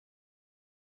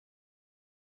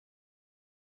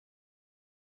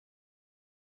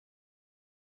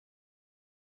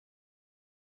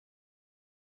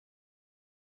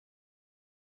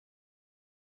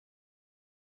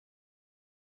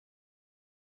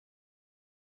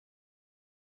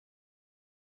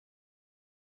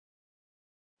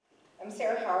I'm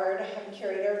Sarah Howard. I'm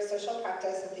Curator of Social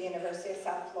Practice at the University of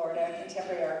South Florida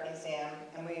Contemporary Art Museum,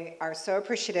 and we are so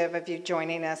appreciative of you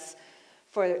joining us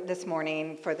for this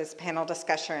morning for this panel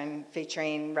discussion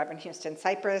featuring Reverend Houston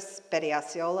Cypress, Betty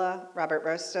Osceola, Robert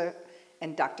Rosa,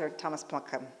 and Dr. Thomas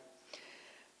Pluckhahn.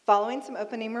 Following some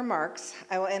opening remarks,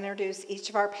 I will introduce each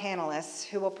of our panelists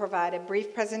who will provide a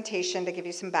brief presentation to give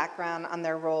you some background on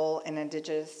their role in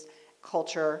Indigenous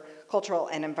cultural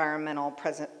and environmental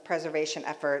preservation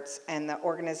efforts and the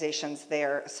organizations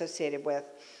they're associated with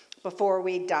before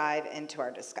we dive into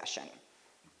our discussion.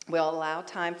 We'll allow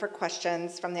time for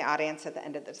questions from the audience at the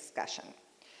end of the discussion.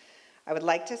 I would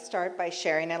like to start by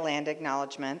sharing a land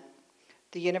acknowledgement.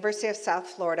 The University of South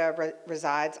Florida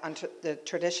resides on the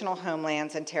traditional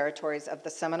homelands and territories of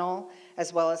the Seminole,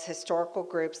 as well as historical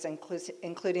groups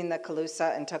including the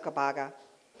Calusa and Tocobaga.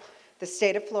 The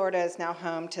state of Florida is now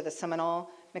home to the Seminole,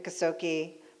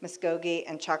 Miccosukee, Muskogee,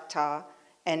 and Choctaw,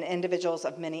 and individuals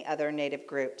of many other Native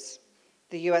groups.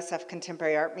 The USF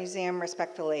Contemporary Art Museum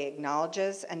respectfully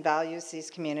acknowledges and values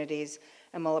these communities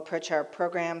and will approach our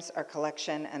programs, our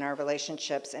collection, and our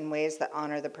relationships in ways that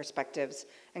honor the perspectives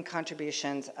and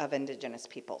contributions of Indigenous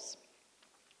peoples.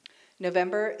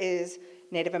 November is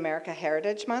Native American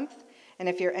Heritage Month, and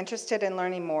if you're interested in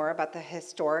learning more about the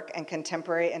historic and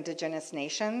contemporary Indigenous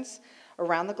nations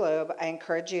around the globe, I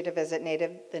encourage you to visit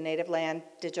the Native Land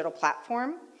Digital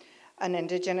Platform, an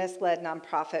Indigenous-led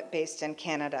nonprofit based in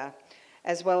Canada,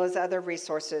 as well as other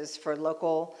resources for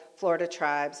local Florida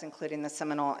tribes, including the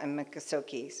Seminole and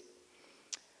Miccosukees.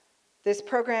 This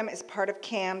program is part of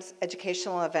CAM's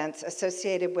educational events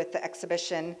associated with the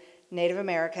exhibition Native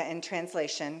America in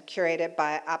Translation, curated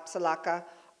by Apsalaka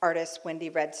artist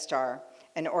Wendy Redstar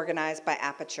and organized by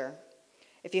Aperture.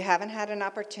 If you haven't had an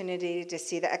opportunity to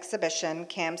see the exhibition,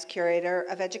 CAM's Curator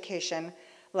of Education,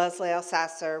 Leslie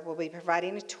Elsasser, will be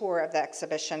providing a tour of the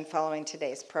exhibition following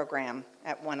today's program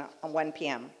at 1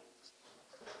 p.m.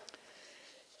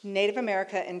 Native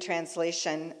America in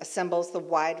Translation assembles the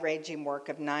wide-ranging work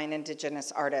of 9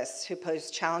 Indigenous artists who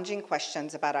pose challenging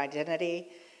questions about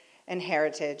identity and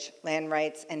heritage, land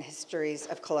rights, and histories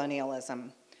of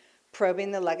colonialism.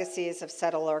 Probing the legacies of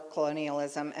settler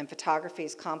colonialism and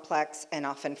photography's complex and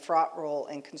often fraught role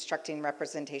in constructing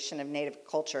representation of Native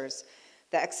cultures,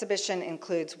 the exhibition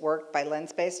includes work by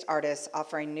lens-based artists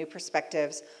offering new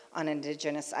perspectives on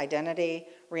Indigenous identity,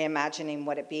 reimagining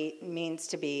what it means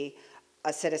to be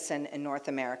a citizen in North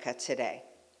America today.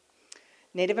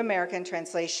 Native American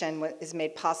Translation is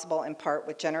made possible in part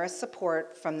with generous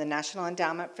support from the National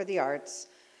Endowment for the Arts.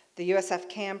 The USF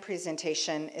CAM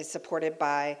presentation is supported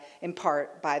in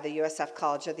part by the USF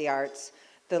College of the Arts,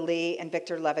 the Lee and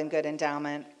Victor Levengood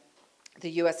Endowment,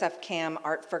 the USF CAM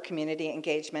Art for Community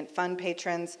Engagement Fund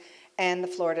patrons, and the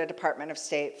Florida Department of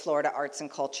State, Florida Arts and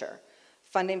Culture.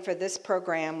 Funding for this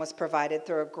program was provided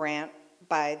through a grant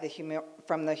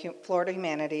from the Florida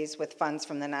Humanities with funds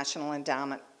from the National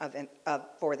Endowment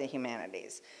for the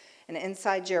Humanities. An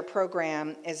Inside Your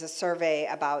program is a survey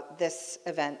about this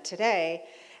event today,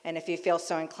 and if you feel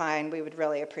so inclined, we would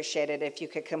really appreciate it if you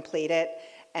could complete it,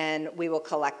 and we will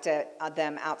collect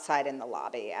them outside in the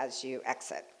lobby as you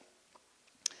exit.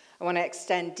 I want to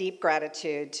extend deep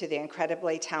gratitude to the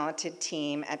incredibly talented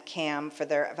team at CAM for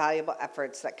their valuable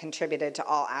efforts that contributed to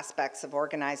all aspects of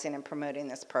organizing and promoting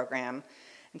this program.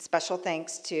 And special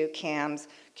thanks to CAM's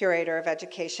Curator of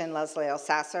Education, Leslie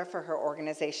Elsasser, for her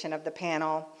organization of the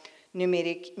panel, New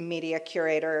Media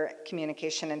Curator,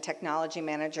 Communication and Technology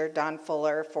Manager, Don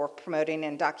Fuller, for promoting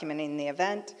and documenting the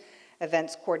event,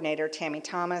 Events Coordinator, Tammy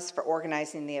Thomas, for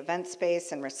organizing the event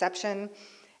space and reception,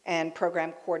 and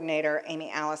Program Coordinator,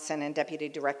 Amy Allison, and Deputy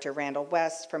Director, Randall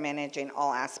West, for managing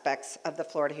all aspects of the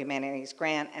Florida Humanities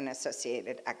Grant and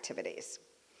associated activities.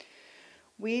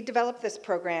 We developed this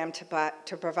program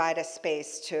to provide a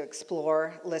space to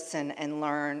explore, listen, and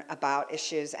learn about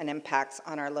issues and impacts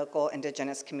on our local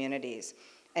Indigenous communities,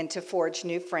 and to forge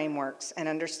new frameworks and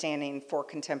understanding for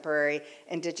contemporary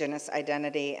Indigenous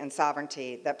identity and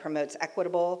sovereignty that promotes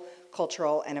equitable,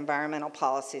 cultural, and environmental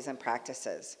policies and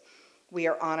practices. We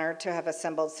are honored to have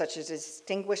assembled such a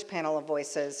distinguished panel of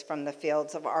voices from the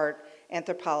fields of art,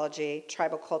 anthropology,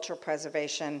 tribal cultural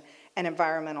preservation, and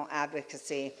environmental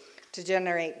advocacy to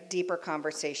generate deeper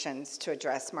conversations to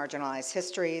address marginalized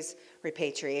histories,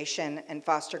 repatriation, and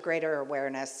foster greater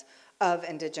awareness of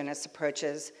Indigenous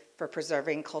approaches for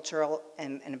preserving cultural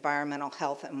and environmental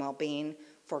health and well-being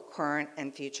for current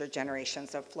and future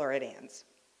generations of Floridians.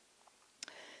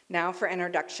 Now for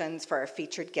introductions for our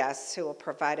featured guests who will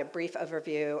provide a brief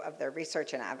overview of their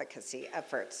research and advocacy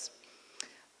efforts.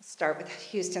 I'll start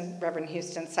with Reverend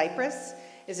Houston Cypress.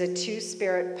 is a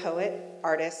two-spirit poet,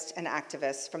 artist, and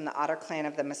activist from the Otter Clan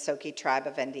of the Miccosukee Tribe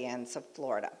of Indians of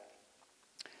Florida.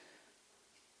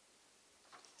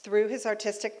 Through his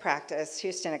artistic practice,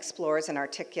 Houston explores and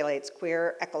articulates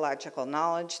queer ecological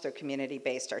knowledge through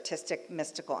community-based artistic,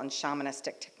 mystical, and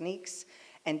shamanistic techniques,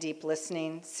 and deep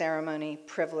listening, ceremony,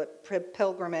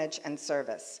 pilgrimage, and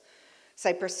service.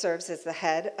 Cypress serves as the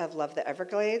head of Love the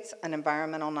Everglades, an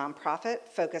environmental nonprofit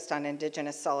focused on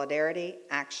Indigenous solidarity,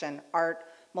 action, art,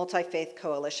 multi-faith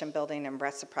coalition building, and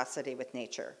reciprocity with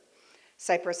nature.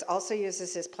 Cypress also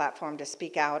uses his platform to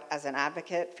speak out as an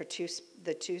advocate for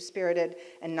the two-spirited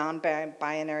and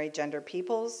non-binary gender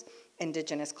peoples,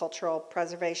 Indigenous cultural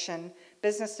preservation,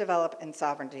 business development, and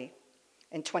sovereignty.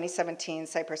 In 2017,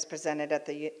 Cypress presented at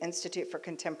the Institute for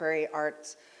Contemporary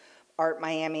Arts, Art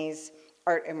Miami's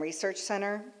Art and Research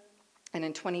Center. And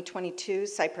in 2022,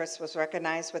 Cypress was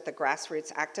recognized with the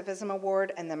Grassroots Activism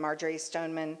Award and the Marjorie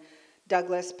Stoneman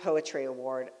Douglas Poetry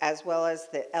Award, as well as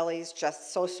the Ellie's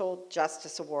Social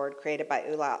Justice Award created by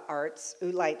Oolite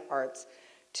Arts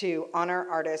to honor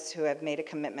artists who have made a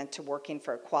commitment to working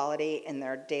for equality in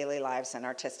their daily lives and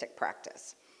artistic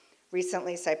practice.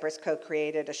 Recently, Cypress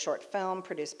co-created a short film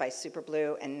produced by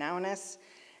Superblue and Nowness,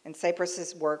 and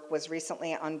Cypress's work was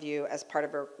recently on view as part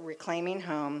of a Reclaiming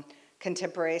Home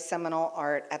contemporary seminal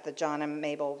art at the John and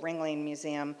Mabel Ringling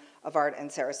Museum of Art in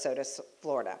Sarasota,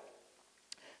 Florida.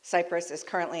 Cypress is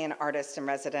currently an artist in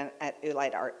residence at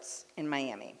Oolite Arts in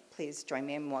Miami. Please join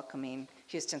me in welcoming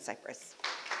Houston Cypress.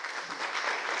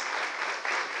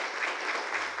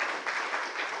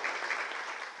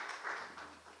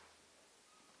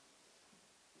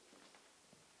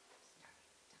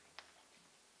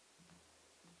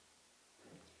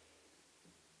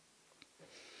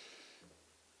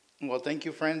 Well, thank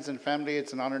you, friends and family.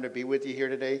 It's an honor to be with you here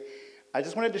today. I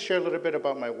just wanted to share a little bit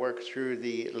about my work through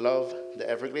the Love the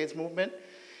Everglades movement.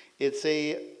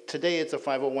 Today it's a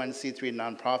 501c3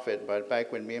 nonprofit, but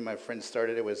back when me and my friends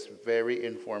started, it was very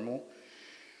informal.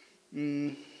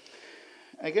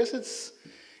 I guess it's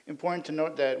important to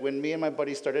note that when me and my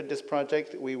buddy started this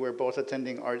project, we were both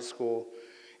attending art school.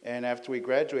 And after we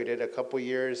graduated, a couple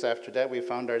years after that, we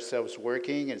found ourselves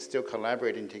working and still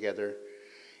collaborating together.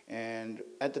 And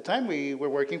at the time, we were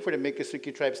working for the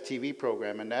Miccosukee Tribe's TV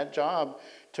program, and that job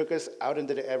took us out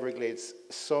into the Everglades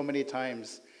so many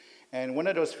times. And one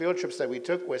of those field trips that we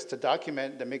took was to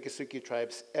document the Miccosukee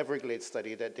Tribe's Everglades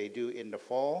study that they do in the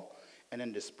fall and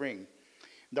in the spring.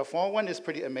 The fall one is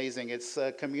pretty amazing. It's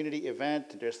a community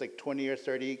event. There's like 20 or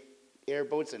 30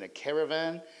 airboats in a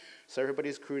caravan, so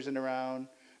everybody's cruising around.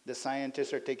 The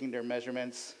scientists are taking their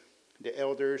measurements. The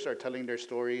elders are telling their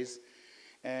stories.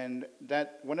 And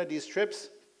that one of these trips,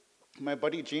 my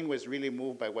buddy Gene was really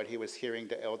moved by what he was hearing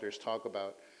the elders talk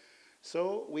about.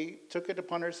 So we took it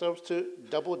upon ourselves to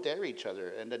double dare each other.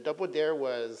 And the double dare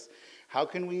was, how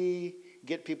can we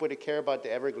get people to care about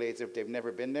the Everglades if they've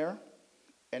never been there?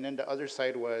 And then the other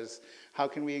side was, how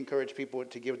can we encourage people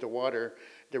to give the water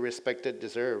the respect it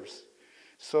deserves?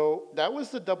 So that was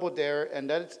the double dare, and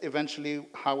that's eventually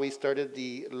how we started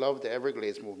the Love the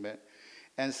Everglades movement.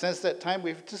 And since that time,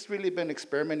 we've just really been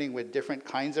experimenting with different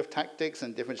kinds of tactics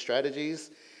and different strategies.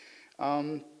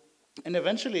 And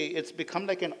eventually, it's become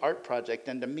like an art project,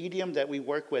 and the medium that we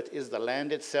work with is the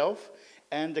land itself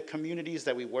and the communities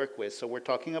that we work with. So we're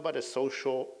talking about a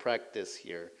social practice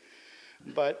here.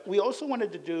 But we also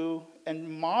wanted to do and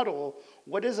model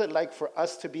what is it like for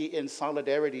us to be in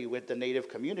solidarity with the Native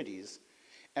communities.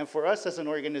 And for us as an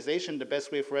organization, the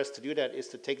best way for us to do that is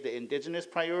to take the indigenous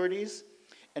priorities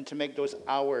and to make those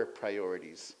our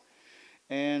priorities.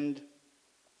 And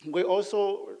we're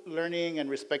also learning and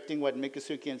respecting what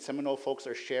Miccosukee and Seminole folks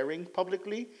are sharing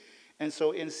publicly. And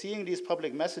so in seeing these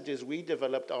public messages, we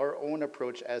developed our own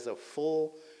approach as a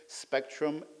full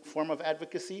spectrum form of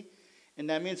advocacy. And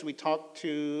that means we talk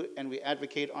to and we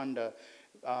advocate on the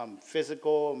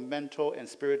physical, mental, and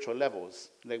spiritual levels.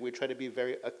 Like we try to be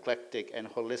very eclectic and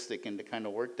holistic in the kind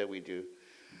of work that we do.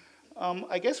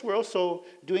 I guess we're also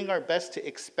doing our best to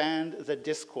expand the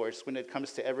discourse when it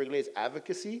comes to Everglades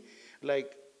advocacy.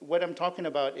 Like what I'm talking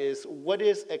about is what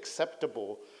is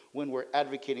acceptable when we're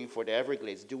advocating for the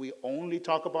Everglades? Do we only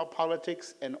talk about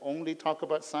politics and only talk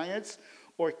about science?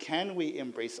 Or can we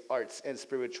embrace arts and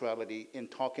spirituality in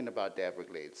talking about the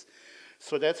Everglades?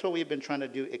 So that's what we've been trying to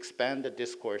do, expand the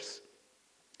discourse.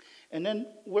 And then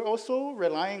we're also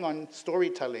relying on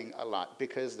storytelling a lot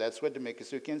because that's what the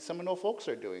Miccosukee and Seminole folks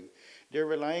are doing. They're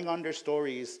relying on their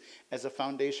stories as a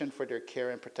foundation for their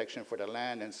care and protection for the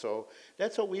land. And so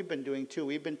that's what we've been doing too.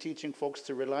 We've been teaching folks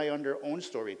to rely on their own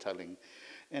storytelling.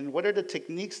 And what are the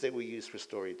techniques that we use for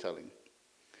storytelling?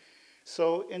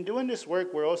 So in doing this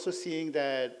work, we're also seeing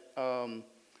that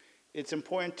it's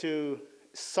important to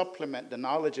supplement the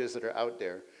knowledges that are out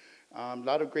there. A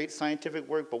lot of great scientific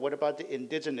work, but what about the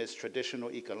indigenous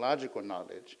traditional ecological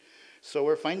knowledge? So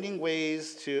we're finding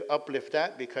ways to uplift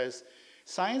that, because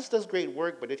science does great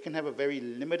work, but it can have a very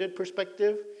limited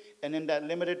perspective. And in that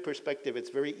limited perspective, it's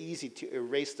very easy to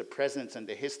erase the presence and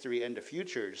the history and the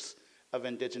futures of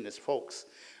indigenous folks.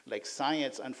 Like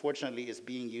science, unfortunately, is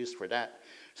being used for that.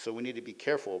 So we need to be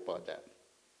careful about that.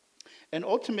 And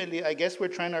ultimately, I guess we're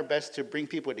trying our best to bring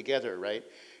people together, right?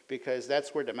 Because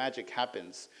that's where the magic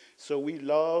happens. So we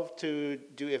love to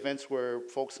do events where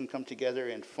folks can come together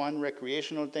in fun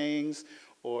recreational things,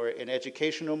 or in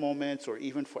educational moments, or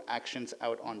even for actions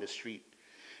out on the street.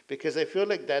 Because I feel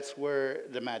like that's where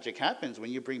the magic happens,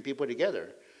 when you bring people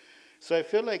together. So I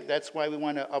feel like that's why we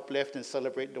want to uplift and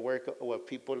celebrate the work of what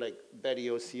people like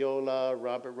Betty Osceola,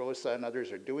 Robert Rosa, and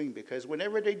others are doing, because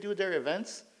whenever they do their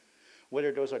events,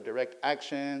 whether those are direct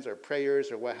actions or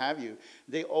prayers or what have you,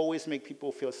 they always make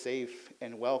people feel safe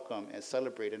and welcome and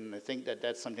celebrated, and I think that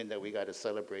that's something that we got to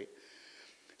celebrate.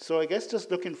 So I guess just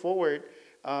looking forward,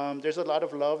 there's a lot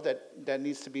of love that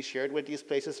needs to be shared with these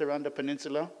places around the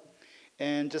peninsula.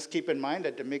 And just keep in mind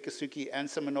that the Miccosukee and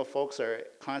Seminole folks are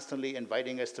constantly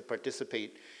inviting us to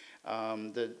participate.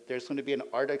 There's going to be an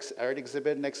art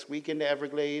exhibit next week in the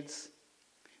Everglades.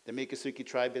 The Miccosukee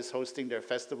Tribe is hosting their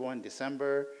festival in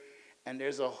December. And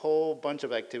there's a whole bunch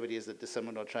of activities that the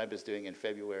Seminole Tribe is doing in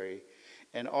February.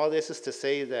 And all this is to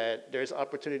say that there's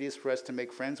opportunities for us to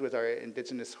make friends with our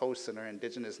indigenous hosts and our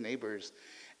indigenous neighbors,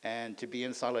 and to be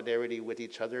in solidarity with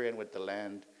each other and with the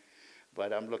land.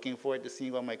 But I'm looking forward to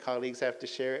seeing what my colleagues have to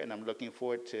share, and I'm looking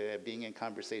forward to being in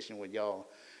conversation with y'all.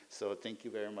 So thank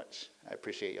you very much. I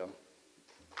appreciate y'all.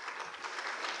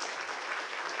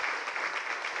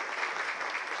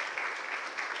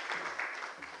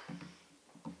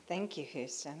 Thank you,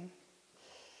 Houston.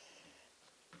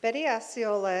 Betty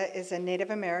Osceola is a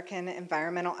Native American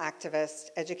environmental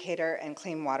activist, educator, and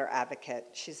clean water advocate.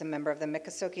 She's a member of the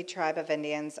Miccosukee Tribe of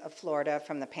Indians of Florida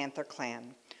from the Panther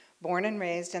Clan. Born and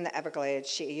raised in the Everglades,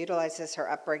 she utilizes her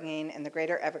upbringing in the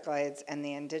greater Everglades and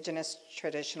the indigenous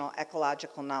traditional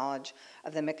ecological knowledge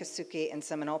of the Miccosukee and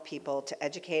Seminole people to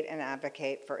educate and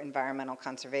advocate for environmental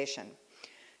conservation.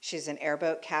 She's an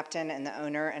airboat captain and the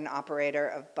owner and operator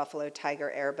of Buffalo Tiger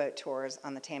Airboat Tours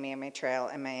on the Tamiami Trail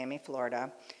in Miami,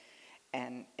 Florida.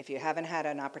 And if you haven't had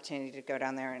an opportunity to go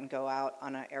down there and go out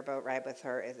on an airboat ride with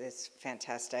her, it is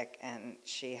fantastic, and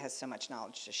she has so much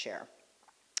knowledge to share.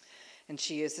 And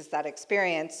she uses that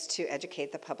experience to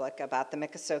educate the public about the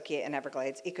Miccosukee and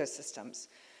Everglades ecosystems.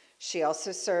 She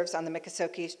also serves on the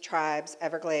Miccosukee Tribe's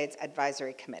Everglades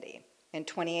Advisory Committee. In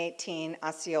 2018,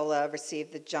 Osceola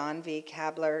received the John V.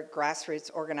 Kabler Grassroots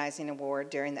Organizing Award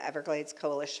during the Everglades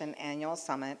Coalition Annual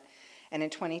Summit, and in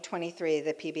 2023,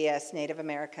 the PBS Native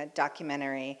America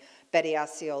documentary, Betty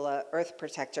Osceola, Earth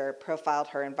Protector, profiled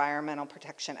her environmental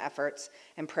protection efforts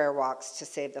and prayer walks to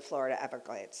save the Florida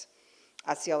Everglades.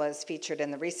 Osceola is featured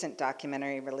in the recent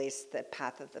documentary release, The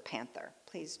Path of the Panther.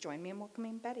 Please join me in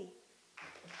welcoming Betty.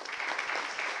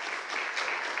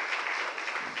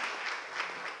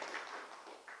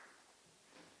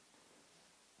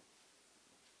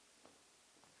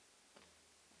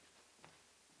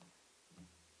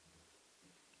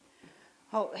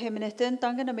 He minuten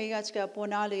tangan na mega chka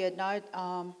ponali at night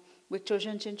with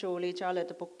choshan chincholi charlotte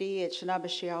the pokti at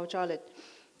shanabashi charlotte.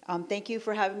 Thank you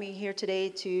for having me here today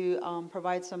to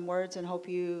provide some words, and hope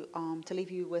you to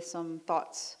leave you with some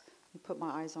thoughts. Let me put my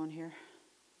eyes on here.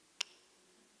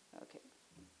 Okay.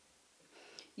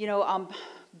 You know,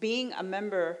 being a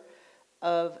member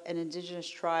of an indigenous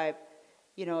tribe,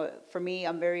 you know, for me,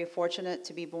 I'm very fortunate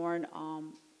to be born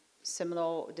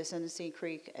Seminole, Descendancy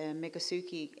Creek, and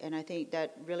Miccosukee, and I think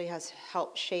that really has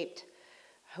helped shaped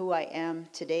who I am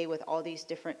today with all these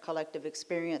different collective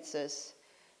experiences.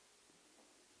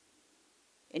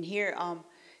 And here,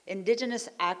 indigenous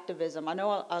activism. I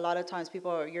know a lot of times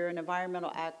people are, you're an environmental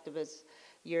activist,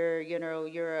 you're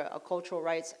a cultural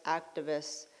rights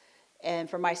activist. And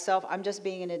for myself, I'm just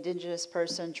being an indigenous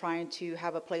person trying to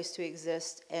have a place to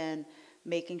exist and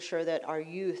making sure that our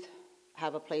youth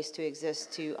have a place to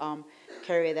exist to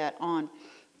carry that on.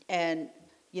 And,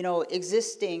 you know,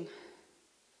 existing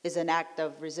is an act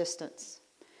of resistance.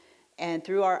 And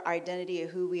through our identity of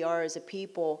who we are as a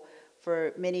people,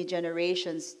 for many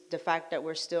generations, the fact that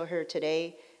we're still here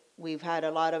today, we've had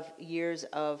a lot of years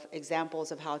of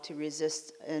examples of how to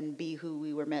resist and be who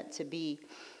we were meant to be.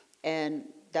 And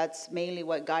that's mainly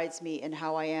what guides me in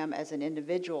how I am as an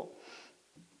individual.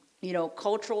 You know,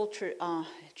 cultural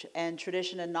and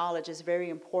tradition and knowledge is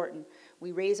very important.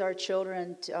 We raise our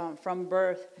children from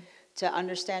birth to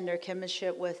understand their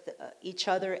kinship with each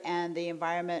other and the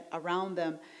environment around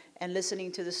them, and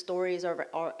listening to the stories of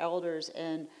our elders.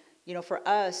 And, you know, for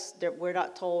us, we're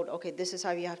not told, okay, this is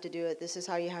how you have to do it, this is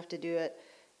how you have to do it.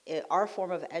 Our form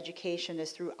of education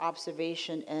is through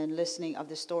observation and listening of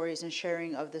the stories and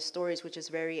sharing of the stories, which is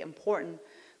very important,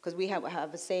 because we have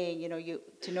a saying, you know,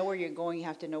 to know where you're going, you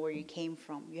have to know where you came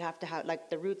from. You have to have,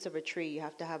 like the roots of a tree, you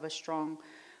have to have a strong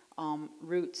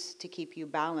roots to keep you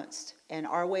balanced. And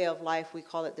our way of life, we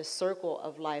call it the circle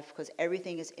of life, because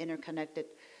everything is interconnected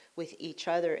with each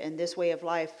other. And this way of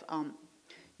life,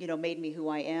 you know, made me who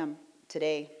I am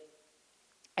today.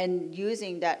 And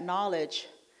using that knowledge,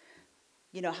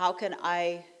 you know, how can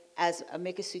I, as a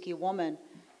Miccosukee woman,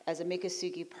 as a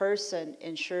Miccosukee person,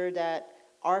 ensure that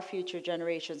our future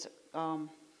generations, I'm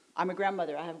a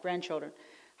grandmother, I have grandchildren,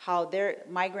 how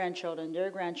my grandchildren, their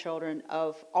grandchildren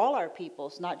of all our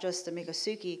peoples, not just the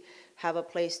Miccosukee, have a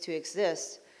place to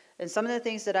exist. And some of the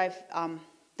things that I've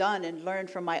done and learned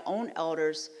from my own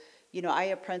elders, you know, I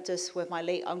apprenticed with my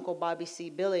late uncle Bobby C.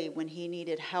 Billy when he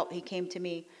needed help. He came to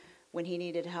me when he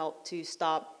needed help to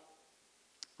stop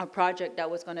a project that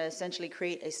was going to essentially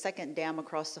create a second dam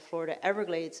across the Florida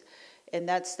Everglades. And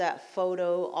that's that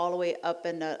photo all the way up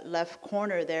in the left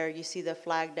corner there. You see the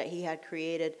flag that he had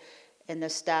created and the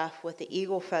staff with the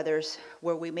eagle feathers,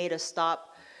 where we made a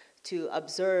stop to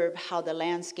observe how the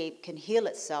landscape can heal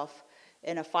itself.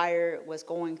 And a fire was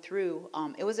going through.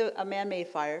 It was a man-made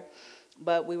fire,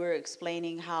 but we were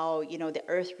explaining how, you know, the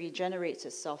earth regenerates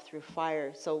itself through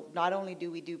fire. So not only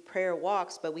do we do prayer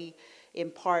walks, but we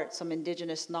impart some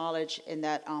indigenous knowledge in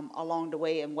that along the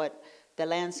way, and what the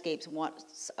landscapes want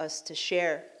us to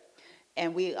share.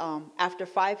 And we, after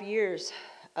 5 years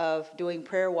of doing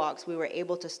prayer walks, we were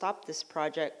able to stop this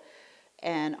project,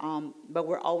 and but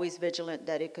we're always vigilant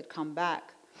that it could come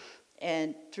back.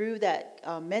 And through that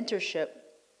mentorship,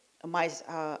 my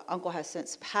uncle has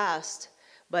since passed,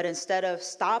 but instead of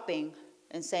stopping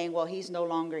and saying, well, he's no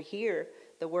longer here,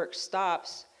 the work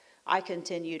stops, I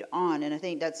continued on. And I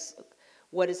think that's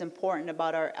what is important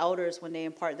about our elders when they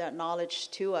impart that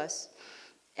knowledge to us.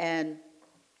 And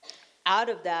out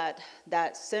of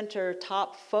that center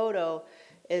top photo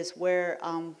is where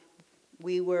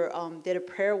we did a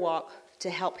prayer walk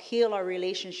to help heal our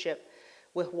relationship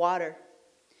with water.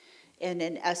 And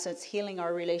in essence, healing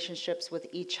our relationships with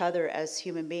each other as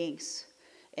human beings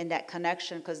in that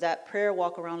connection. Because that prayer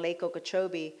walk around Lake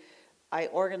Okeechobee, I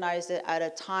organized it at a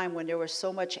time when there was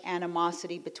so much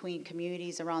animosity between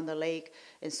communities around the lake,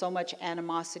 and so much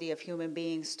animosity of human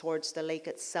beings towards the lake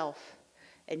itself.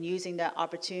 And using that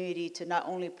opportunity to not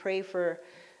only pray for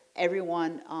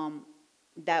everyone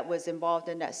that was involved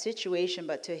in that situation,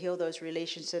 but to heal those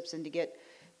relationships and to get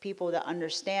people to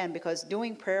understand. Because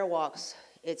doing prayer walks,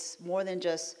 it's more than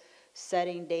just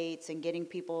setting dates and getting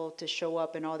people to show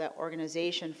up and all that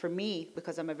organization. For me,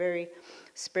 because I'm a very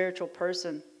spiritual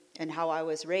person and how I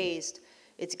was raised,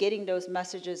 it's getting those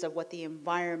messages of what the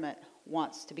environment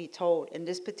wants to be told. In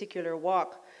this particular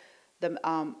walk,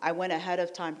 I went ahead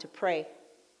of time to pray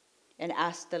and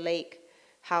asked the lake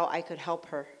how I could help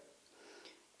her.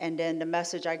 And then the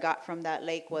message I got from that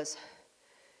lake was,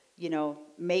 you know,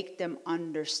 make them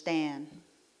understand.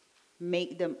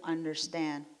 Make them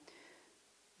understand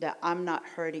that I'm not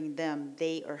hurting them,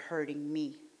 they are hurting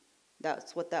me.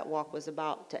 That's what that walk was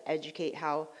about, to educate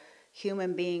how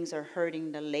human beings are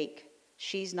hurting the lake.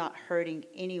 She's not hurting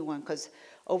anyone, because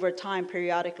over time,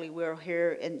 periodically, we'll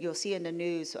hear, and you'll see in the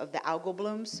news of the algal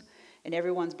blooms, and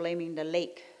everyone's blaming the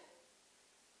lake.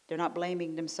 They're not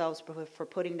blaming themselves for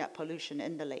putting that pollution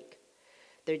in the lake.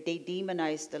 They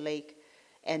demonize the lake,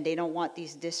 and they don't want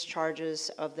these discharges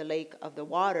of the lake, of the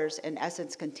waters, in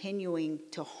essence, continuing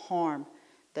to harm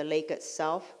the lake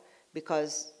itself,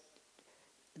 because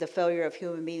the failure of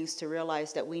human beings to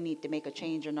realize that we need to make a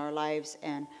change in our lives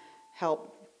and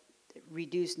help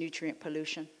reduce nutrient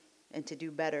pollution and to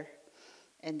do better.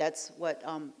 And that's what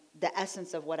the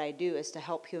essence of what I do, is to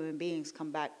help human beings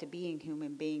come back to being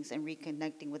human beings and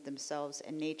reconnecting with themselves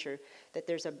and nature, that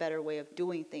there's a better way of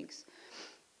doing things.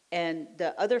 And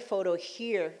the other photo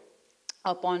here,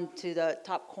 up onto the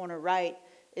top corner right,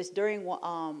 is during,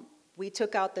 we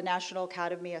took out the National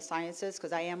Academy of Sciences,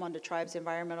 because I am on the tribe's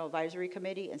Environmental Advisory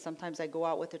Committee, and sometimes I go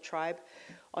out with the tribe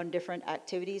on different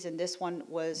activities. And this one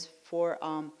was for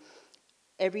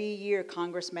every year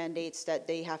Congress mandates that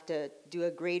they have to do a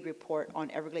grade report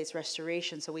on Everglades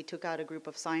restoration. So we took out a group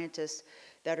of scientists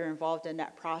that are involved in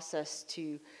that process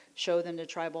to show them the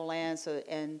tribal lands,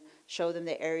 and show them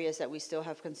the areas that we still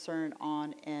have concern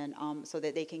on, and so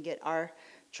that they can get our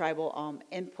tribal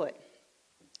input.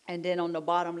 And then on the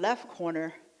bottom left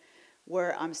corner,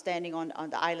 where I'm standing on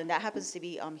the island. That happens to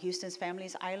be Houston's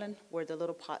family's island, where the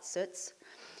little pot sits.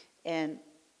 And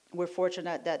we're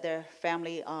fortunate that their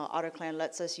family, Otter Clan,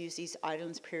 lets us use these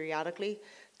islands periodically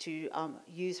to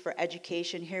use for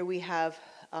education. Here we have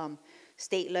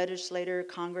state legislator,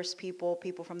 Congress people,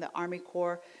 people from the Army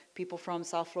Corps, people from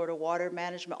South Florida Water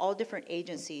Management, all different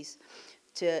agencies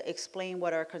to explain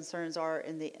what our concerns are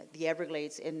in the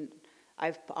Everglades. And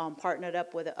I've partnered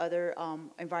up with other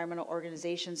environmental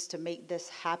organizations to make this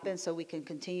happen so we can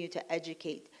continue to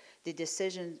educate the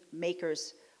decision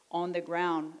makers on the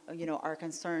ground, our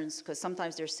concerns, because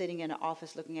sometimes they're sitting in an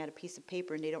office looking at a piece of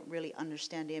paper and they don't really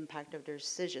understand the impact of their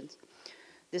decisions.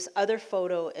 This other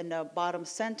photo in the bottom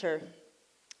center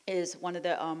is one of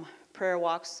the prayer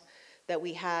walks that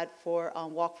we had for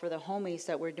Walk for the Homies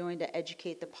that we're doing to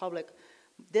educate the public.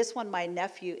 This one, my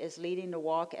nephew is leading the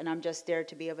walk, and I'm just there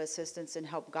to be of assistance and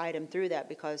help guide him through that,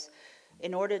 because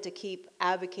in order to keep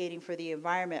advocating for the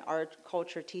environment, our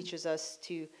culture teaches us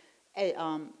to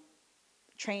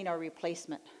train our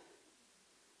replacement.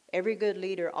 Every good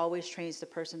leader always trains the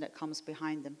person that comes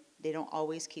behind them. They don't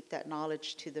always keep that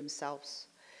knowledge to themselves.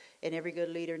 And every good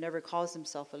leader never calls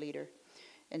himself a leader.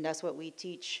 And that's what we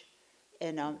teach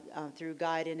and through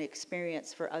guide and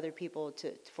experience for other people,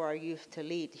 for our youth to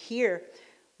lead. Here,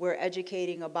 we're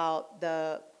educating about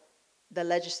the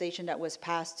legislation that was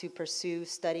passed to pursue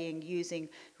studying using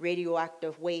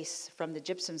radioactive waste from the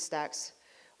gypsum stacks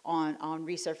on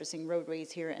resurfacing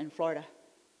roadways here in Florida,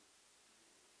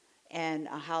 and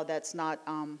how that's not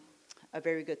a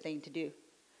very good thing to do.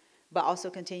 But also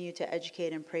continue to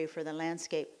educate and pray for the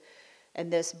landscape.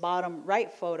 And this bottom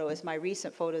right photo is my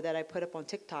recent photo that I put up on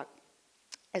TikTok.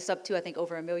 It's up to, I think,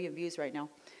 over 1 million views right now,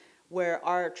 where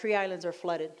our tree islands are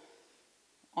flooded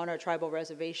on our tribal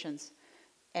reservations.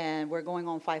 And we're going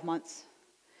on 5 months.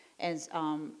 And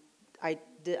I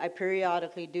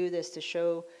periodically do this to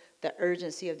show the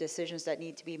urgency of decisions that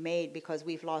need to be made, because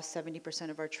we've lost 70%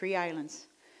 of our tree islands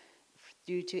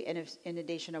due to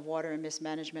inundation of water and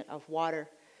mismanagement of water.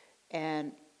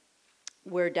 And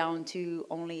we're down to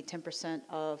only 10%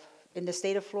 of, in the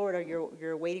state of Florida,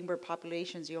 your wading bird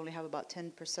populations, you only have about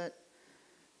 10%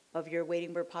 of your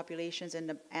wading bird populations, and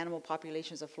the animal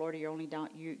populations of Florida, you're only down,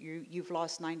 you've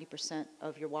lost 90%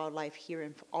 of your wildlife here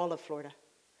in all of Florida.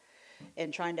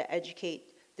 And trying to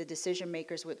educate the decision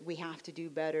makers, we have to do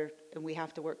better, and we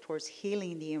have to work towards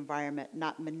healing the environment,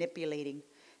 not manipulating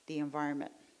the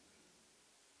environment.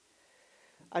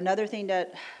 Another thing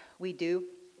that we do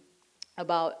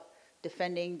about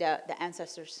defending the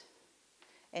ancestors.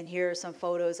 And here are some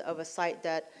photos of a site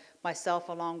that myself,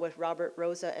 along with Robert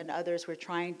Rosa and others, were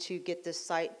trying to get this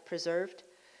site preserved,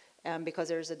 because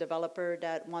there's a developer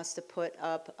that wants to put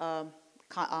up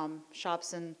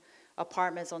shops and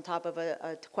apartments on top of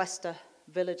a Tequesta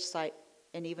village site.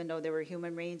 And even though there were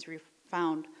human remains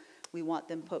found, we want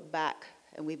them put back.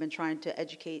 And we've been trying to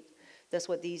educate. That's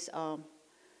what these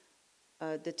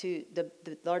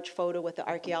the large photo with the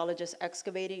archaeologist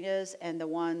excavating is, and the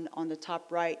one on the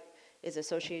top right is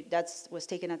associated, was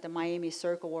taken at the Miami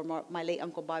Circle, where my late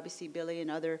Uncle Bobby C. Billy and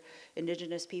other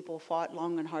indigenous people fought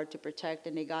long and hard to protect,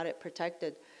 and they got it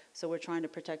protected. So we're trying to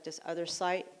protect this other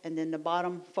site. And then the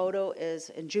bottom photo is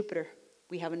in Jupiter.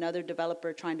 We have another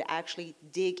developer trying to actually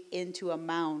dig into a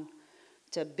mound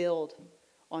to build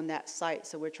on that site.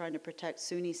 So we're trying to protect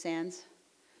SUNY sands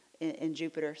in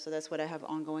Jupiter. So that's what I have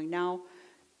ongoing now.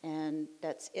 And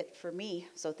that's it for me.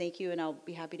 So thank you, and I'll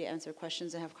be happy to answer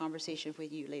questions and have conversation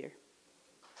with you later.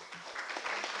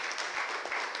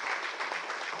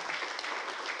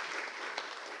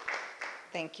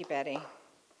 Thank you, Betty.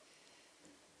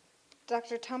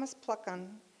 Dr. Thomas Pluckhahn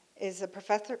is a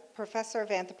professor of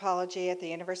anthropology at the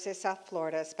University of South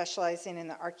Florida, specializing in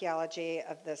the archaeology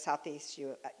of the Southeast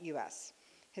U.S.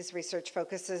 His research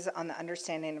focuses on the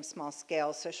understanding of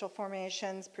small-scale social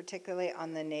formations, particularly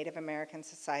on the Native American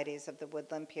societies of the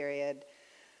woodland period,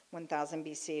 1000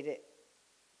 BC to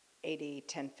AD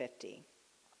 1050,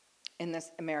 in the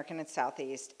American and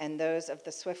Southeast, and those of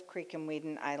the Swift Creek and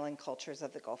Weeden Island cultures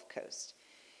of the Gulf Coast.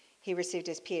 He received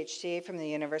his PhD from the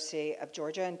University of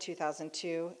Georgia in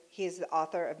 2002. He is the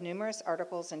author of numerous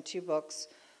articles and 2 books,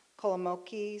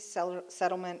 Kolomoki,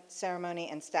 Settlement, Ceremony,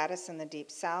 and Status in the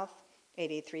Deep South, AD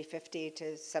 350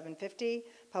 to 750,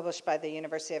 published by the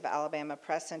University of Alabama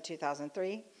Press in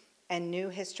 2003, and New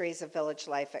Histories of Village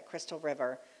Life at Crystal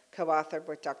River, co-authored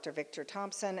with Dr. Victor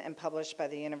Thompson and published by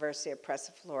the University of Press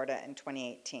of Florida in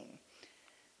 2018.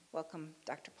 Welcome,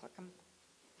 Dr. Pluckhahn.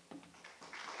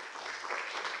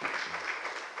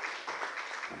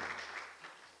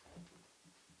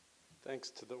 Thanks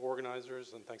to the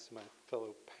organizers and thanks to my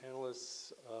fellow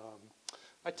panelists.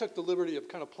 I took the liberty of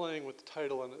kind of playing with the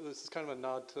title, and this is kind of a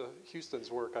nod to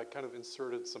Houston's work. I kind of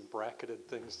inserted some bracketed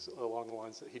things along the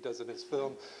lines that he does in his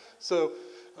film. So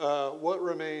what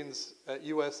remains at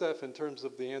USF in terms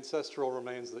of the ancestral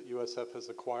remains that USF has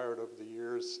acquired over the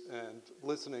years, and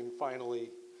listening finally,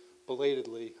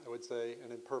 belatedly, I would say,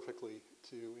 and imperfectly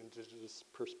to indigenous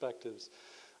perspectives.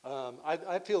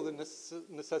 I feel the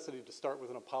necessity to start with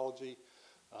an apology.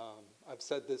 I've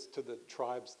said this to the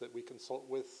tribes that we consult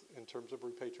with in terms of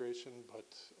repatriation,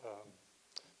 but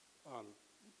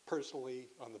personally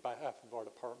on the behalf of our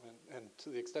department, and to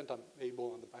the extent I'm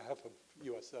able on the behalf of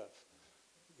USF,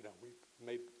 we've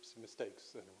made some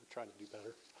mistakes and we're trying to do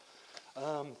better.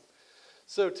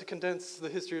 So to condense the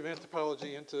history of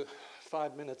anthropology into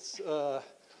 5 minutes,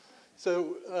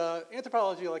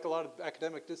 anthropology, like a lot of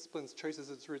academic disciplines, traces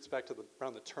its roots back to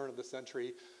around the turn of the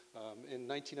century. In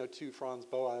 1902, Franz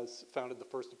Boas founded the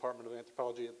first department of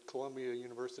anthropology at Columbia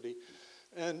University.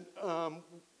 And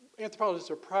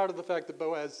anthropologists are proud of the fact that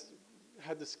Boas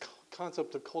had this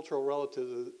concept of cultural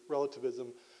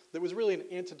relativism that was really an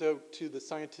antidote to the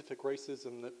scientific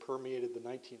racism that permeated the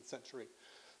 19th century.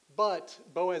 But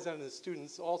Boas and his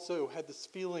students also had this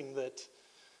feeling that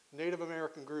Native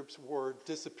American groups were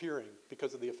disappearing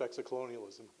because of the effects of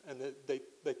colonialism, and that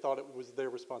they thought it was their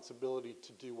responsibility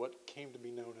to do what came to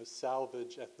be known as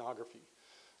salvage ethnography,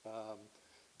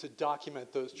 to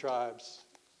document those tribes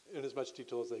in as much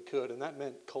detail as they could, and that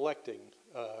meant collecting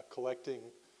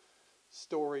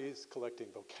stories, collecting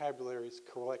vocabularies,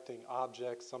 collecting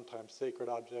objects, sometimes sacred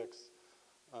objects,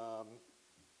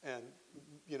 and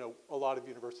a lot of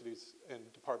universities and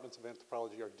departments of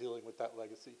anthropology are dealing with that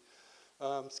legacy.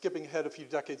 Skipping ahead a few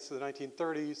decades to the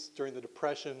 1930s, during the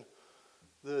Depression,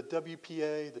 the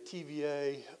WPA, the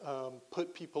TVA,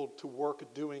 put people to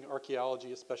work doing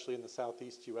archaeology, especially in the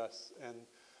southeast US. And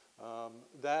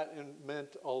that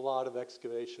meant a lot of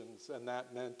excavations, and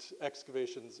that meant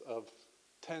excavations of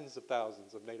tens of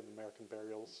thousands of Native American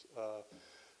burials.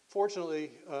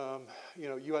 Fortunately,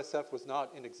 USF was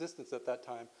not in existence at that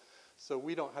time, so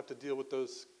we don't have to deal with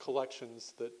those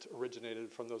collections that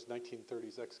originated from those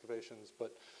 1930s excavations,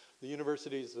 but the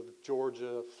universities of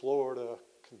Georgia, Florida,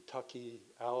 Kentucky,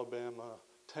 Alabama,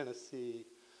 Tennessee,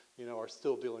 are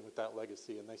still dealing with that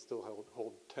legacy, and they still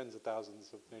hold tens of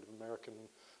thousands of Native American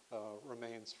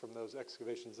remains from those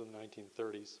excavations in the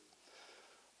 1930s.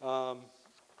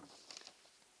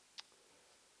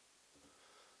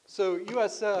 So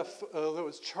USF, that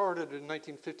was chartered in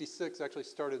 1956, actually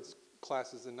started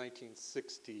classes in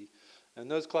 1960, and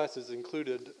those classes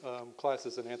included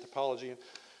classes in anthropology. And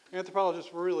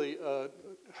anthropologists were really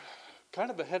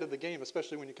kind of ahead of the game,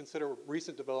 especially when you consider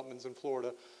recent developments in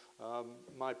Florida.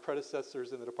 My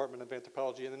predecessors in the Department of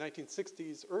Anthropology in the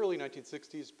 1960s, early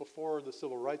 1960s, before the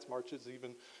civil rights marches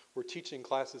even, were teaching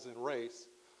classes in race.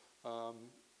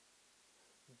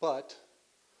 But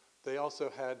they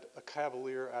also had a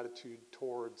cavalier attitude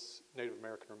towards Native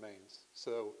American remains.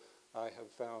 So I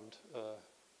have found, I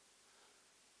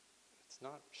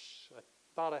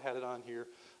thought I had it on here.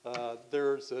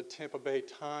 There's a Tampa Bay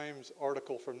Times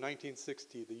article from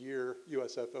 1960, the year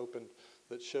USF opened,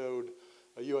 that showed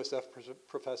a USF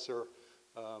professor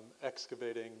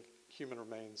excavating human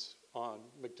remains on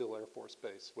MacDill Air Force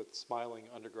Base with smiling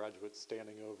undergraduates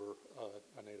standing over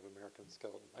a Native American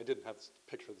skeleton. I didn't have a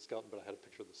picture of the skeleton, but I had a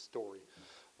picture of the story.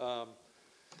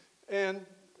 And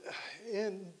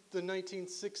in the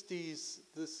 1960s,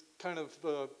 this kind of,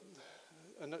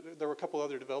 there were a couple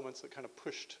other developments that kind of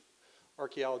pushed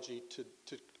archaeology to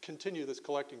continue this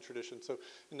collecting tradition. So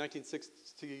in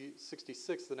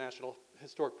 1966, the National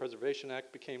Historic Preservation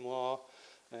Act became law,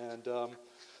 and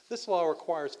this law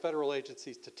requires federal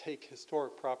agencies to take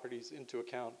historic properties into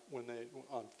account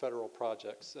on federal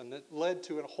projects, and it led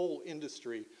to a whole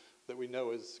industry that we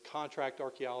know as contract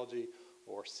archaeology,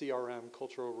 or CRM,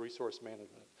 cultural resource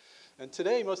management. And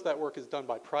today, most of that work is done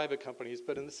by private companies,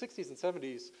 but in the 60s and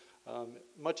 70s,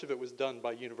 much of it was done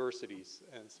by universities.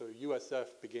 And so USF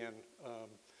began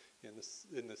in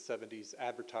the 70s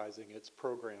advertising its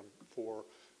program for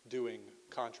doing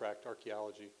contract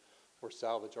archaeology or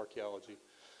salvage archaeology.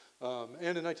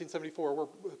 And in 1974,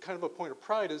 kind of a point of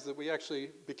pride is that we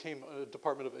actually became a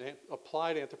Department of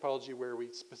Applied Anthropology, where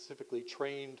we specifically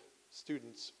trained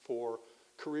students for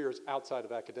careers outside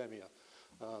of academia.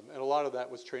 And a lot of that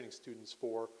was training students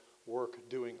for work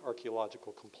doing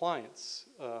archaeological compliance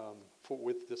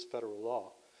with this federal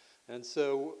law. And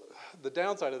so the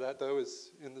downside of that, though,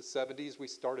 is in the 70s we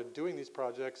started doing these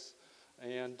projects,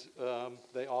 and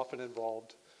they often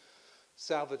involved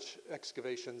salvage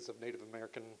excavations of Native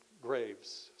American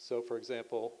graves. So, for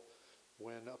example,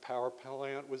 when a power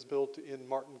plant was built in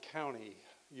Martin County,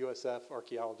 USF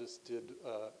archaeologists did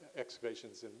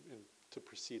excavations to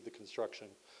precede the construction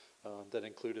that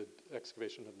included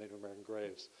excavation of Native American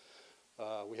graves.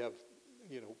 We have,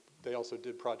 they also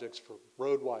did projects for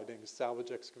road widenings,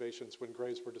 salvage excavations when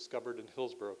graves were discovered in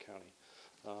Hillsborough County,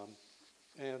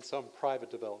 and some private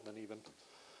development even.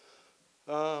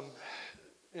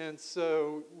 And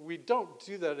so we don't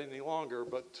do that any longer,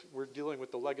 but we're dealing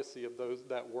with the legacy of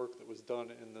that work that was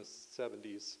done in the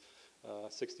 70s,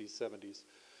 60s, 70s.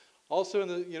 Also,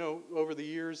 over the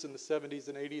years in the 70s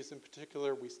and 80s in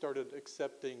particular, we started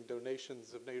accepting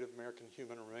donations of Native American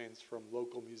human remains from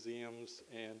local museums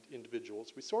and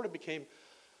individuals. We sort of became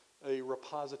a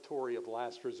repository of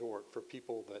last resort for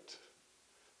people that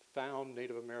found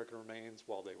Native American remains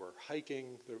while they were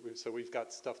hiking. So we've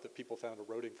got stuff that people found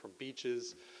eroding from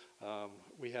beaches.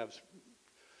 We have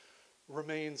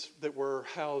remains that were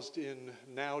housed in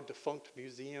now defunct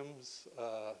museums.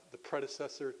 The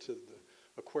predecessor to the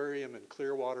aquarium in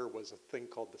Clearwater was a thing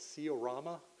called the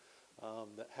Sea-O-Rama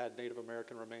that had Native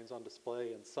American remains on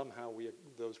display, and somehow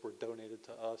those were donated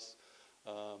to us.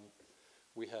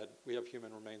 We have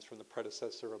human remains from the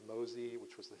predecessor of Mosey,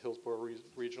 which was the Hillsborough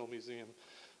Regional Museum.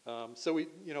 So we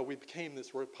became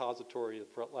this repository of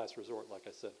last resort, like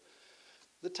I said.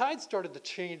 The tide started to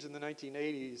change in the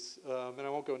 1980s, and I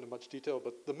won't go into much detail,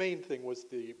 but the main thing was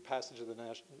the passage of the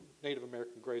Native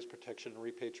American Graves Protection and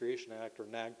Repatriation Act, or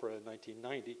NAGPRA, in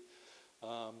 1990.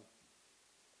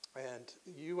 And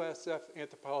USF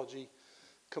Anthropology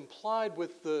complied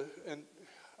with and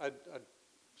I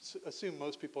assume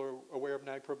most people are aware of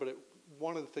NAGPRA, but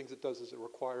one of the things it does is it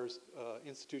requires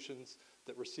institutions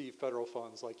that receive federal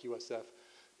funds like USF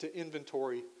to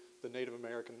inventory the Native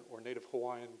American or Native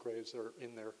Hawaiian graves that are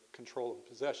in their control and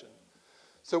possession.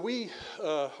 So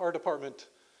our department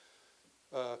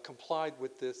complied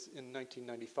with this in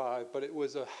 1995, but it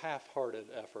was a half-hearted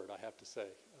effort, I have to say.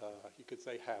 You could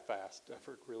say half-assed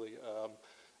effort, really.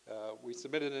 We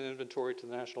submitted an inventory to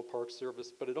the National Park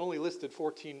Service, but it only listed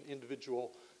 14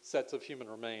 individual sets of human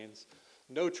remains.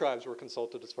 No tribes were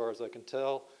consulted, as far as I can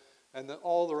tell, and that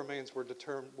all the remains were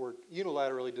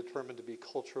unilaterally determined to be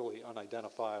culturally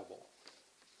unidentifiable.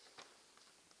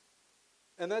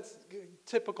 And that's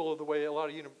typical of the way a lot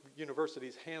of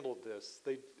universities handled this.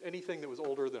 Anything that was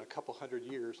older than a couple hundred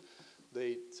years,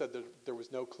 they said that there was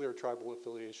no clear tribal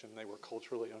affiliation, they were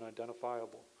culturally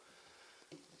unidentifiable.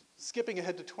 Skipping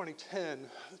ahead to 2010,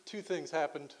 two things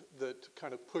happened that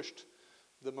kind of pushed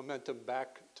the momentum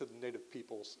back to the Native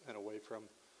peoples and away from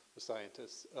the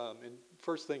scientists. And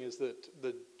first thing is that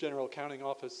the General Accounting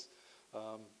Office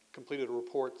completed a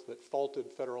report that faulted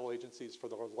federal agencies for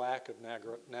the lack of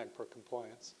NAGPRA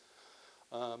compliance.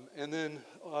 And then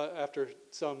after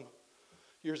some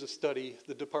years of study,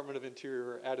 the Department of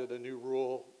Interior added a new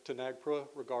rule to NAGPRA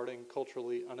regarding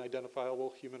culturally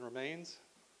unidentifiable human remains,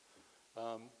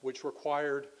 which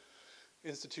required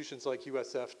institutions like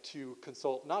USF to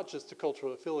consult not just to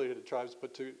culturally affiliated tribes,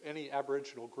 but to any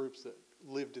Aboriginal groups that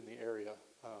lived in the area,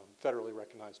 federally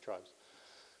recognized tribes.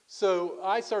 So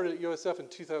I started at USF in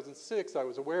 2006. I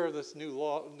was aware of this new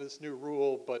law, this new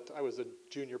rule, but I was a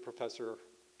junior professor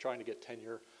trying to get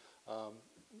tenure.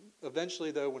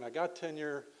 Eventually, though, when I got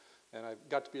tenure and I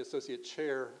got to be associate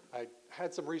chair, I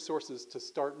had some resources to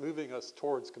start moving us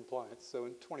towards compliance. So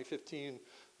in 2015, I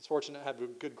was fortunate to have a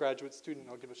good graduate student.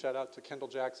 I'll give a shout out to Kendall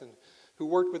Jackson, who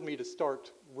worked with me to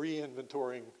start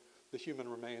re-inventorying the human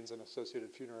remains and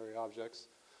associated funerary objects.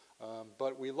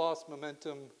 But we lost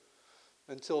momentum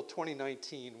until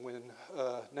 2019, when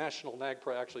National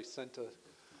NAGPRA actually sent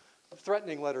a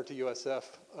threatening letter to USF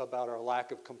about our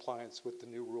lack of compliance with the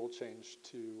new rule change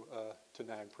to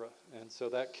NAGPRA. And so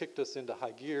that kicked us into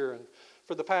high gear. And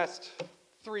for the past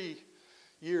 3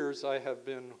 years, I have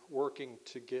been working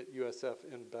to get USF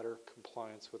in better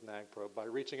compliance with NAGPRA by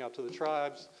reaching out to the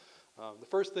tribes. The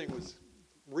first thing was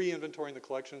re-inventorying the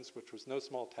collections, which was no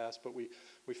small task, but we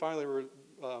finally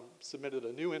submitted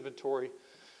a new inventory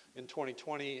in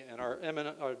 2020, and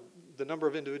the number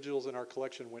of individuals in our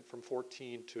collection went from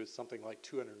 14 to something like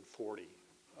 240.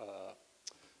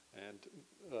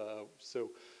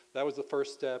 So that was the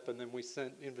first step, and then we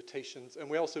sent invitations, and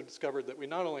we also discovered that we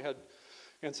not only had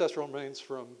ancestral remains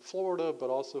from Florida, but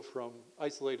also from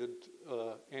isolated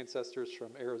ancestors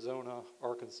from Arizona,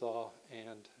 Arkansas,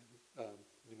 and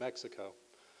New Mexico.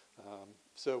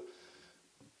 So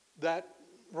that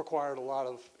required a lot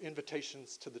of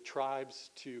invitations to the tribes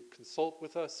to consult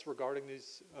with us regarding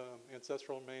these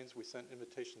ancestral remains. We sent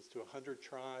invitations to 100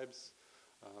 tribes.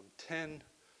 10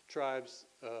 tribes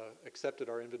accepted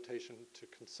our invitation to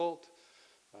consult.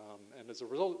 And as a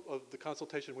result of the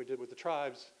consultation we did with the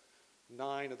tribes,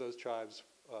 9 of those tribes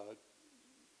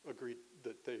agreed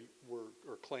that they were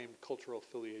or claimed cultural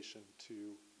affiliation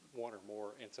to one or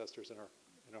more ancestors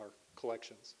in our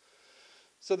collections.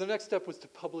 So the next step was to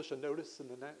publish a notice in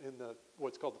the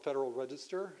what's called the Federal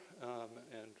Register,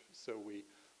 and so we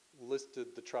listed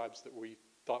the tribes that we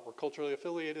thought were culturally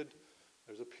affiliated.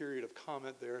 There's a period of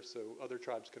comment there, so other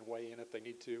tribes can weigh in if they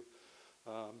need to.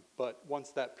 But once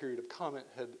that period of comment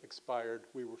had expired,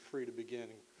 we were free to begin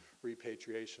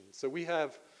repatriation. So we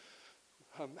have,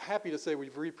 I'm happy to say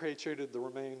we've repatriated the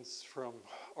remains from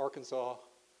Arkansas.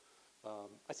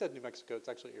 I said New Mexico, it's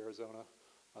actually Arizona.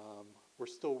 We're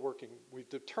still working. We've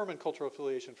determined cultural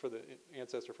affiliation for the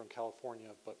ancestor from California,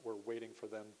 but we're waiting for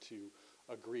them to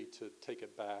agree to take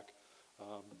it back.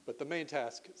 But the main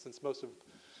task, since most of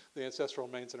the ancestral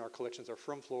remains in our collections are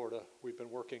from Florida, we've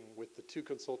been working with the 2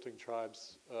 consulting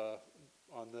tribes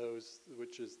on those,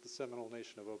 which is the Seminole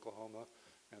Nation of Oklahoma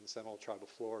and the Seminole Tribe of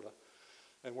Florida.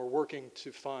 And we're working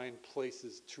to find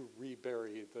places to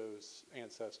rebury those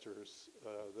ancestors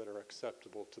that are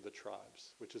acceptable to the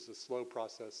tribes, which is a slow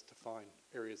process to find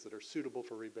areas that are suitable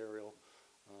for reburial.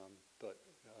 But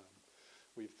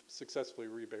we've successfully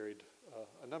reburied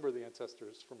a number of the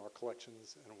ancestors from our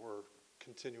collections, and we're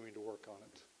continuing to work on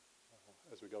it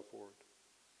as we go forward.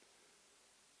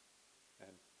 And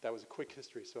that was a quick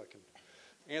history, so I can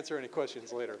answer any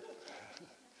questions later.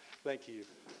 Thank you.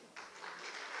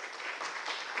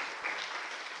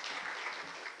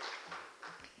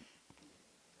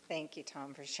 Thank you,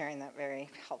 Tom, for sharing that very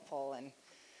helpful and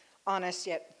honest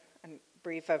yet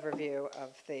brief overview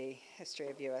of the history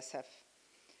of USF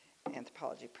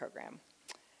Anthropology program.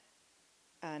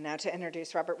 Now to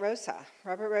introduce Robert Rosa.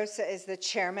 Robert Rosa is the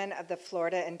chairman of the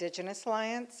Florida Indigenous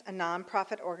Alliance, a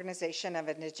nonprofit organization of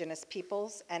indigenous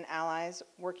peoples and allies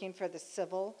working for the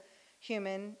civil,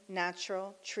 human,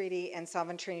 natural, treaty, and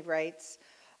sovereign rights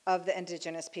of the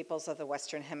indigenous peoples of the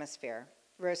Western Hemisphere.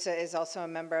 Rosa is also a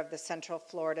member of the Central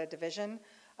Florida Division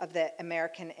of the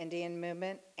American Indian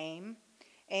Movement, AIM.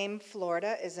 AIM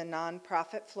Florida is a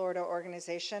nonprofit Florida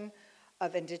organization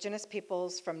of indigenous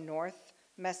peoples from North,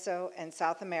 Meso, and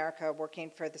South America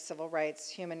working for the civil rights,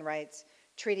 human rights,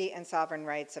 treaty, and sovereign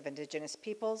rights of indigenous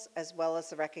peoples, as well as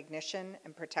the recognition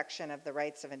and protection of the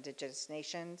rights of indigenous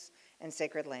nations and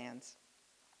sacred lands.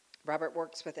 Robert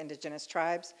works with indigenous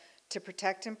tribes to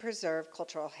protect and preserve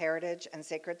cultural heritage and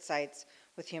sacred sites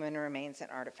with human remains and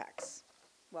artifacts.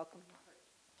 Welcome.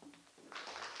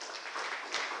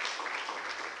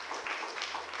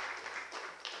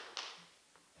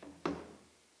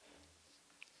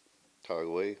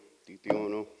 Tagwe,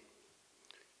 Titiono,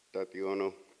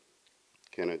 Tationo,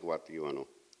 Kenaguationo.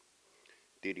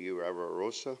 Didi Robert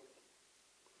Rosa,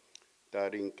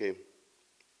 Tarinke,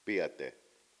 Piate.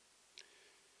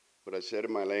 What I said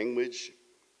in my language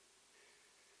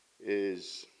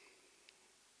is,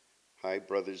 hi,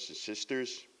 brothers and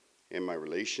sisters, and my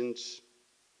relations.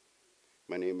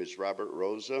 My name is Robert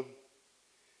Rosa,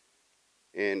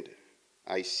 and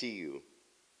I see you.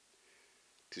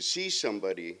 To see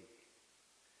somebody,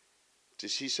 to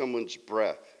see someone's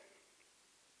breath,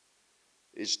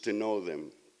 is to know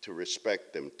them, to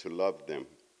respect them, to love them.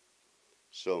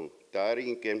 So,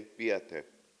 Tarinken Piate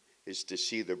is to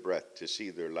see their breath, to see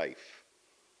their life.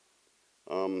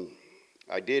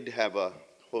 I did have a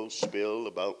whole spiel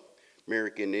about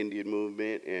American Indian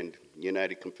Movement and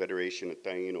United Confederation of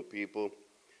Taino People,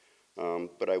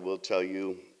 but I will tell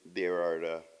you there are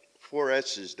the 4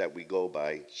 S's that we go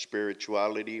by: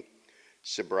 spirituality,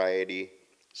 sobriety,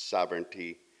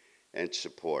 sovereignty, and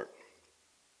support.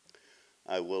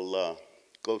 I will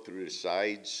go through the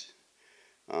sides,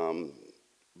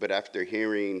 but after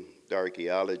hearing the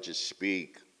archaeologists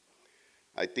speak,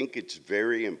 I think it's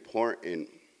very important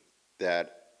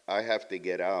that I have to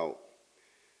get out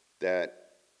that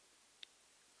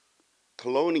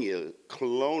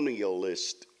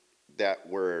colonialists that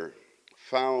were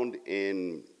found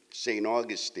in St.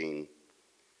 Augustine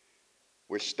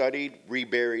were studied,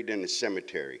 reburied in a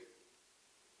cemetery.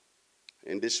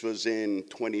 And this was in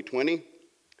 2020.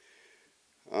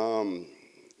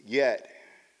 Yet,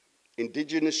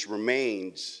 indigenous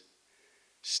remains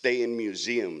stay in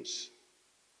museums.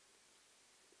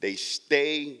 They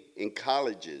stay in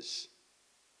colleges.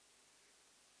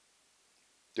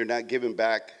 They're not given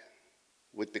back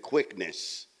with the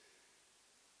quickness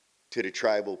to the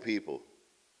tribal people.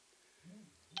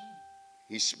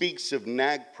 He speaks of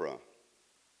NAGPRA.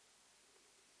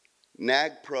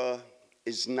 NAGPRA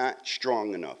is not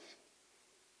strong enough.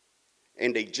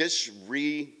 And they just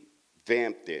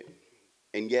revamped it,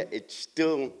 and yet it's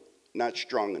still not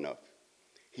strong enough.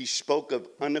 He spoke of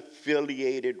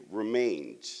unaffiliated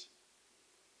remains.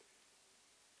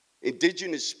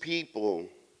 Indigenous people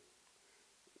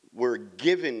were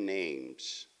given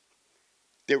names.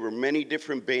 There were many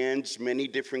different bands, many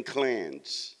different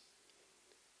clans.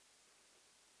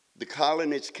 The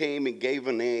colonists came and gave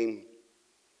a name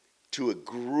to a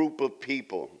group of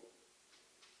people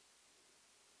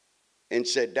and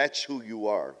said, that's who you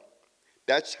are.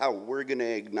 That's how we're going to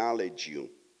acknowledge you.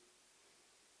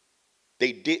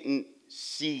 They didn't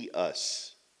see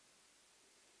us.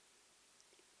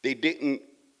 They didn't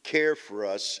care for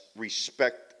us,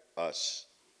 respect us.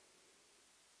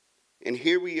 And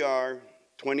here we are,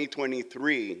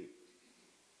 2023,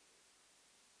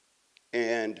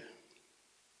 and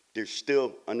there's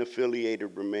still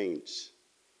unaffiliated remains.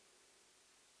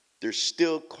 They're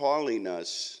still calling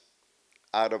us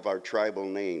out of our tribal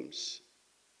names.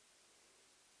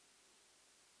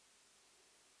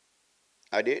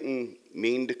 I didn't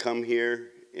mean to come here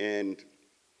and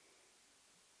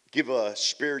give a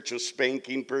spiritual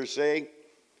spanking per se,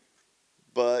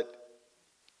 but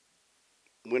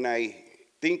when I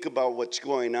think about what's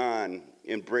going on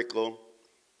in Brickell,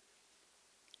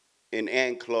 in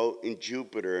Anclote, in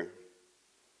Jupiter,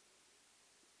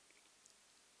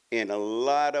 and a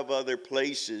lot of other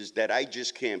places that I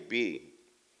just can't be,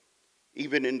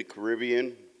 even in the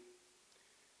Caribbean,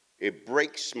 it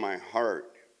breaks my heart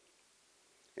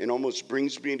and almost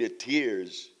brings me to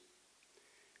tears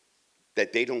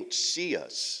that they don't see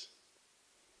us.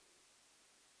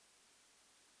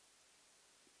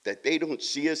 That they don't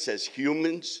see us as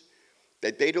humans,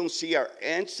 that they don't see our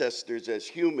ancestors as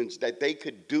humans, that they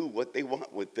could do what they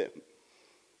want with them.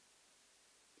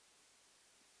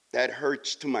 That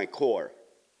hurts to my core.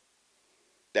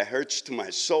 That hurts to my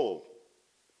soul.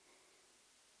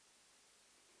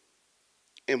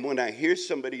 And when I hear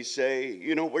somebody say,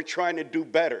 you know, we're trying to do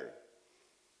better,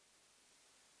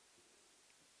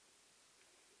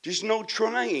 there's no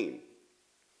trying.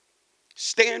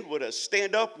 Stand with us,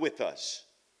 stand up with us.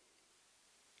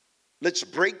 Let's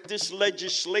break this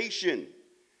legislation.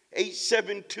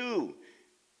 872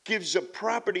 gives a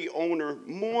property owner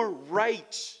more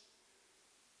rights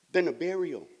than a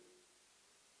burial.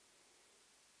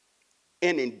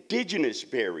 An indigenous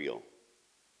burial.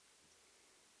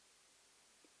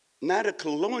 Not a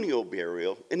colonial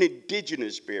burial, an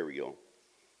indigenous burial.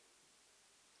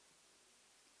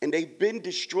 And they've been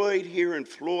destroyed here in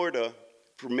Florida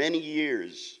for many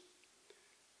years.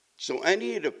 So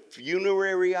any of the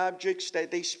funerary objects that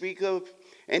they speak of,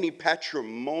 any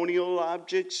matrimonial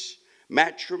objects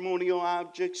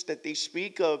that they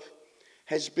speak of,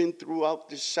 has been throughout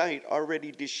the site,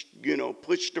 already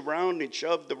pushed around and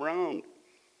shoved around.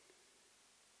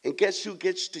 And guess who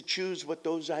gets to choose what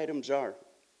those items are?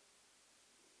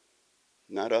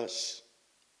 Not us.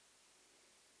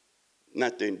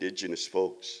 Not the indigenous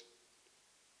folks.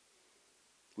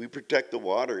 We protect the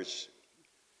waters.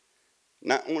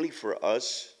 Not only for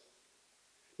us,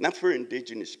 not for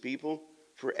indigenous people,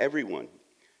 for everyone.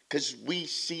 Because we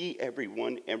see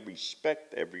everyone and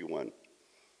respect everyone.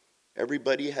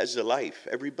 Everybody has a life.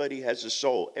 Everybody has a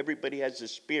soul. Everybody has a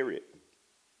spirit.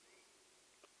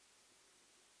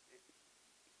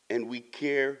 And we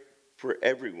care for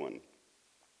everyone.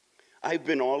 I've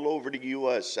been all over the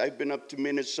U.S. I've been up to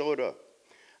Minnesota.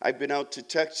 I've been out to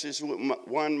Texas with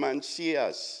Juan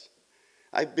Mancias.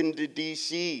 I've been to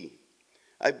D.C.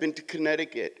 I've been to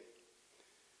Connecticut.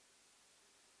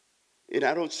 And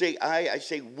I don't say I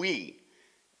say we,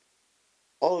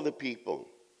 all the people.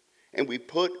 And we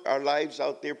put our lives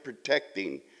out there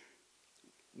protecting.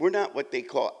 We're not what they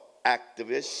call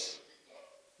activists.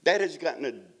 That has gotten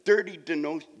a dirty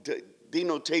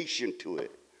denotation to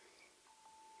it.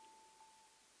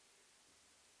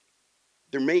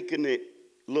 They're making it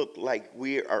look like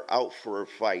we are out for a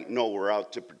fight. No, we're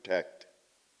out to protect.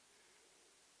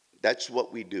 That's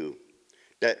what we do.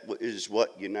 That is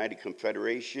what United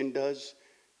Confederation does.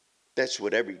 That's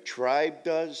what every tribe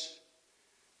does.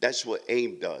 That's what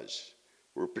AIM does.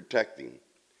 We're protecting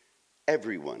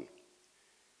everyone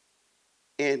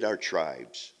and our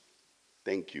tribes.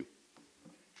 Thank you.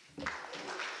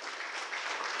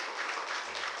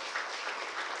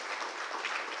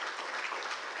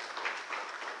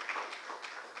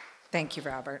 Thank you,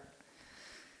 Robert.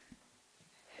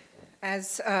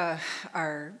 As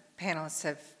our panelists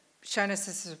have shown us,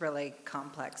 this is a really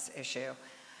complex issue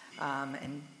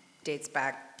and dates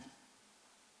back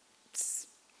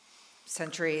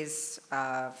centuries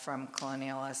from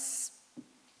colonialist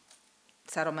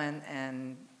settlement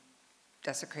and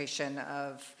desecration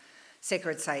of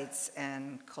sacred sites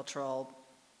and cultural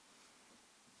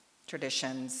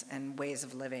traditions and ways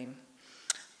of living.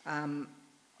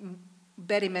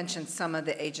 Betty mentioned some of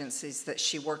the agencies that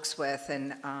she works with,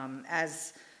 and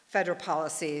as federal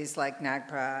policies like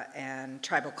NAGPRA and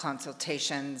tribal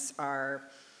consultations are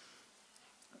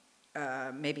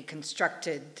maybe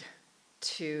constructed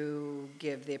to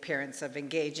give the appearance of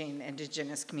engaging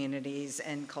indigenous communities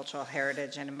in cultural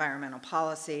heritage and environmental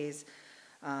policies,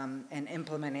 and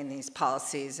implementing these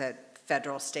policies at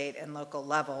federal, state, and local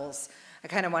levels. I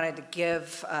kind of wanted to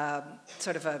give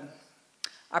sort of an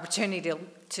opportunity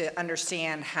to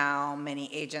understand how many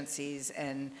agencies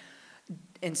and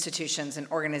institutions and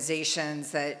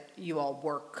organizations that you all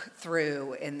work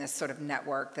through in this sort of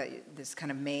network, this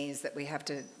kind of maze that we have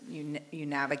to you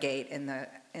navigate in the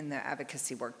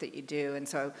advocacy work that you do. And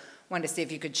so I wanted to see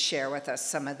if you could share with us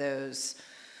some of those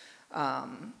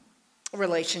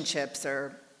relationships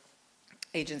or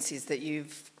agencies that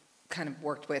you've kind of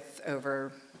worked with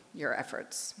over your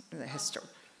efforts in the history.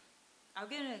 I'll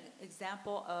give an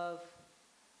example of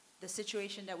the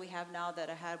situation that we have now that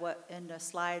I had in the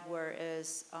slide where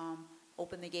is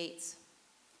open the gates.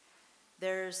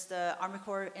 There's the Army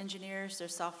Corps of Engineers,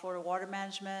 there's South Florida Water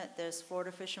Management, there's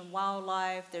Florida Fish and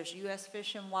Wildlife, there's U.S.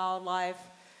 Fish and Wildlife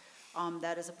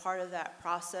that is a part of that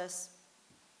process.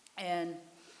 And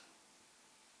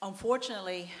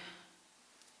unfortunately,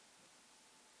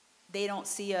 they don't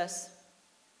see us,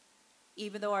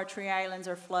 even though our tree islands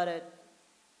are flooded.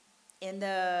 In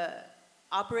the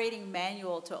operating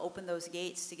manual to open those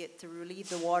gates to relieve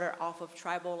the water off of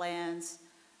tribal lands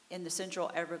in the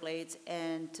central Everglades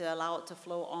and to allow it to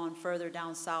flow on further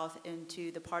down south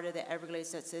into the part of the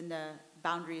Everglades that's in the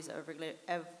boundaries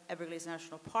of Everglades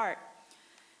National Park,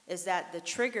 is that the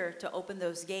trigger to open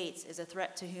those gates is a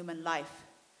threat to human life.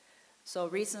 So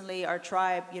recently our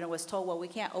tribe, was told, well, we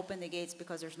can't open the gates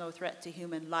because there's no threat to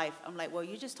human life. I'm like, well,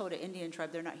 you just told an Indian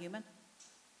tribe they're not human?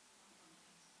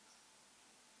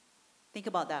 Think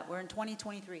about that. We're in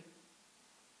 2023.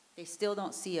 They still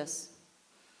don't see us.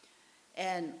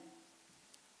 And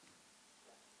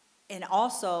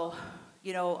also,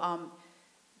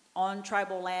 on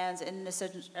tribal lands in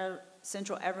the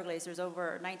central Everglades, there's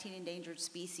over 19 endangered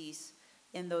species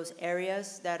in those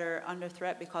areas that are under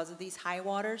threat because of these high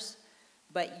waters.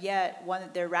 But yet,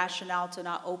 their rationale to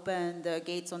not open the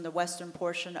gates on the western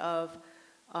portion of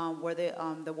where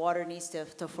the water needs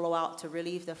to flow out to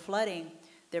relieve the flooding,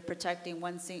 they're protecting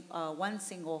one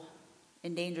single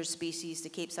endangered species, the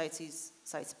Cape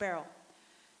side sparrow.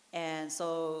 And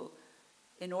so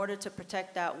in order to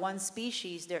protect that one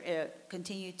species, they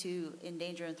continue to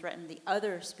endanger and threaten the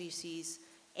other species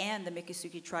and the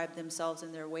Miccosukee tribe themselves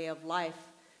and their way of life,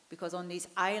 because on these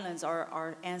islands are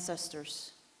our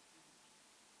ancestors,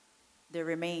 their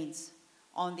remains.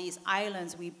 On these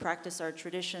islands, we practice our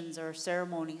traditions, our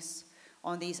ceremonies.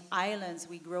 On these islands,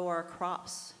 we grow our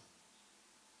crops.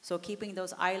 So keeping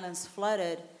those islands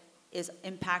flooded is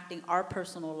impacting our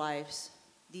personal lives.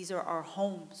 These are our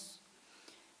homes.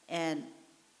 And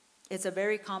it's a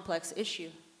very complex issue.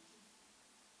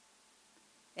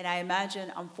 And I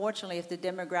imagine, unfortunately, if the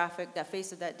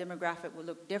face of that demographic would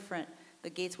look different,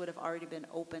 the gates would have already been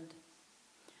opened.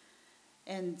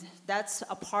 And that's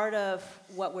a part of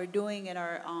what we're doing in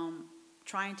our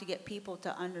trying to get people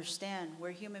to understand we're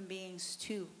human beings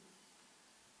too.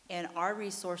 And our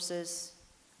resources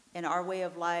and our way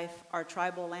of life, our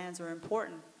tribal lands are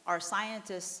important. Our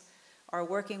scientists are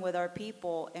working with our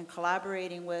people and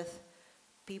collaborating with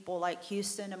people like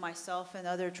Houston and myself and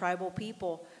other tribal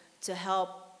people to help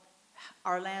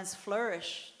our lands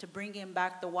flourish, to bring in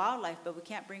back the wildlife. But we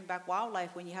can't bring back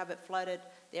wildlife when you have it flooded,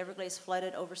 the Everglades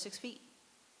flooded over 6 feet.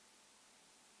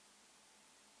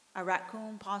 A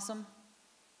raccoon, possum,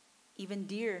 even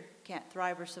deer can't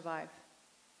thrive or survive.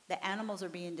 The animals are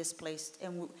being displaced,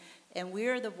 and we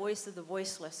are the voice of the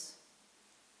voiceless,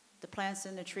 the plants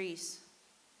and the trees,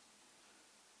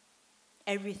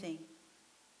 everything.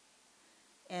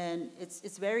 And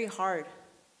it's very hard.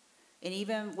 And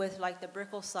even with like the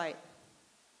Brickell site,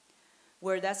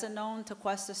 where that's a known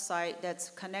Tequesta site that's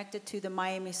connected to the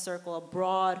Miami Circle,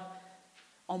 abroad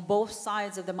on both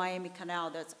sides of the Miami Canal,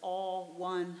 that's all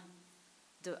one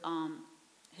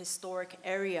historic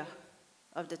area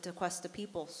of the Tequesta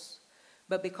peoples.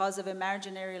 But because of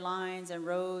imaginary lines and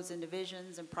roads and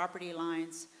divisions and property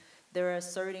lines, they're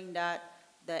asserting that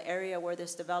the area where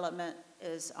this development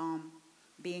is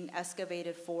being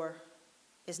excavated for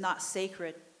is not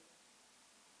sacred.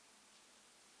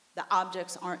 The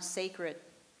objects aren't sacred.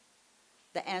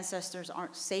 The ancestors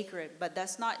aren't sacred. But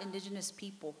that's not indigenous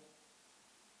people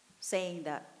saying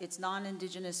that. It's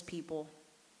non-indigenous people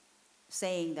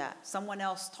saying that. Someone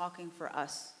else talking for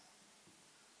us.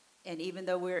 And even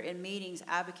though we're in meetings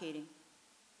advocating,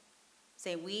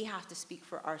 saying we have to speak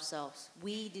for ourselves.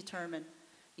 We determine,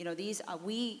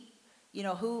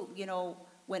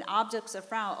 when objects are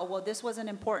found, oh, well, this wasn't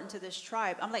important to this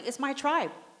tribe. I'm like, it's my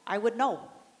tribe. I would know.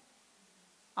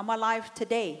 I'm alive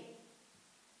today.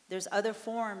 There's other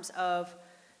forms of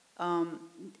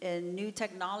and new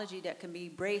technology that can be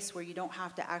embraced where you don't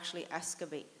have to actually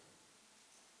excavate.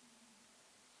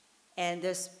 And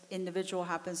this individual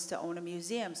happens to own a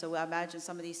museum, so I imagine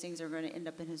some of these things are going to end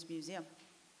up in his museum.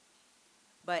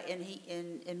 But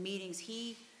in meetings,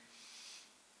 he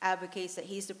advocates that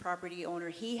he's the property owner.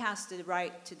 He has the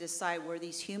right to decide where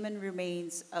these human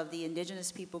remains of the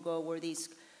indigenous people go, where these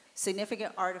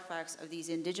significant artifacts of these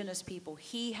indigenous people,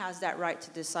 he has that right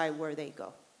to decide where they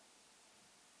go.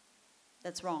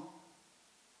 That's wrong.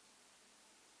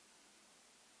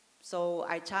 So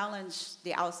I challenge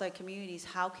the outside communities,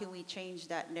 how can we change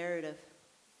that narrative?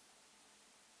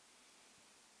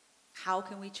 How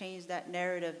can we change that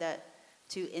narrative that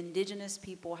to indigenous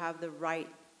people have the right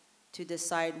to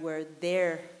decide where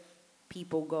their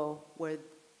people go, where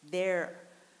their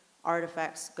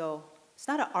artifacts go? It's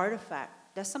not an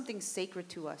artifact. That's something sacred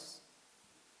to us.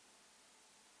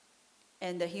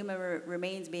 And the human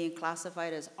remains being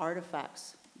classified as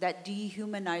artifacts, that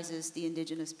dehumanizes the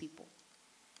indigenous people.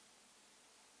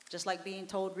 Just like being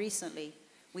told recently,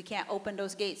 we can't open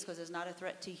those gates because it's not a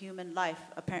threat to human life,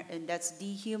 and that's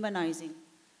dehumanizing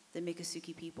the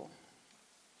Miccosukee people.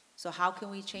 So how can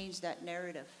we change that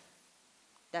narrative?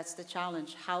 That's the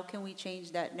challenge. How can we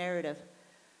change that narrative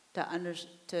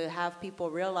to have people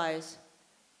realize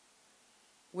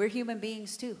we're human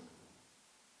beings too?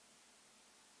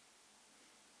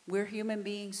 We're human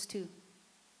beings too.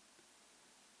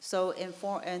 So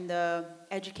in the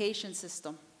education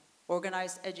system,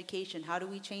 organized education, how do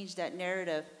we change that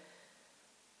narrative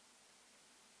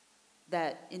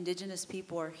that indigenous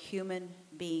people are human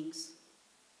beings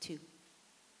too?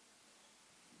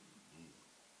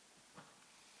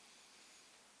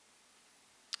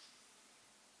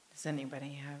 Does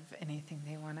anybody have anything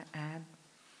they want to add?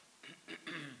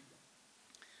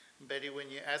 Betty, when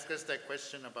you ask us that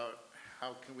question about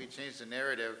how can we change the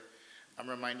narrative, I'm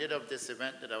reminded of this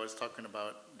event that I was talking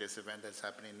about, this event that's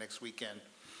happening next weekend.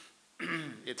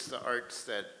 It's the arts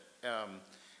that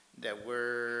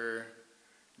we're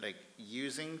like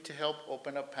using to help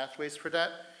open up pathways for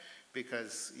that,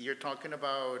 because you're talking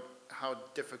about how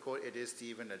difficult it is to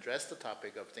even address the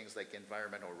topic of things like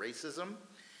environmental racism.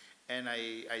 And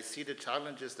I see the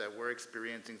challenges that we're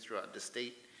experiencing throughout the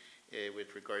state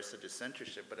with regards to the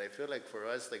censorship. But I feel like for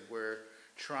us, like we're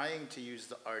trying to use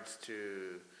the arts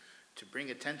to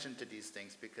bring attention to these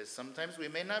things, because sometimes we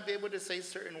may not be able to say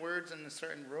certain words in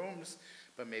certain rooms,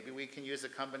 but maybe we can use a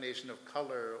combination of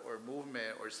color or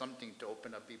movement or something to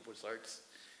open up people's hearts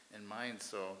and minds.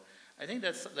 So I think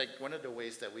that's like one of the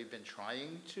ways that we've been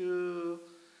trying to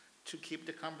keep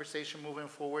the conversation moving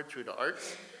forward through the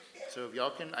arts. So if y'all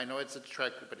can, I know it's a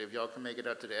trek, but if y'all can make it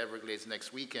out to the Everglades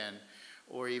next weekend,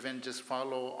 or even just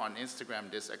follow on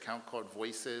Instagram this account called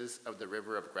Voices of the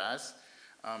River of Grass.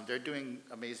 They're doing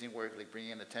amazing work, like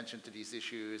bringing attention to these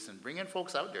issues and bringing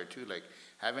folks out there too, like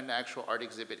having the actual art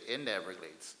exhibit in the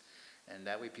Everglades. And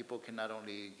that way people can not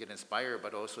only get inspired,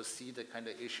 but also see the kind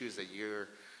of issues that you're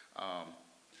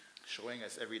showing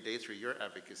us every day through your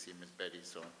advocacy, Ms. Betty.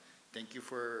 So thank you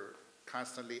for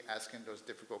constantly asking those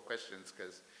difficult questions,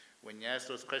 because when you ask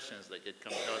those questions, like it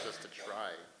compels us to try.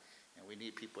 And we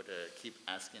need people to keep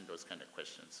asking those kind of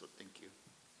questions, so thank you.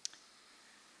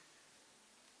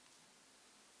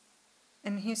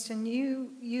 And Houston,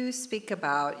 you speak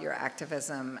about your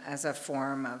activism as a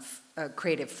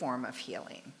creative form of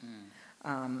healing.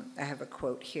 I have a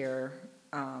quote here.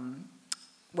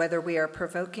 Whether we are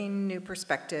provoking new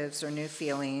perspectives or new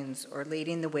feelings, or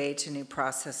leading the way to new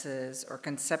processes, or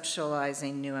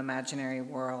conceptualizing new imaginary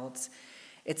worlds,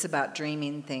 it's about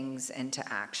dreaming things into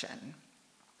action.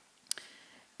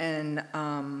 And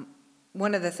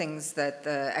one of the things that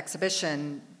the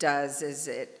exhibition does is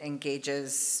it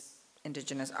engages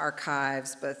Indigenous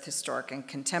archives, both historic and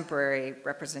contemporary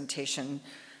representation,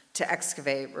 to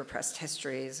excavate repressed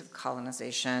histories of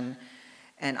colonization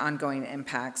and ongoing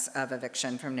impacts of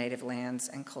eviction from native lands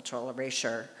and cultural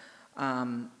erasure,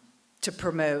 to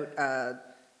promote,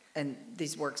 and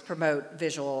these works promote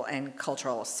visual and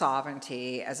cultural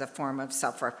sovereignty as a form of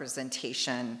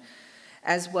self-representation,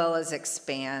 as well as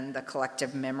expand the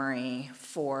collective memory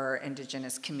for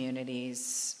Indigenous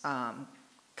communities,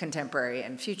 contemporary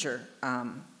and future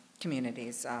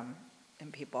communities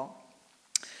and people.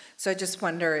 So I just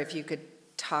wonder if you could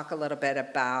talk a little bit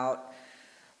about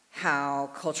how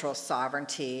cultural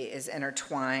sovereignty is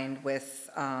intertwined with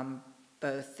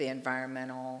both the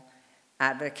environmental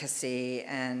advocacy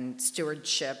and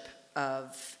stewardship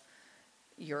of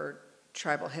your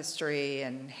tribal history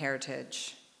and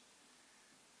heritage.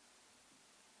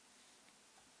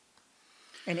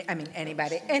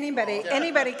 Anybody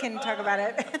can talk about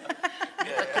it.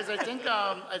 Because I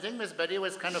think Ms. Betty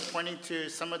was kind of pointing to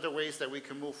some of the ways that we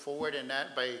can move forward in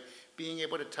that by being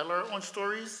able to tell our own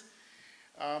stories.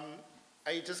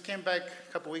 I just came back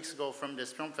a couple weeks ago from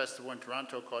this film festival in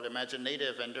Toronto called Imagine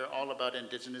Native, and they're all about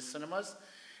Indigenous cinemas.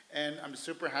 And I'm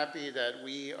super happy that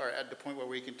we are at the point where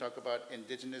we can talk about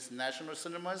Indigenous national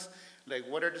cinemas. Like,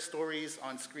 what are the stories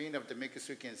on screen of the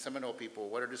Miccosukee and Seminole people?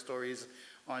 What are the stories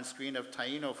on screen of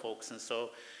Taino folks? And so,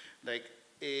 like,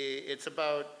 it's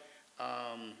about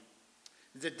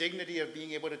the dignity of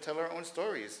being able to tell our own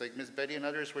stories, like Ms. Betty and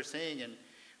others were saying. And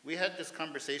we had this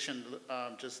conversation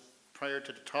just prior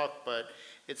to the talk, but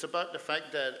it's about the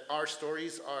fact that our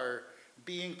stories are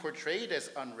being portrayed as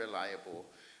unreliable,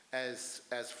 as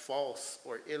false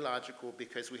or illogical,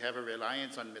 because we have a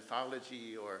reliance on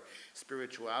mythology or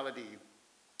spirituality.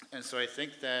 And so I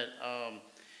think that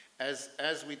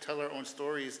as we tell our own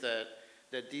stories,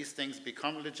 that these things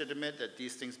become legitimate, that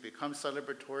these things become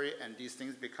celebratory, and these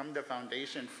things become the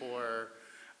foundation for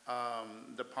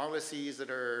the policies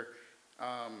that are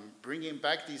bringing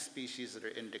back these species that are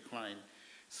in decline.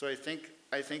 So I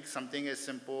think something as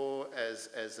simple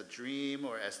as a dream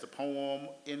or as the poem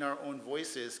in our own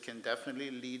voices can definitely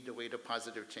lead the way to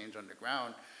positive change on the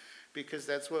ground, because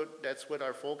that's what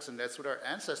our folks and that's what our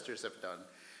ancestors have done.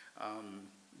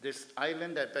 This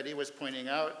island that Betty was pointing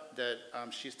out that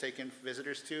she's taken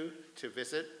visitors to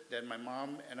visit, that my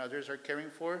mom and others are caring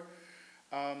for,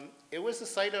 it was the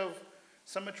site of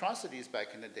some atrocities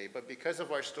back in the day, but because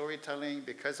of our storytelling,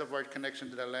 because of our connection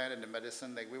to the land and the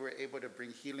medicine, like, we were able to bring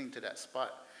healing to that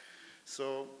spot.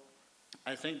 So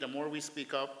I think the more we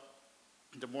speak up,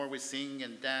 the more we sing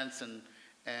and dance and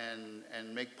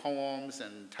make poems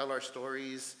and tell our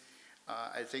stories,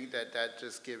 I think that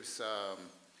just gives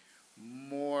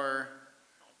more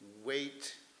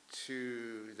weight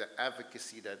to the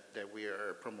advocacy that we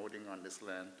are promoting on this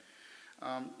land.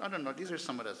 I don't know, these are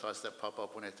some of the thoughts that pop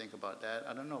up when I think about that.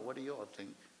 I don't know, what do you all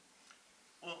think?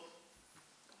 Well,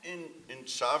 in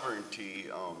sovereignty,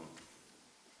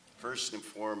 first and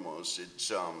foremost,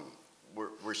 it's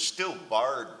we're still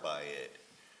barred by it.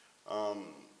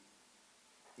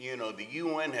 You know, the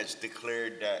UN has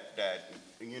declared that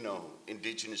you know,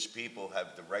 indigenous people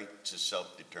have the right to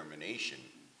self-determination.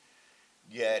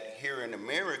 Yet here in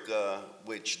America,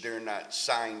 which they're not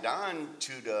signed on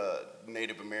to the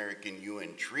Native American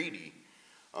UN treaty,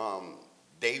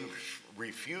 they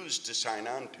refuse to sign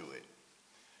on to it.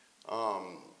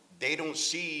 They don't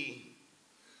see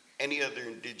any other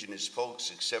indigenous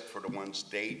folks except for the ones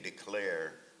they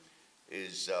declare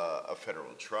is a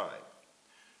federal tribe.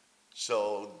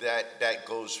 So that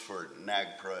goes for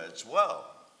NAGPRA as well.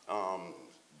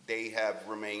 They have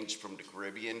remains from the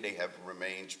Caribbean. They have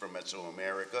remains from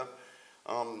Mesoamerica.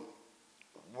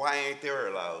 Why ain't they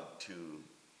allowed to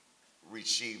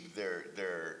receive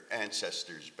their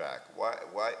ancestors back?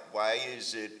 Why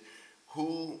is it,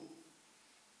 who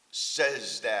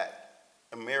says that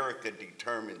America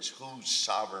determines whose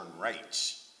sovereign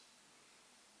rights?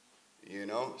 You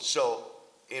know, so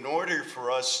in order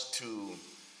for us to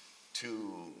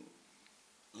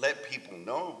let people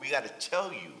know, we got to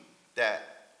tell you that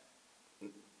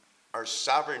our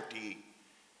sovereignty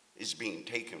is being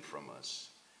taken from us.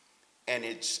 And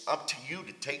it's up to you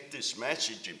to take this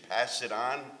message and pass it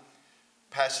on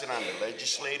to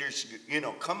legislators. You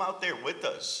know, come out there with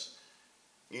us.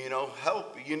 You know,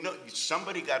 help. You know,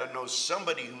 somebody got to know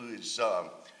somebody who is,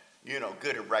 you know,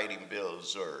 good at writing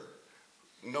bills or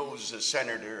knows a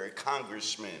senator, a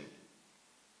congressman.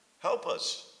 Help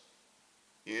us.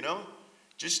 You know,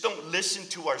 just don't listen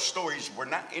to our stories. We're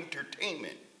not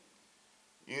entertainment.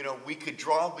 You know, we could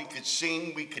draw, we could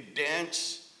sing, we could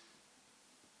dance,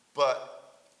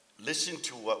 but listen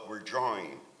to what we're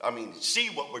drawing. I mean, see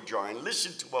what we're drawing,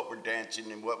 listen to what we're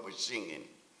dancing and what we're singing.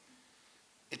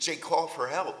 It's a call for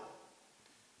help.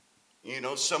 You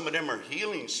know, some of them are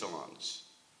healing songs.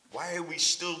 Why are we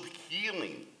still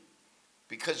healing?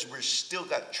 Because we're still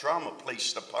got trauma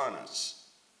placed upon us.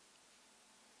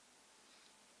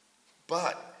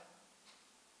 But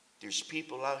there's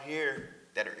people out here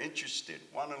that are interested,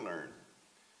 want to learn,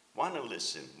 want to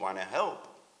listen, want to help,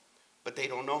 but they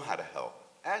don't know how to help.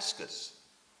 Ask us.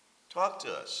 Talk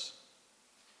to us.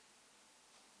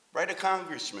 Write a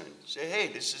congressman. Say, hey,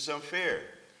 this is unfair.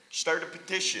 Start a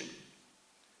petition.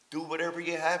 Do whatever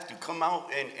you have to. Come out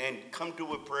and come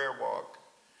to a prayer walk.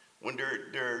 When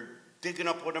they're digging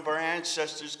up one of our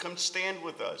ancestors, come stand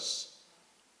with us.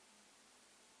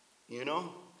 You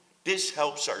know, this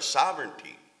helps our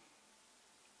sovereignty.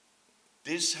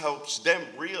 This helps them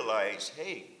realize,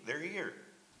 hey, they're here.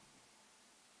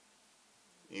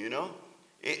 You know,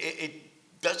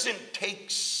 doesn't take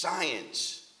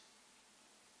science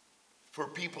for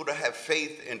people to have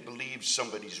faith and believe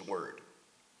somebody's word.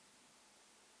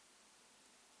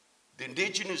 The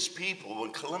indigenous people,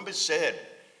 when Columbus said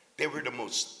they were the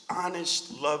most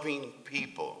honest, loving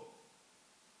people,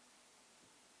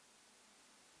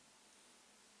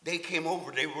 they came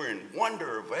over, they were in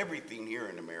wonder of everything here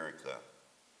in America.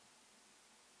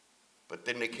 But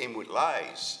then they came with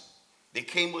lies. They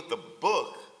came with a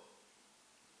book,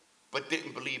 but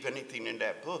didn't believe anything in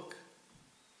that book.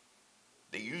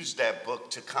 They used that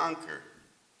book to conquer,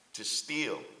 to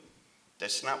steal.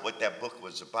 That's not what that book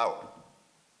was about.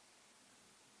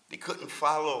 They couldn't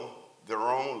follow their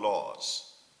own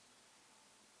laws.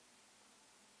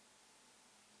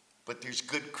 But there's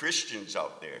good Christians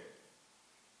out there.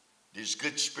 There's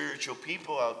good spiritual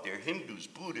people out there, Hindus,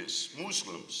 Buddhists,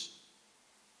 Muslims,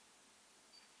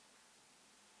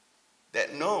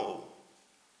 that know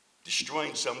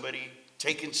destroying somebody,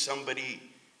 taking somebody's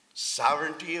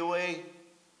sovereignty away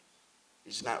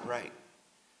is not right.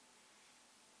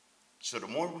 So the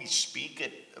more we speak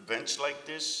at events like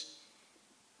this,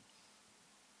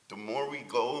 the more we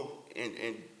go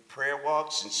in prayer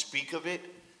walks and speak of it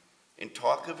and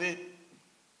talk of it,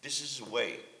 this is a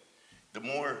way. The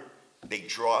more they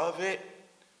draw of it,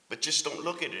 but just don't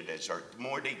look at it as art. The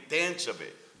more they dance of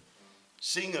it,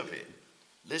 sing of it,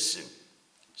 listen,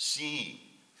 see,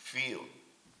 feel.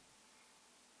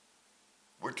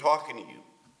 We're talking to you.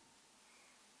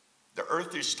 The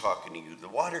earth is talking to you. The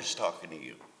water's talking to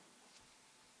you.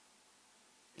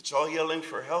 It's all yelling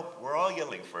for help. We're all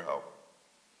yelling for help.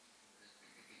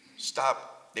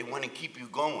 Stop. They want to keep you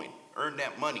going. Earn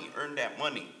that money. Earn that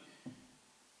money.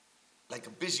 Like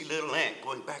a busy little ant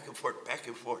going back and forth, back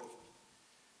and forth.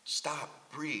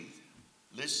 Stop. Breathe.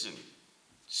 Listen.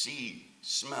 See.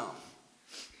 Smell.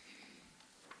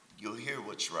 You'll hear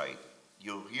what's right.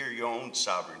 You'll hear your own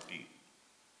sovereignty.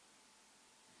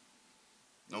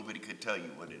 Nobody could tell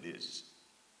you what it is,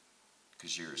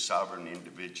 because you're a sovereign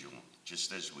individual,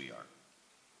 just as we are.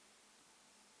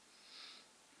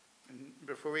 And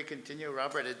before we continue,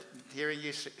 Robert, hearing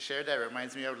you share that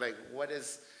reminds me of like what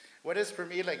is for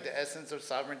me like the essence of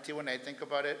sovereignty when I think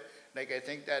about it. Like I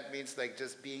think that means like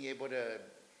just being able to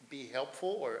be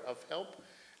helpful or of help.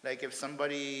 Like if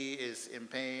somebody is in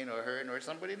pain or hurting or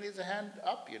somebody needs a hand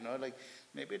up, you know, like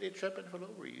maybe they trip and fall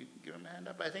over, you give them a hand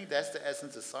up. I think that's the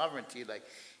essence of sovereignty. Like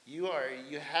you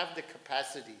have the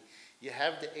capacity, you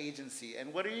have the agency,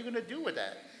 and what are you gonna do with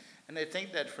that? And I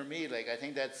think that for me, like I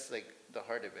think that's like the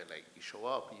heart of it. Like you show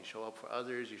up for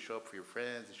others, you show up for your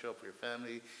friends, you show up for your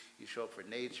family, you show up for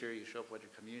nature, you show up for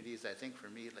your communities. I think for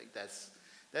me, like that's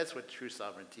what true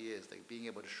sovereignty is, like being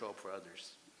able to show up for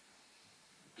others.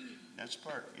 That's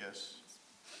part, yes.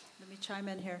 Let me chime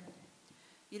in here.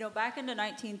 You know, back in the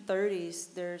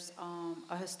 1930s, there's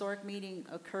a historic meeting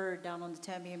occurred down on the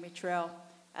Tamiami Trail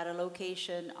at a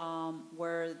location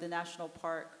where the national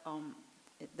park,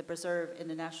 the preserve in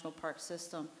the national park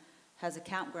system, has a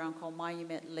campground called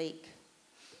Monument Lake.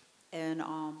 And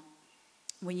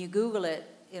when you Google it,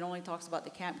 it only talks about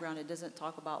the campground. It doesn't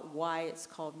talk about why it's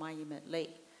called Monument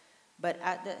Lake. But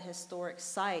at that historic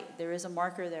site, there is a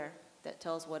marker there that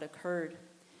tells what occurred.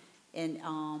 And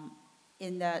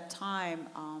in that time,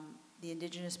 the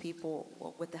indigenous people,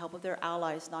 with the help of their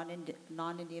allies,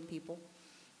 non-Indian people,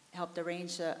 helped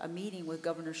arrange a meeting with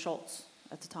Governor Schultz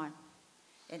at the time.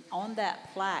 And on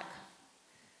that plaque,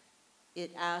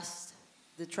 it asked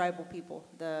the tribal people,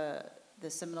 the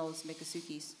Seminoles,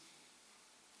 Miccosukee,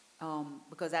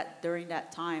 because during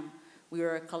that time, we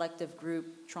were a collective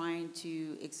group trying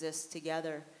to exist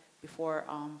together before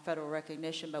federal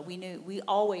recognition, but we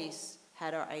always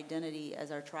had our identity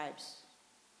as our tribes.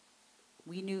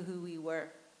 We knew who we were.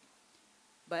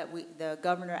 But the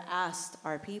governor asked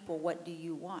our people, what do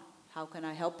you want? How can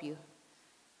I help you?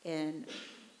 And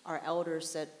our elders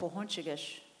said,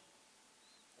 Pohonchigish,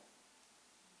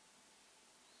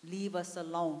 leave us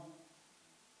alone.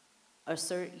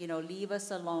 Leave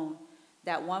us alone.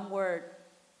 That one word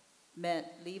meant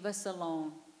leave us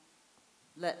alone.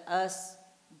 Let us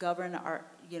govern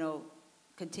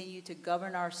continue to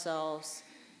govern ourselves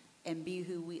and be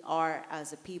who we are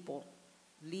as a people.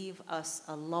 Leave us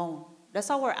alone. That's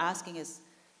all we're asking is,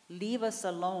 leave us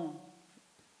alone.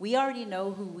 We already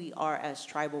know who we are as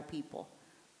tribal people.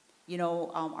 You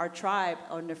know, our tribe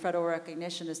under federal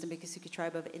recognition is the Miccosukee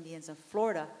Tribe of Indians of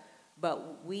Florida,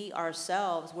 but we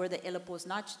ourselves, we're the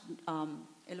Ilipoznachi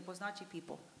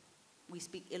people. We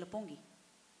speak Ilipungi.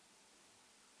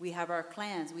 We have our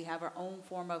clans, we have our own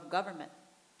form of government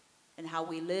and how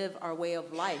we live our way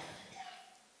of life.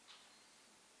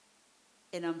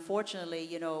 And unfortunately,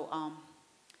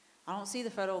 I don't see the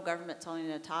federal government telling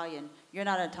an Italian, you're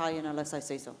not Italian unless I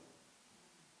say so.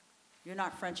 You're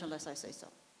not French unless I say so.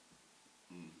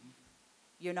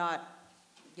 You're not,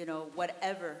 you know,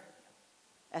 whatever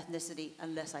ethnicity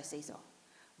unless I say so.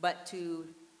 But to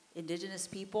indigenous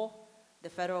people, the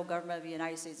federal government of the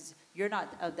United States is, you're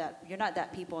not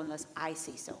that people unless I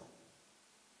say so.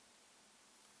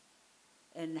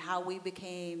 And how we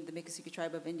became the Miccosukee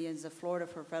Tribe of Indians of Florida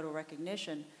for federal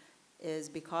recognition is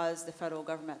because the federal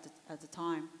government at the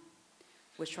time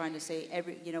was trying to say,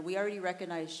 you know, we already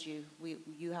recognized you.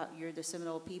 You're the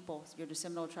Seminole people. You're the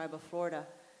Seminole Tribe of Florida.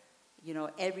 You know,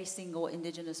 every single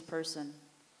indigenous person,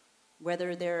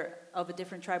 whether they're of a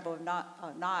different tribe or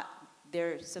not,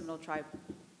 they're Seminole tribe.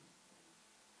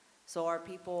 So our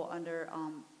people under,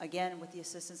 again, with the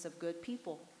assistance of good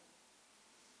people,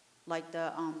 like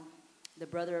the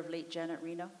brother of late Janet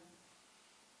Reno,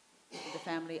 the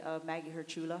family of Maggie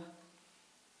Herchula,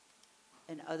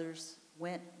 and others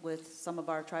went with some of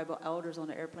our tribal elders on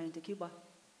the airplane to Cuba.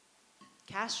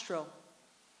 Castro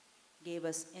gave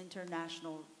us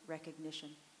international recognition.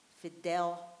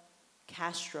 Fidel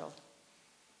Castro,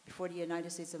 before the United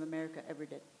States of America ever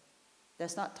did.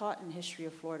 That's not taught in history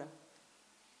of Florida.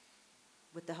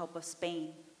 With the help of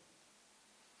Spain.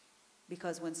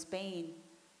 Because when Spain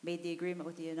made the agreement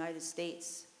with the United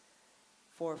States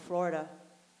for Florida,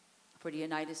 for the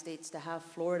United States to have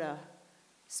Florida,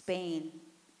 Spain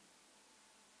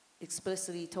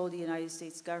explicitly told the United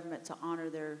States government to honor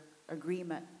their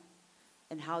agreement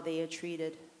and how they had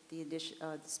treated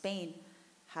Spain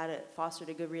had fostered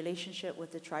a good relationship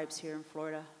with the tribes here in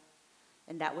Florida.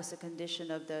 And that was the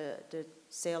condition of the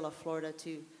sale of Florida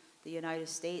to the United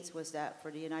States, was that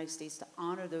for the United States to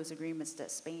honor those agreements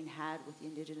that Spain had with the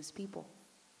indigenous people.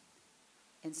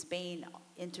 And Spain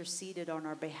interceded on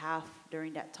our behalf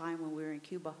during that time when we were in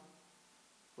Cuba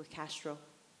with Castro.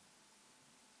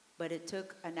 But it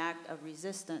took an act of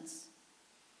resistance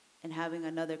and having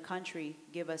another country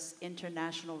give us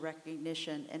international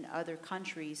recognition, and other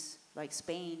countries like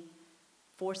Spain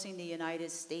forcing the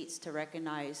United States to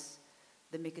recognize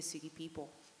the Miccosukee people.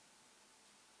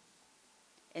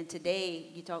 And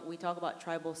today, we talk about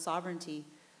tribal sovereignty.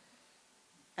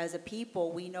 As a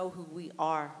people, we know who we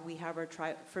are. We have our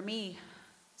tribe. For me,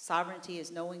 sovereignty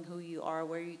is knowing who you are,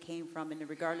 where you came from, and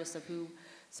regardless of who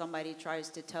somebody tries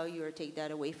to tell you or take that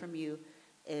away from you,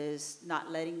 is not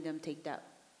letting them take that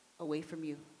away from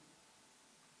you.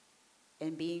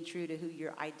 And being true to who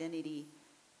your identity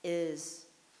is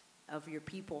of your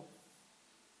people.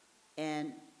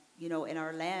 And, you know, in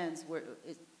our lands,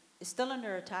 it's still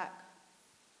under attack.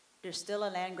 There's still a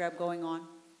land grab going on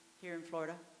here in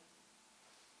Florida.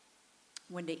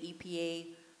 When the EPA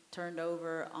turned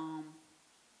over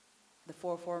the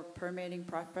 404 permitting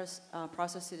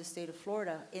process to the state of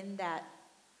Florida, in that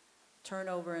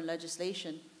turnover in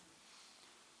legislation,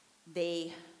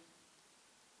 they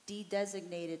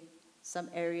de-designated some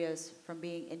areas from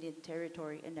being Indian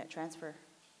territory in that transfer.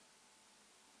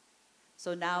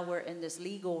 So now we're in this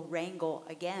legal wrangle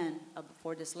again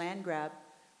for this land grab,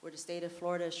 where the state of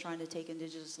Florida is trying to take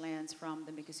indigenous lands from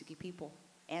the Miccosukee people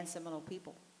and Seminole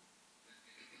people.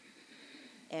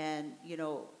 And, you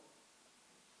know,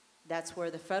 that's where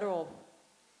the federal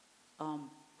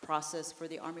process for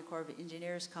the Army Corps of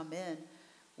Engineers come in,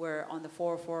 where on the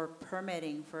 404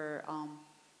 permitting for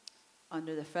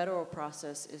under the federal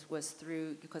process was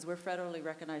through, because we're federally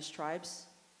recognized tribes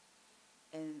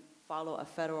and follow a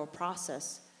federal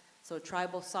process. So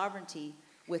tribal sovereignty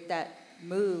with that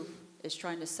move is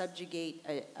trying to subjugate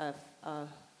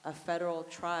a federal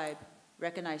tribe,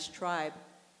 recognized tribe,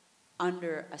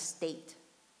 under a state,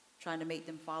 trying to make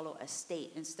them follow a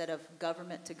state instead of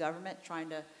government to government, trying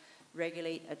to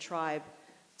regulate a tribe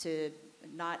to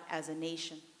not as a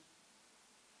nation,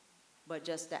 but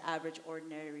just the average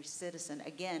ordinary citizen.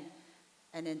 Again,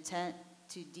 an intent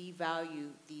to devalue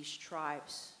these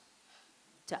tribes,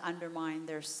 to undermine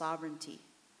their sovereignty.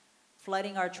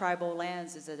 Flooding our tribal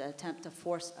lands is an attempt to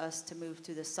force us to move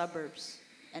to the suburbs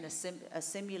and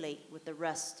assimilate with the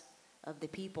rest of the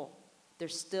people.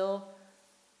 There's still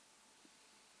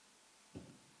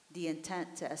the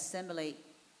intent to assimilate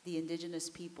the indigenous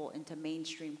people into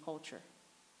mainstream culture.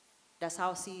 That's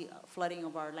how I see flooding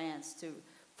of our lands, to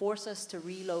force us to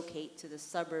relocate to the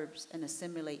suburbs and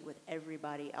assimilate with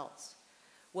everybody else.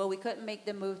 Well, we couldn't make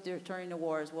them move during the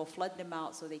wars. We'll flood them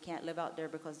out so they can't live out there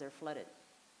because they're flooded.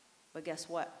 But guess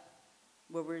what?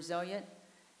 We're resilient,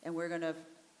 and we're going to,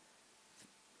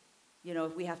 you know,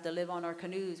 if we have to live on our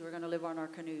canoes, we're going to live on our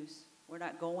canoes. We're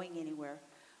not going anywhere.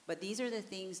 But these are the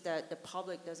things that the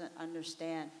public doesn't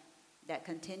understand, that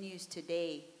continues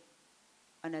today.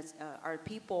 And as our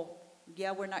people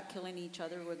yeah, we're not killing each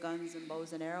other with guns and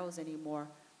bows and arrows anymore,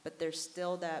 but there's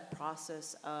still that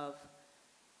process of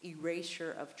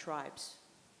erasure of tribes.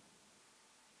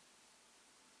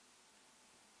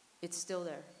 It's still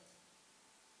there.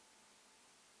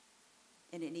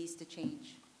 And it needs to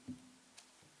change.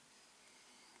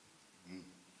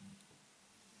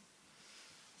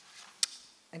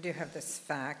 I do have this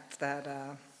fact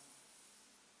that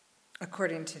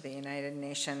according to the United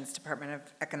Nations Department of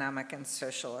Economic and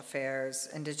Social Affairs,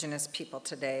 Indigenous people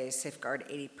today safeguard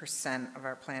 80% of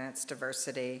our planet's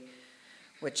diversity,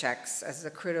 which acts as a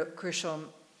crucial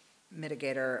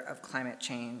mitigator of climate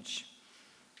change.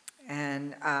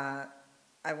 And I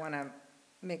want to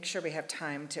make sure we have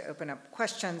time to open up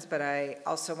questions, but I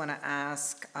also want to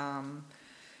ask,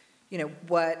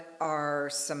 what are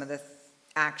some of the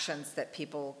actions that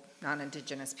people,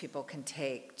 non-Indigenous people, can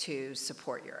take to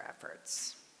support your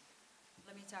efforts?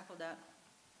 Let me tackle that.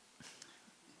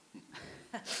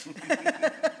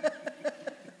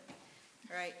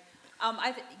 Right.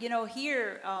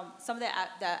 Here, some of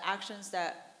the actions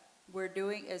that we're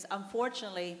doing is,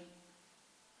 unfortunately,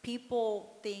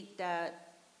 people think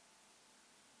that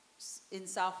in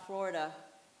South Florida,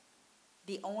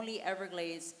 the only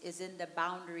Everglades is in the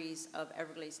boundaries of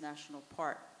Everglades National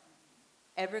Park.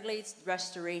 Everglades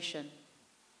restoration,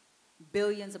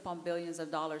 billions upon billions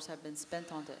of dollars have been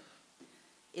spent on it.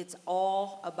 It's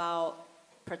all about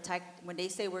when they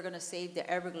say we're going to save the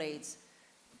Everglades,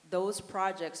 those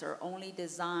projects are only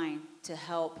designed to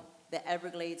help the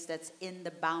Everglades that's in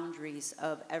the boundaries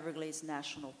of Everglades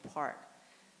National Park.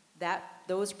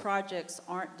 Those projects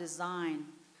aren't designed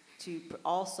to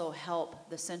also help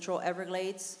the Central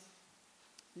Everglades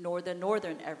nor the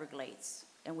Northern Everglades.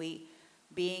 And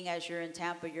being as you're in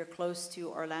Tampa, you're close to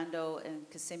Orlando and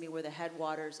Kissimmee, where the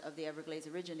headwaters of the Everglades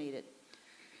originated.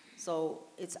 So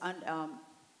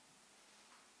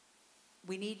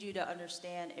we need you to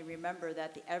understand and remember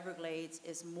that the Everglades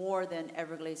is more than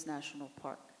Everglades National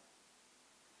Park.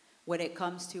 When it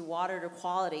comes to water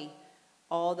quality,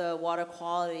 all the water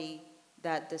quality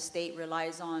that the state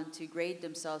relies on to grade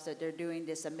themselves, that they're doing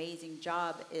this amazing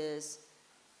job, is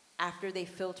after they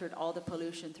filtered all the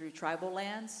pollution through tribal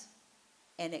lands,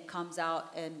 and it comes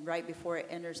out, and right before it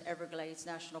enters Everglades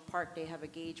National Park, they have a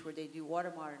gauge where they do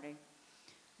water monitoring,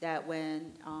 that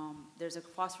when there's a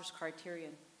phosphorus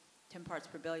criterion, 10 parts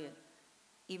per billion,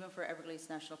 even for Everglades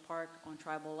National Park on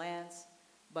tribal lands,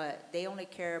 but they only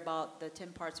care about the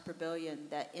 10 parts per billion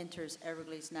that enters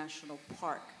Everglades National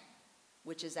Park,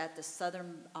 which is at the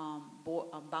southern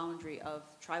boundary of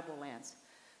tribal lands.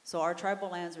 So our tribal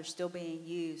lands are still being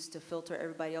used to filter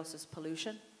everybody else's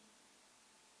pollution,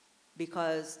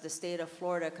 because the state of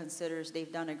Florida considers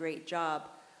they've done a great job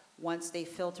once they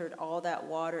filtered all that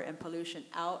water and pollution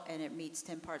out, and it meets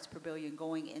 10 parts per billion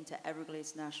going into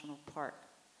Everglades National Park.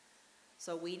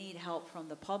 So we need help from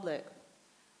the public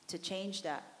to change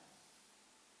that.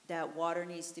 That water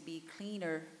needs to be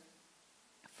cleaner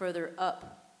further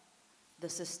up the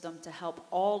system to help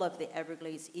all of the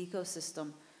Everglades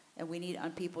ecosystem. And we need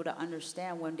people to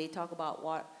understand when they talk about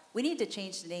water, we need to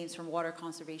change the names from water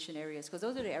conservation areas, because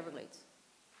those are the Everglades.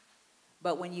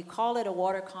 But when you call it a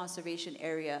water conservation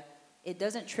area, it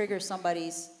doesn't trigger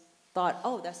somebody's thought,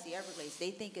 oh, that's the Everglades. They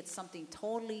think it's something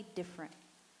totally different.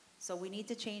 So we need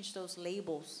to change those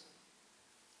labels.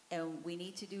 And we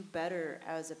need to do better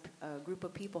as a group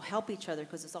of people, help each other,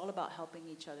 because it's all about helping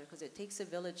each other. Because it takes a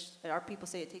village, our people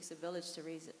say it takes a village to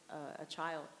raise a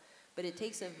child. But it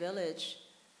takes a village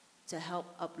to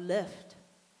help uplift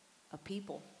a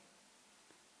people.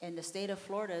 And the state of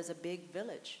Florida is a big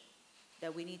village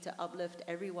that we need to uplift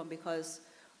everyone, because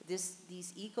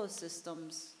these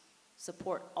ecosystems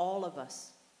support all of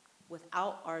us.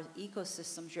 Without our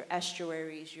ecosystems, your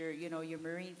estuaries, your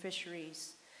marine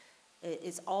fisheries,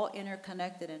 it's all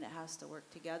interconnected, and it has to work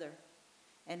together.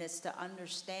 And it's to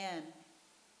understand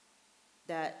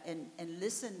that and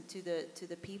listen to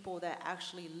the people that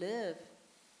actually live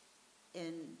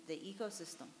in the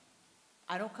ecosystem.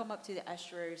 I don't come up to the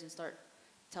estuaries and start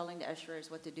telling the estuaries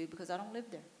what to do, because I don't live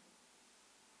there.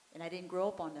 And I didn't grow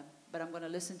up on them, but I'm going to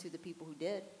listen to the people who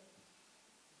did.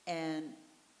 And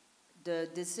the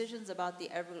decisions about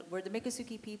where the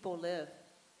Miccosukee people live,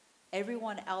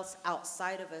 everyone else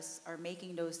outside of us are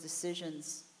making those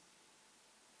decisions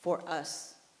for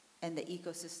us and the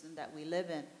ecosystem that we live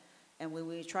in. And when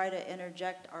we try to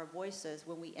interject our voices,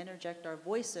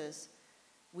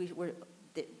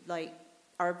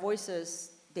 our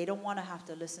voices, they don't want to have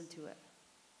to listen to it.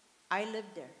 I live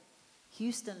there.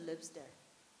 Houston lives there.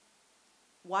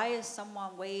 Why is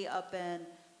someone way up in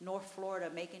North Florida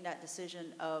making that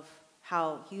decision of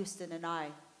how Houston and I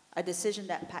a decision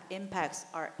that impacts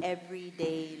our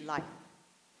everyday life.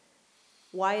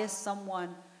 Why is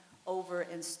someone over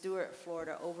in Stuart,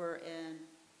 Florida, over in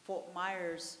Fort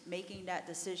Myers, making that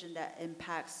decision that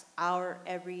impacts our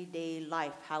everyday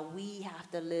life, how we have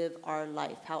to live our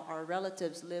life, how our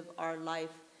relatives live our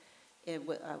life,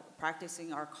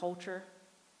 practicing our culture,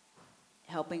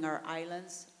 helping our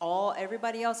islands?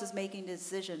 Everybody else is making the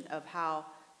decision of how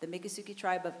the Miccosukee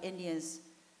Tribe of Indians,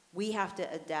 we have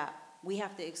to adapt. We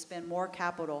have to expend more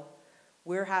capital.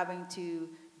 We're having to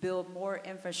build more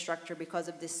infrastructure because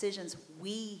of decisions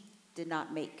we did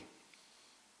not make.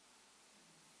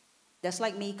 That's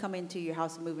like me coming to your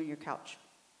house and moving your couch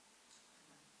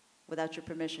without your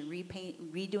permission,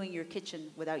 redoing your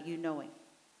kitchen without you knowing.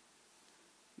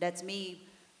 That's me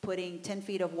putting 10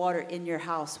 feet of water in your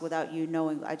house without you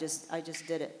knowing. I just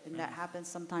did it, and that happens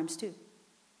sometimes too.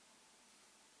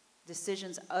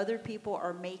 Decisions other people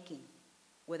are making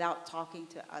without talking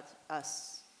to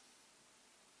us.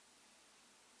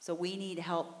 So we need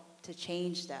help to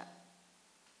change that,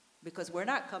 because we're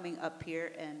not coming up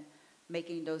here and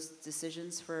making those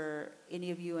decisions for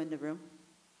any of you in the room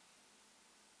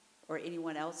or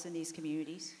anyone else in these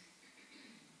communities.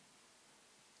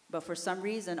 But for some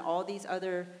reason, all these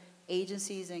other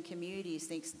agencies and communities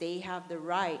think they have the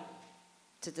right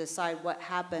to decide what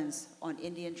happens on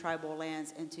Indian tribal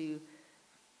lands and to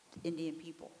Indian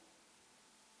people.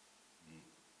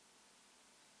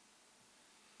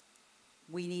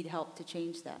 We need help to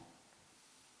change that.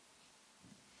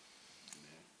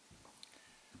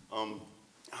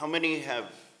 How many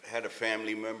have had a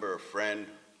family member or friend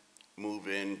move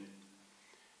in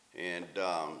and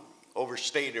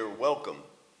overstay their welcome?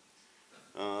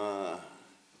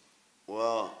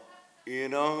 Well, you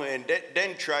know, and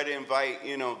then try to invite,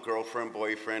 you know, girlfriend,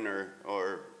 boyfriend,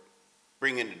 or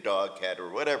bring in the dog, cat, or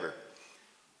whatever.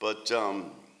 But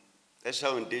that's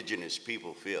how indigenous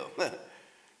people feel.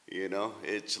 You know,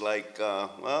 it's like,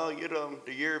 well, you know,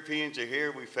 the Europeans are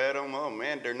here, we fed them, oh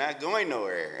man, they're not going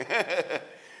nowhere.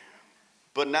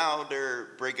 But now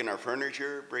they're breaking our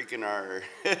furniture, breaking our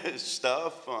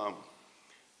stuff.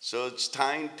 So it's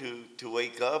time to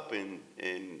wake up and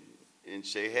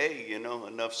say, hey, you know,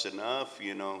 enough's enough,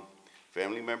 you know.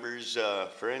 Family members,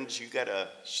 friends, you gotta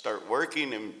start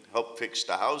working and help fix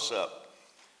the house up.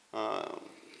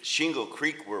 Shingle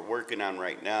Creek we're working on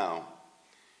right now.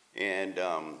 And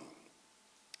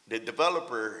the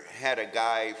developer had a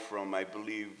guy from, I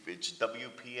believe it's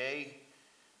WPA,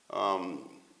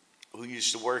 who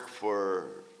used to work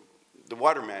for the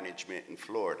water management in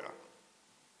Florida.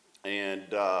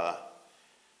 And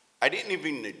I didn't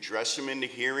even address him in the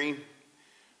hearing.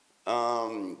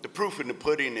 The proof in the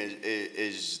pudding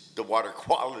is the water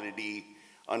quality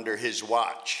under his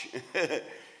watch.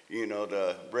 You know,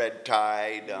 the red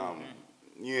tide,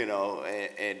 you know,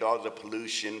 and all the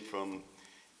pollution from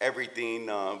everything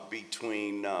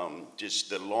between just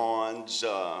the lawns,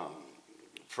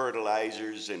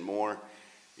 fertilizers, and more,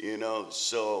 you know.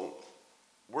 So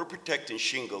we're protecting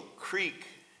Shingle Creek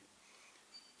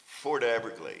for the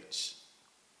Everglades.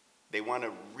 They want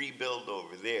to rebuild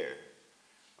over there.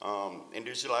 And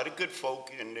there's a lot of good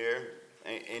folk in there,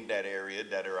 in that area,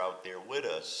 that are out there with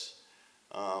us.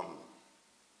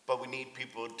 But we need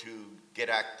people to get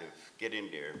active, get in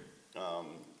there.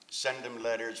 Send them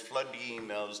letters, flood the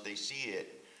emails, they see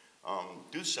it.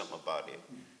 Do something about it.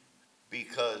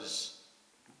 Because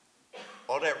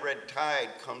all that red tide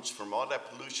comes from all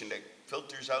that pollution that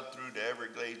filters out through the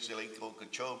Everglades, Lake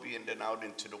Okeechobee, and then out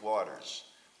into the waters.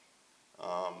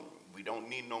 We don't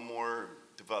need no more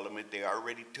development. They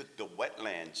already took the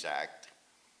Wetlands Act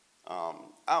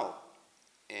out,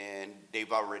 and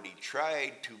they've already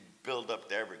tried to build up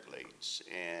the Everglades.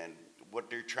 And what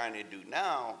they're trying to do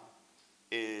now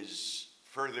is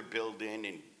further build in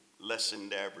and lessen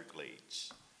the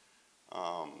Everglades.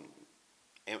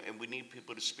 And we need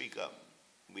people to speak up.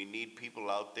 We need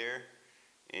people out there,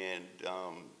 and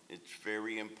it's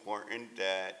very important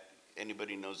that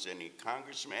anybody knows any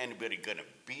congressman, anybody gonna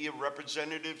be a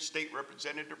representative, state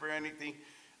representative or anything,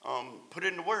 put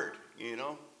in the word, you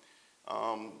know.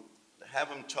 Have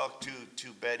them talk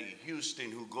to Betty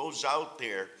Houston, who goes out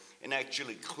there and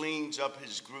actually cleans up,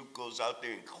 his group goes out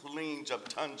there and cleans up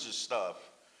tons of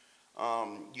stuff.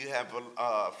 You have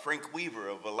Frank Weaver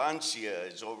of Valencia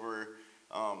is over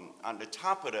on the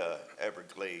top of the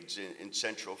Everglades in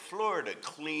Central Florida,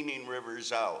 cleaning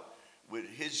rivers out with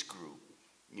his group.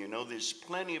 You know, there's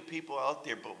plenty of people out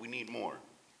there, but we need more.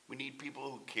 We need people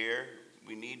who care.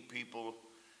 We need people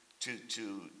to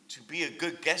be a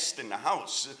good guest in the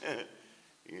house.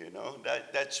 You know,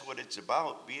 that's what it's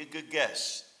about. Be a good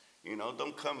guest. You know,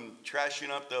 don't come trashing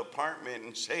up the apartment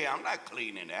and say, I'm not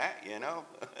cleaning that, you know.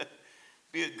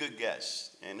 Be a good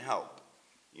guest and help.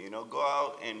 You know, go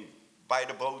out and buy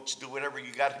the boats, do whatever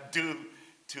you got to do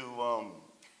to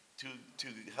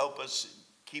help us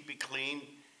keep it clean,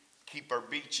 keep our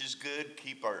beaches good,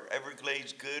 keep our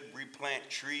Everglades good, replant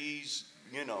trees,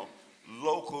 you know,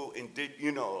 local,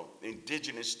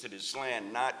 indigenous to this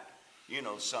land, not, you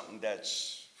know, something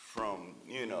that's from,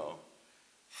 you know,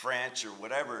 France or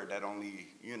whatever that only,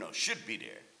 you know, should be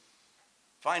there.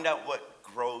 Find out what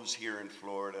grows here in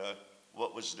Florida,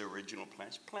 what was the original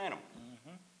plants, plant them.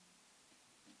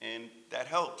 And that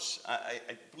helps.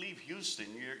 I believe, Houston,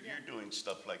 you're doing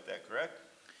stuff like that, correct?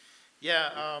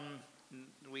 Yeah,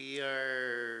 we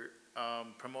are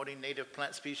promoting native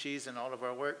plant species in all of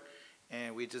our work,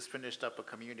 and we just finished up a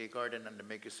community garden on the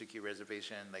Miccosukee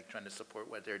Reservation, like trying to support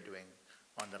what they're doing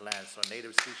on the land, so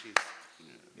native species.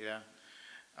 Yeah.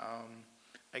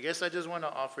 I guess I just want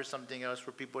to offer something else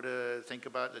for people to think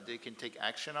about that they can take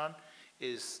action on,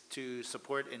 is to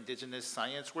support indigenous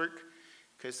science work.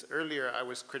 Because earlier I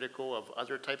was critical of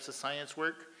other types of science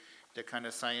work, the kind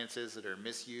of sciences that are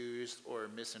misused or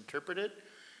misinterpreted.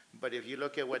 But if you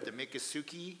look at what the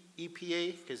Miccosukee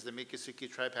EPA, because the Miccosukee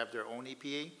tribe have their own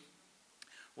EPA,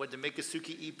 what the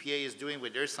Miccosukee EPA is doing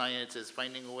with their science is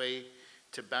finding a way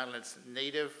to balance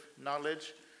native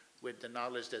knowledge with the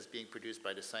knowledge that's being produced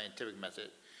by the scientific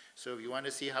method. So if you want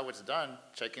to see how it's done,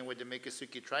 check in with the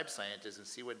Miccosukee tribe scientists and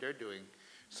see what they're doing.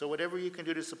 So whatever you can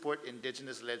do to support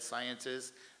indigenous-led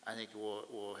sciences, I think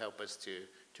will help us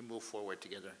to move forward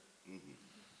together.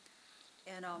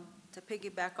 And to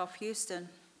piggyback off Houston,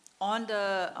 on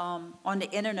the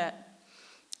internet,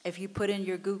 if you put in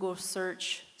your Google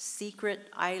search, Secret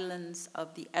Islands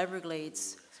of the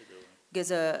Everglades,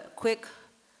 gives a quick,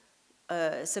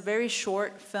 it's a very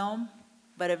short film,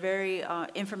 but a very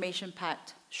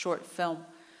information-packed short film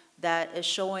that is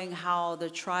showing how the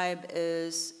tribe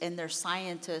is, and their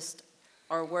scientists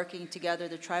are working together,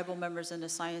 the tribal members and the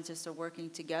scientists are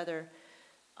working together,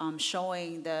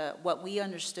 showing what we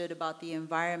understood about the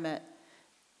environment,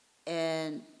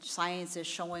 and science is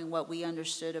showing what we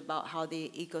understood about how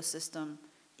the ecosystem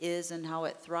is and how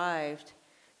it thrived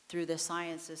through the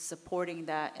sciences supporting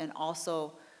that. And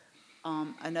also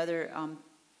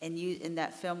in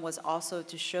that film was also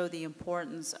to show the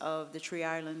importance of the tree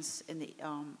islands in the,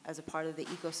 as a part of the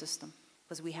ecosystem.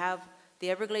 Because the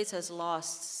Everglades has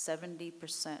lost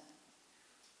 70%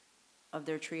 of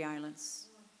their tree islands,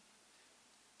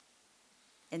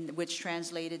 and which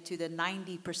translated to the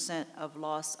 90% of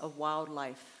loss of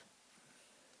wildlife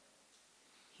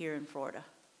here in Florida.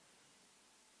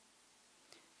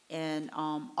 And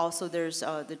also there's,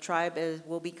 the tribe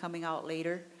will be coming out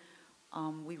later.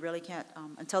 We really can't,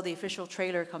 until the official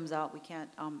trailer comes out, we can't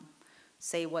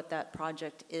say what that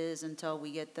project is until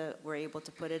we're able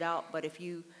to put it out. But if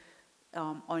you,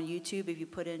 on YouTube, if you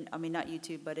put in, I mean, not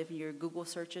YouTube, but if your Google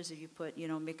searches, if you put, you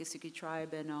know, Miccosukee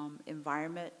Tribe and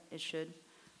environment, it should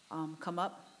come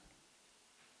up.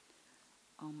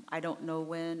 I don't know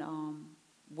when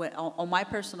on my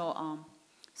personal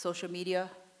social media,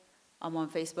 I'm on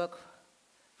Facebook.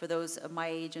 For those of my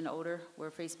age and older, we're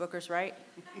Facebookers, right?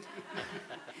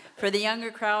 For the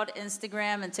younger crowd,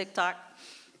 Instagram and TikTok.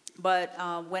 But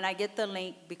when I get the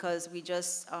link, because we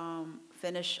just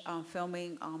finished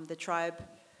filming the tribe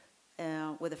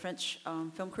with a French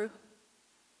film crew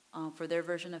for their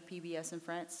version of PBS in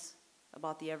France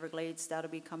about the Everglades, that'll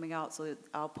be coming out. So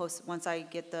I'll post, once I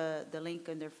get the link,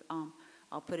 and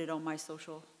I'll put it on my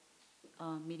social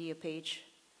media page.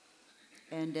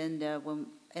 And then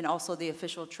and also the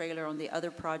official trailer on the other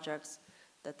projects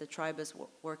that the tribe is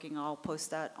working, I'll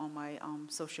post that on my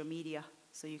social media.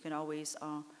 So you can always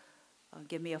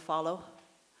give me a follow.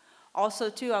 Also,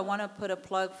 too, I want to put a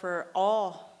plug for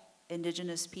all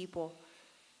indigenous people.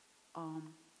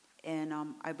 And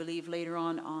I believe later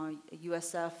on,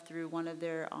 USF, through one of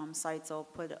their sites, I'll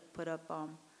put up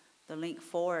the link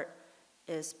for it,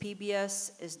 is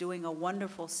PBS is doing a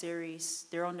wonderful series.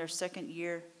 They're on their second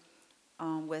year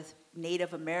with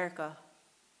Native America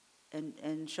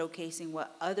and showcasing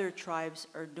what other tribes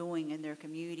are doing in their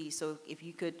community. So if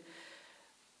you could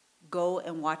go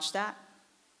and watch that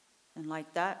and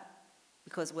like that,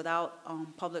 because without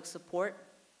public support,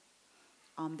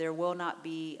 there will not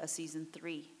be a season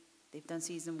 3. They've done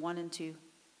season 1 and 2.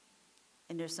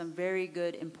 And there's some very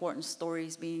good, important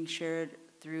stories being shared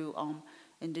through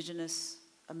Indigenous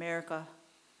America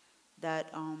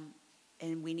that,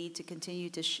 and we need to continue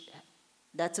to,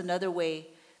 that's another way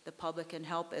the public can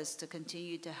help, is to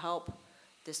continue to help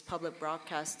this public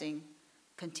broadcasting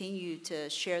continue to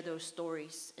share those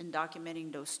stories and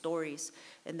documenting those stories.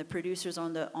 And the producers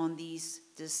on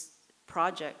this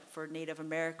project for Native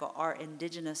America are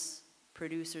indigenous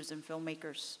producers and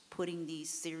filmmakers putting these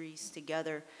series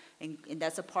together. And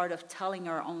that's a part of telling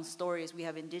our own stories. We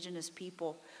have indigenous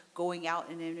people going out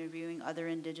and interviewing other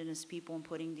indigenous people and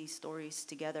putting these stories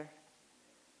together.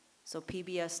 So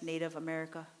PBS Native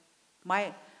America.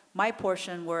 My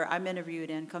portion where I'm interviewed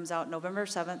in comes out November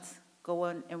 7th. Go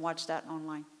on and watch that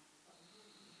online.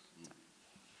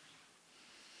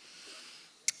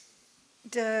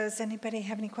 Does anybody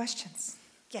have any questions?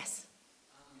 Yes.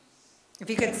 If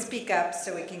you could speak up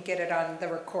so we can get it on the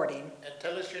recording. And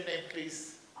tell us your name,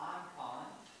 please. I'm Colin.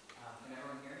 Can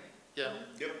everyone hear me? Yeah.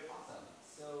 Yep. Awesome.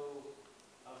 So,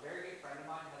 a very good friend of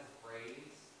mine has a phrase,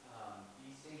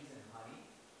 bee stings and honey.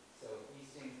 So, bee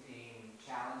stings being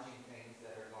challenging things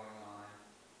that are going on,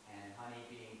 and honey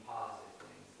being positive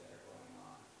things that are going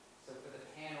on. So, for the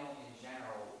panel in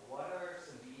general, what are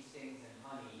some bee stings and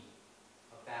honey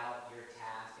about your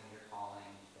task and your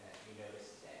calling that you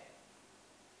notice today?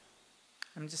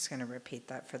 I'm just going to repeat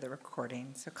that for the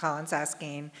recording. So Colin's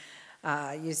asking,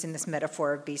 using this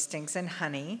metaphor of bee stings and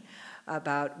honey,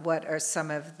 about what are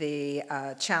some of the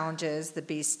challenges, the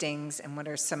bee stings, and what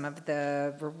are some of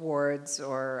the rewards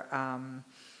or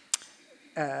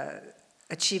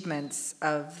achievements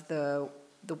of the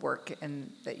work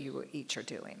that you each are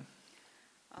doing.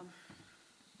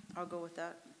 I'll go with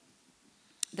that.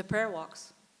 The prayer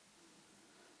walks,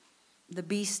 the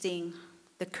bee sting,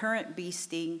 the current bee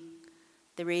sting,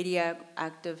 the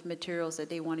radioactive materials that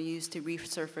they want to use to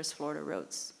resurface Florida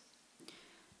roads.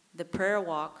 The prayer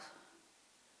walk,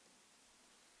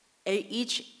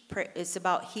 it's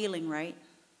about healing, right?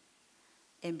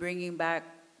 And bringing back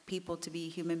people to be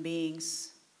human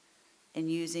beings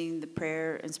and using the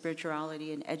prayer and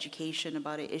spirituality and education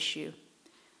about an issue.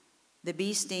 The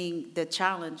bee sting, the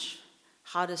challenge,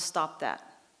 how to stop that,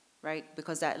 right?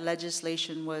 Because that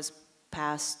legislation was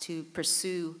passed to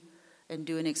pursue and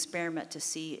do an experiment to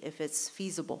see if it's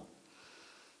feasible.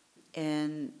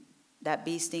 And that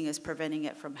bee sting is preventing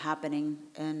it from happening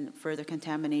and further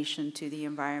contamination to the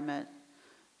environment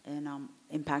and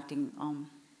impacting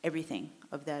everything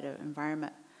of that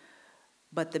environment.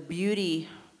 But the beauty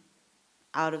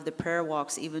out of the prayer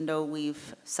walks, even though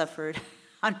we've suffered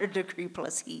 100-degree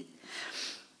plus heat,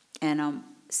 and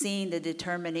seeing the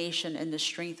determination and the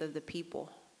strength of the people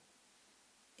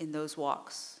in those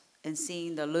walks, and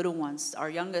seeing the little ones.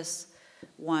 Our youngest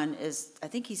one is, I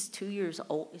think he's 2 years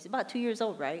old. He's about 2 years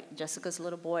old, right? Jessica's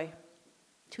little boy.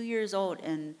 2 years old,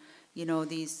 and you know,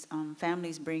 these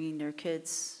families bringing their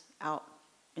kids out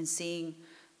and seeing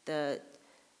the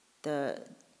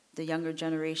younger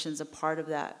generations a part of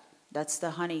that. That's the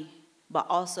honey. But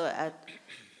also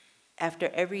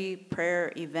after every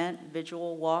prayer event,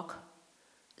 visual walk,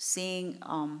 seeing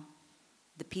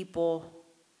the people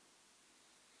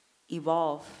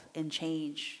evolve and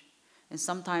change. And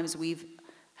sometimes we've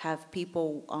have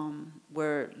people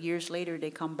where years later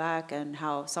they come back, and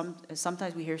how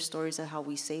sometimes we hear stories of how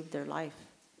we saved their life.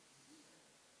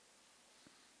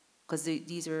 Because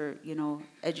these are, you know,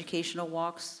 educational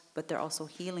walks, but they're also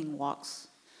healing walks.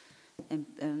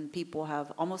 And people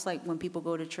have, almost like when people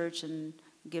go to church and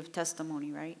give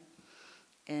testimony, right?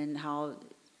 And how,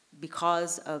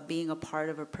 because of being a part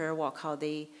of a prayer walk, how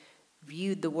they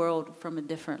viewed the world from a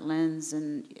different lens,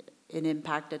 and it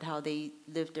impacted how they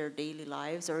lived their daily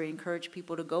lives, or encouraged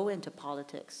people to go into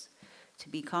politics, to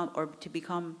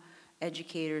become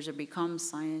educators, or become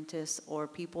scientists, or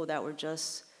people that were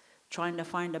just trying to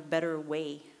find a better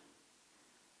way.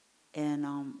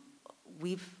 And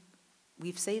we've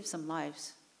saved some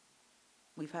lives.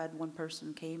 We've had one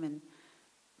person came and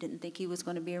didn't think he was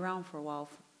going to be around for a while.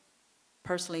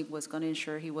 Personally, was going to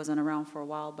ensure he wasn't around for a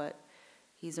while, but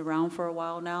he's around for a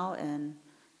while now and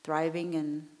thriving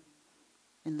and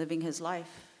living his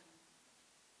life.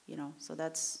 You know, so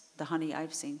that's the honey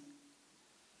I've seen.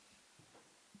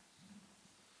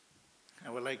 I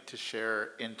would like to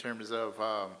share in terms of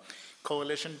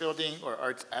coalition building or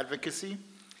arts advocacy.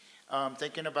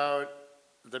 Thinking about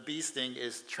the bee sting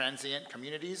is transient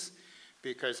communities,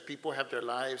 because people have their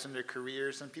lives and their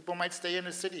careers, and people might stay in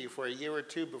a city for a year or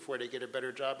two before they get a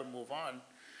better job and move on.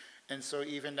 And so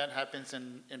even that happens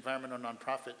in environmental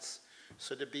nonprofits.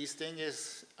 So the bee sting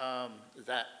is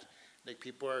that. Like,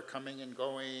 people are coming and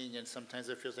going, and sometimes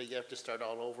it feels like you have to start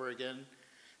all over again.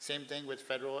 Same thing with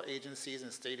federal agencies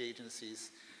and state agencies.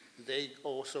 They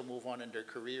also move on in their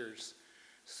careers.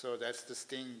 So that's the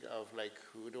sting of, like,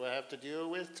 who do I have to deal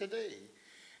with today?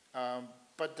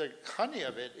 But the honey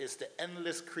of it is the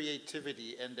endless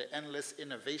creativity and the endless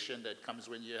innovation that comes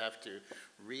when you have to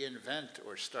reinvent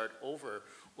or start over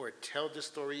or tell the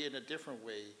story in a different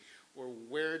way, or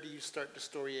where do you start the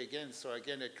story again? So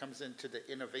again, it comes into the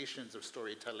innovations of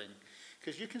storytelling.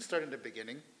 Because you can start in the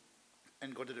beginning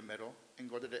and go to the middle and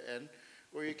go to the end,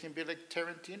 or you can be like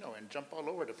Tarantino and jump all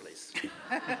over the place.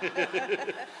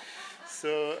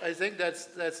 So I think that's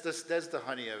the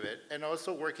honey of it. And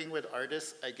also working with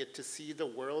artists, I get to see the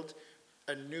world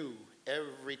anew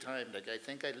every time. Like, I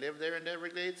think I live there in the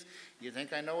Everglades. You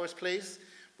think I know this place?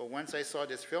 But once I saw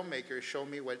this filmmaker show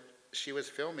me what she was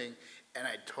filming, and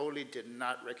I totally did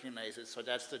not recognize it. So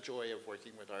that's the joy of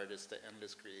working with artists, the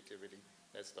endless creativity.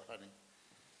 That's the honey.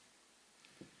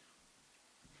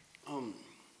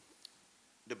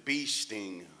 The bee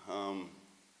sting,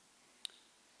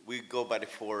 we go by the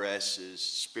 4 S's: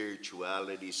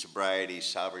 spirituality, sobriety,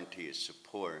 sovereignty, and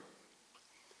support.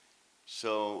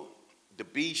 So the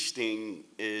bee sting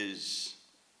is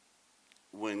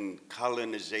when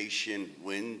colonization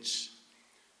wins,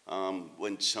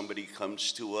 when somebody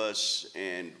comes to us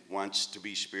and wants to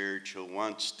be spiritual,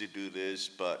 wants to do this,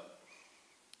 but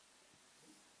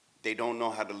they don't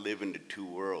know how to live in the 2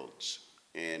 worlds.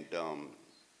 And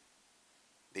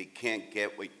they can't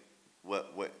get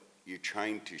what you're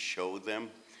trying to show them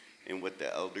and what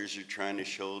the elders are trying to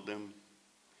show them.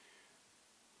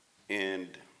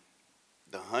 And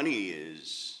the honey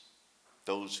is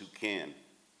those who can,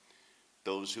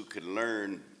 those who can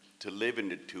learn to live in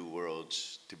the 2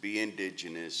 worlds, to be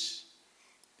indigenous,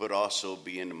 but also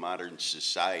be in the modern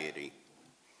society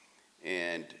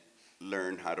and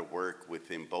learn how to work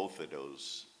within both of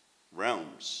those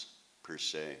realms, per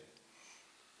se.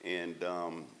 And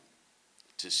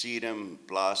to see them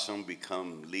blossom,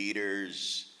 become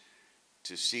leaders,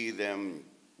 to see them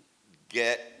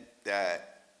get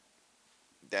that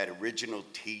original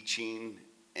teaching,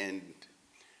 and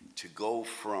to go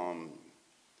from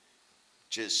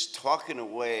just talking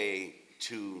away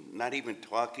to not even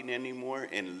talking anymore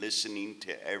and listening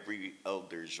to every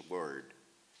elder's word.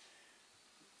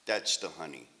 That's the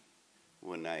honey.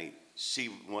 When I see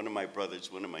one of my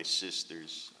brothers, one of my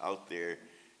sisters out there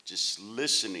just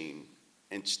listening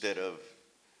instead of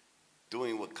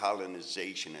doing what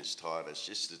colonization has taught us,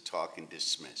 just to talk and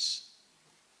dismiss.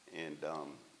 And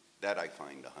that I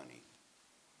find the honey,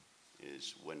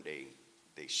 is when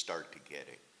they start to get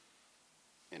it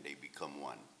and they become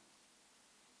one.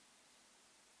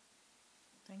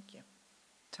 Thank you.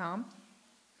 Tom?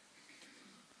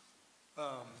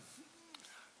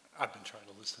 I've been trying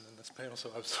to listen in this panel,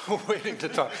 so I was waiting to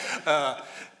talk.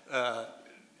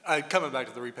 Coming back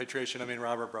to the repatriation, I mean,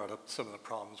 Robert brought up some of the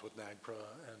problems with NAGPRA,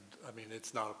 and I mean,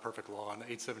 it's not a perfect law. In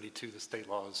 872, the state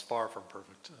law is far from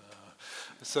perfect.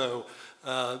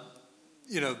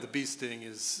 You know, the bee sting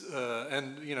is,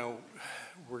 and you know,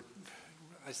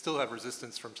 I still have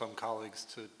resistance from some colleagues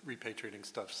to repatriating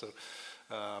stuff. So,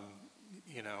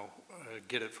 you know,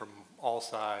 get it from all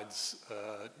sides.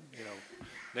 You know,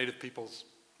 Native peoples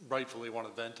rightfully want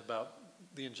to vent about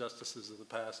the injustices of the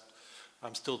past.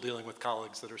 I'm still dealing with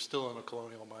colleagues that are still in a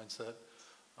colonial mindset.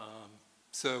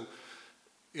 So,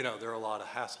 you know, there are a lot of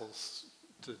hassles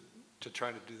to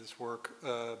trying to do this work.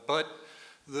 But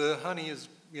the honey is,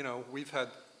 you know,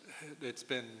 it's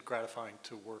been gratifying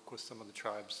to work with some of the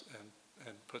tribes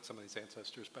and put some of these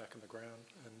ancestors back in the ground,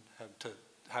 and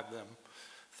have them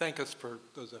thank us for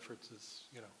those efforts is,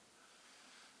 you know,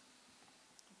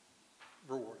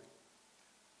 rewarding.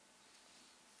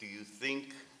 Do you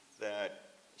think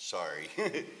that,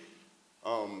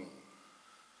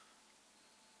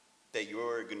 that your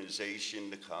organization,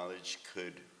 the college,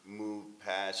 could move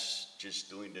past just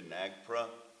doing the NAGPRA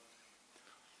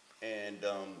and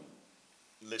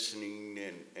listening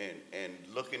and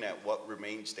looking at what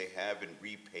remains they have and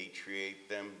repatriate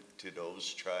them to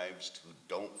those tribes who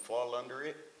don't fall under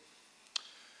it?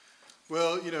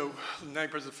 Well, you know,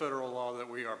 NAGPRA is a federal law that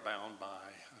we are bound by.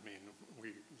 I mean,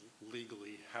 we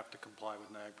legally have to comply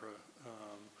with NAGPRA.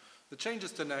 The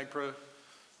changes to NAGPRA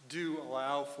do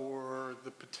allow for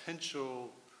the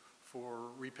potential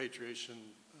for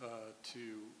repatriation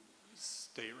to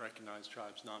state-recognized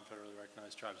tribes, non-federally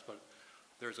recognized tribes, but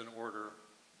there's an order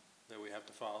that we have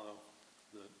to follow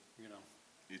that, you know.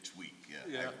 It's weak,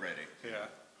 yeah. I've read it. Yeah.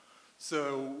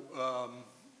 So,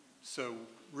 so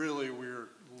really we're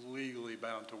legally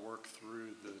bound to work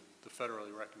through the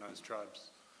federally recognized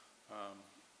tribes,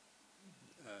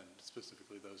 and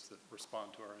specifically those that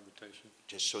respond to our invitation.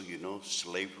 Just so you know,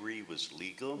 slavery was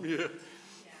legal. Yeah.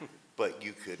 But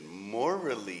you could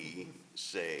morally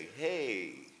say,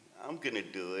 hey, I'm going to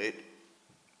do it.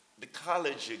 the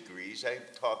college agrees.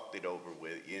 I've talked it over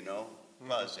with, you know,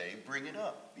 blase, bring it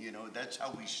up. You know, that's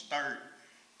how we start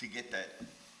to get that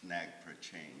NAGPRA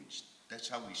changed. That's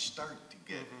how we start to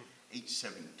get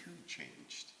 872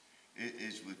 changed,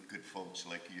 is with good folks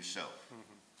like yourself.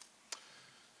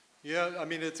 Yeah, I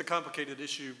mean, it's a complicated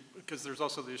issue because there's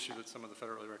also the issue that some of the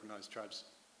federally recognized tribes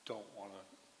don't want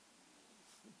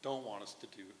us to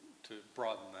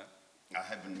broaden that. I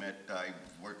haven't met, I've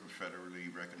worked with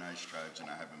federally recognized tribes, and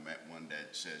I haven't met one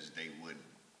that says they would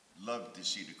love to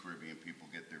see the Caribbean people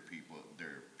get their people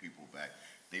back.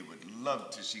 They would love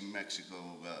to see Mexico,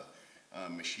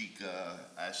 Mexica,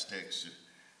 Aztecs.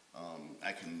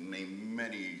 I can name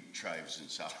many tribes in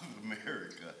South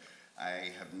America.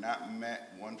 I have not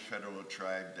met one federal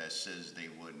tribe that says they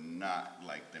would not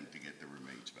like them to get their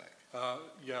remains back.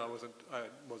 Yeah, I wasn't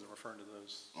referring to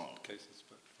those cases,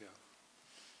 but yeah.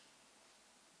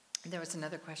 There was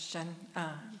another question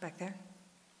back there.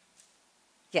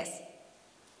 Yes.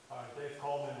 Dave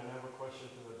Coleman, and I have a question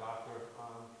for the doctor.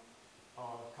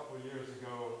 A couple of years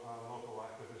ago, local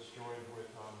activists joined with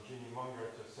Jeannie Munger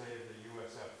to save the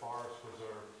USF Forest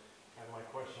Preserve. And my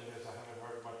question is, I haven't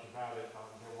heard much about it.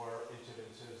 There were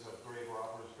incidences of grave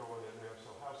robbers going in there. So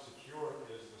how secure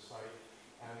is the site?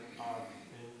 And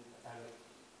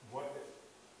what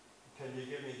can you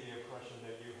give me the impression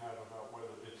that you have about whether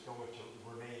it's going to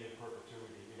remain in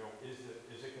perpetuity? You know, is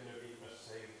it going to be a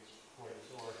safe place,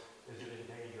 or is it in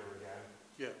danger again?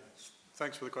 Yeah,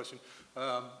 thanks for the question.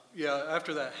 Yeah,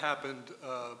 after that happened,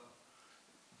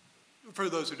 for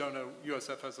those who don't know,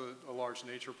 USF has a large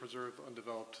nature preserve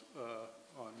undeveloped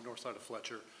on the north side of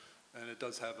Fletcher, and it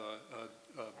does have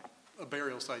a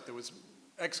burial site that was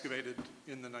excavated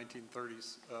in the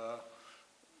 1930s,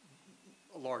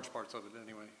 large parts of it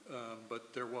anyway.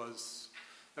 But that was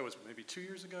maybe 2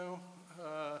 years ago,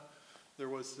 there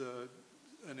was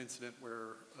an incident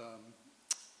where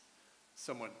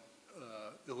someone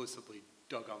illicitly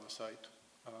dug on the site.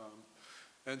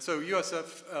 And so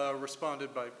USF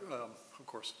responded by, of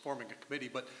course, forming a committee,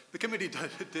 but the committee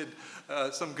did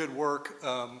some good work.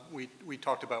 We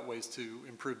talked about ways to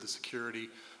improve the security,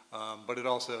 but it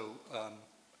also,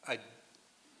 I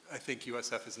think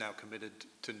USF is now committed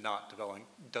to not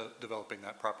developing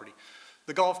that property.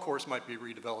 The golf course might be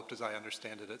redeveloped, as I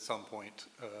understand it, at some point.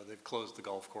 They've closed the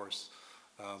golf course,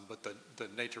 but the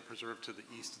nature preserve to the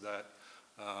east of that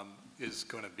is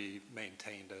going to be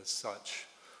maintained as such.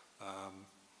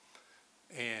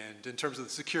 And in terms of the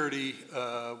security,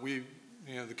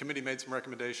 the committee made some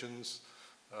recommendations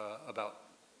about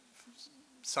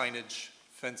signage,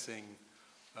 fencing.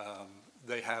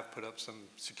 They have put up some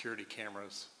security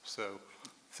cameras, so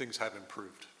things have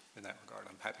improved in that regard,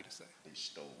 I'm happy to say. They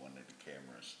stole one of the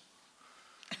cameras.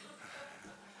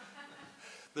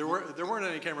 There weren't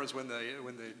any cameras when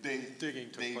the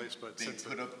digging took place, but they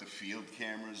put up the field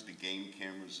cameras, the game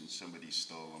cameras, and somebody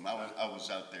stole them. I was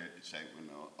out there at the site when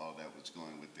all that was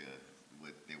going with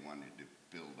what they wanted to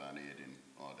build on it and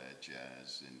all that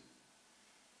jazz, and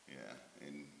yeah,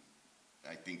 and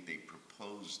I think they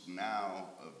proposed now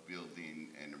of building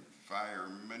an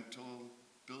environmental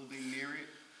building near it.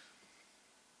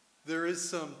 There is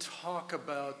some talk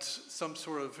about some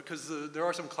sort of, because there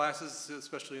are some classes,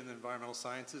 especially in the environmental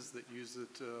sciences, that use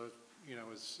it,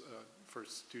 as for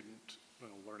student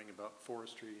learning about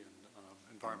forestry and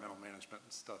environmental management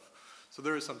and stuff. So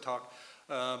there is some talk.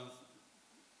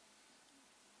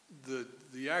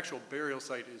 The actual burial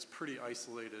site is pretty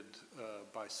isolated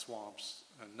by swamps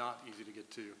and not easy to get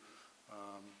to.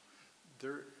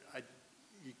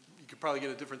 You could probably get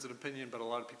a difference in opinion, but a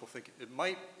lot of people think it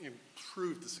might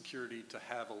improve the security to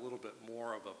have a little bit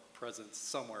more of a presence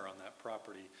somewhere on that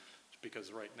property,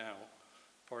 because right now,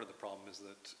 part of the problem is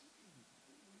that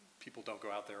people don't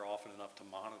go out there often enough to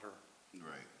monitor.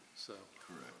 Right. So.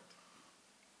 Correct.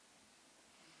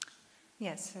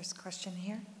 Yes, there's a question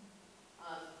here.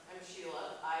 I'm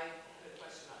Sheila. I had a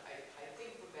question, I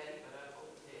think for Betty, but I'm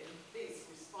open to anybody's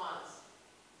response.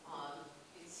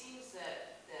 It seems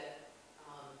that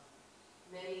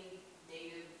many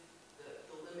Native, the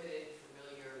limited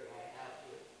familiarity I have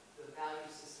with the value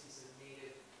systems of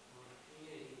Native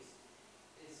communities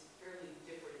is fairly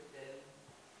different than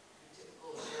the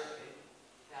typical American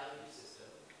value system,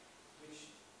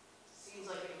 which seems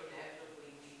like it would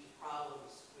inevitably lead to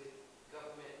problems with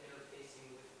government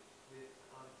interfacing with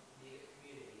Native communities.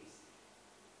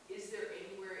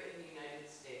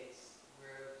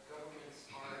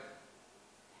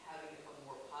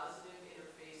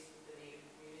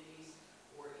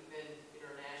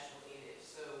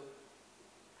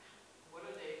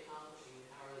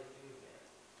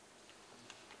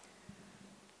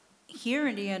 Here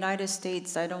in the United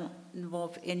States, I don't know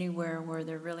of anywhere where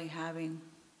they're really having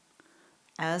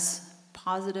as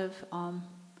positive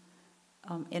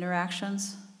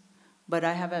interactions, but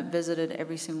I haven't visited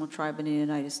every single tribe in the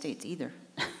United States either.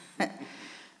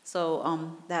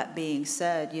 So that being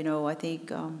said, you know, I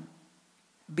think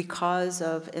because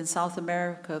of, in South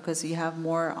America, because you have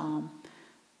more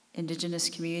indigenous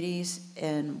communities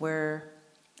and where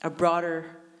a broader,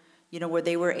 you know, where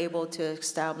they were able to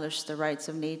establish the rights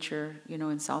of nature, you know,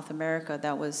 in South America,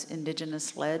 that was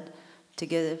indigenous-led to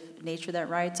give nature that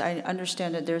rights. I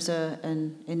understand that there's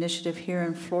an initiative here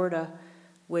in Florida,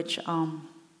 which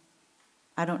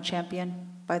I don't champion,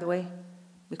 by the way,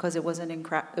 because it wasn't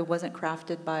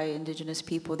crafted by indigenous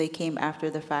people. They came after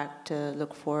the fact to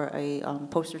look for a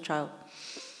poster child.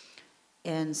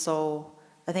 And so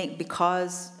I think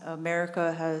because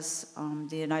America has,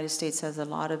 the United States has a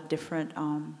lot of different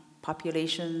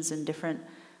populations and different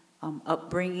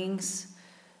upbringings,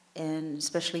 and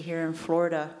especially here in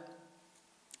Florida,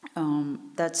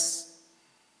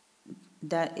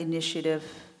 that initiative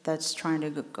that's trying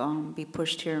to be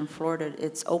pushed here in Florida,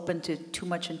 it's open to too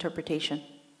much interpretation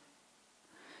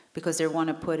because they want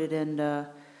to put it in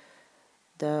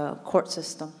the court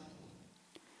system.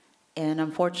 And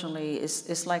unfortunately,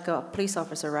 it's like a police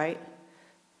officer, right?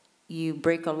 You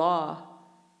break a law,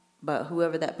 but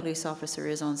whoever that police officer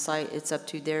is on site, it's up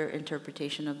to their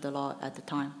interpretation of the law at the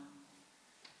time.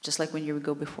 Just like when you would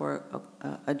go before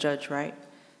a judge, right?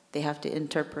 They have to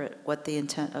interpret what the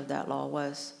intent of that law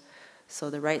was. So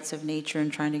the rights of nature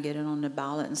and trying to get it on the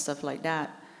ballot and stuff like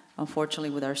that, unfortunately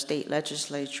with our state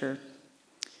legislature,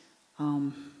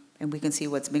 and we can see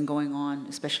what's been going on,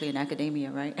 especially in academia,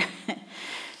 right?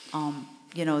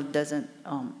 You know,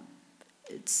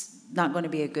 it's not going to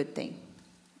be a good thing.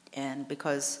 And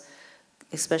because,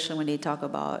 especially when they talk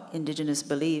about indigenous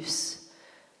beliefs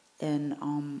and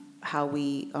how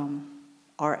we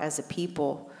are as a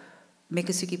people,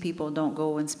 Miccosukee people don't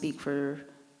go and speak for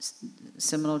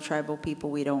Seminole tribal people.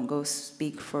 We don't go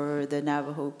speak for the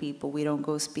Navajo people. We don't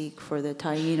go speak for the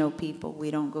Taino people.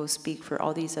 We don't go speak for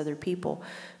all these other people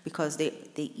because they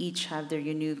each have their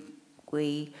unique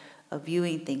way of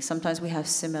viewing things. Sometimes we have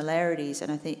similarities,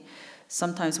 and I think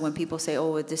sometimes when people say,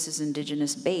 oh, this is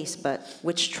indigenous based, but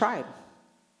which tribe?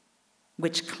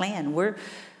 Which clan?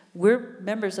 We're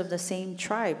members of the same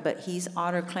tribe, but he's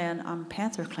Otter Clan, I'm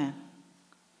Panther Clan.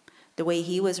 The way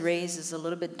he was raised is a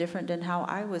little bit different than how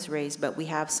I was raised, but we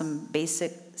have some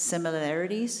basic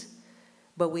similarities,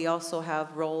 but we also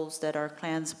have roles that our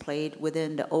clans played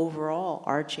within the overall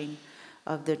arching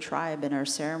of the tribe and our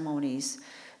ceremonies.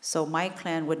 So my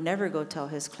clan would never go tell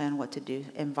his clan what to do,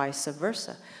 and vice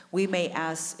versa. We may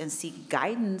ask and seek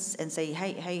guidance and say,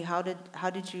 hey, how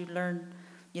did you learn,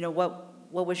 you know,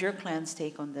 what was your clan's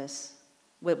take on this?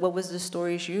 What was the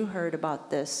stories you heard about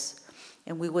this?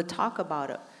 And we would talk about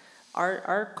it.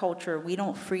 Our culture, we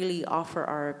don't freely offer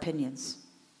our opinions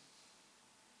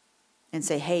and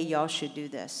say, hey, y'all should do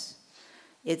this.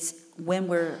 It's when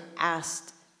we're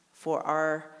asked for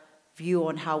our view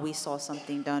on how we saw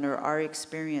something done or our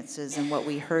experiences and what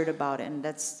we heard about it. And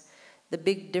that's the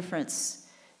big difference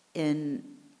in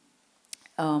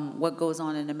what goes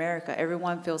on in America.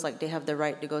 Everyone feels like they have the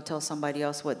right to go tell somebody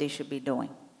else what they should be doing.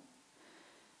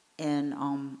 And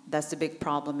that's the big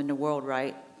problem in the world,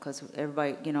 right? Because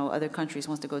everybody, you know, other countries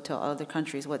wants to go tell other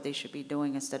countries what they should be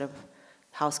doing instead of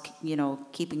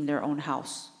keeping their own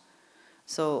house.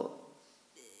 So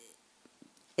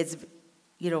it's,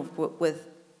 you know, with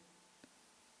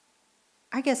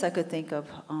I guess I could think of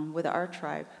with our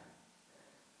tribe,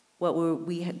 what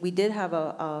we did have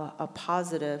a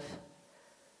positive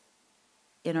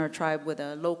in our tribe with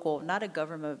a local, not a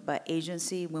government, but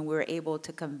agency, when we were able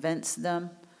to convince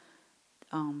them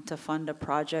to fund a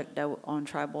project that on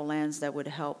tribal lands that would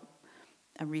help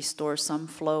restore some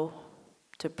flow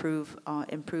to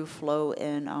improve flow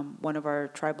in one of our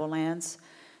tribal lands.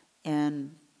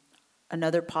 And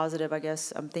another positive, I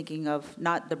guess, I'm thinking of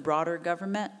not the broader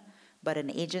government, but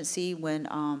an agency when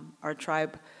our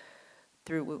tribe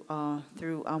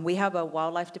we have a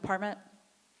wildlife department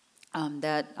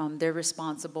that they're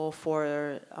responsible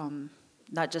for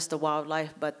not just the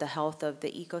wildlife, but the health of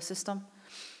the ecosystem.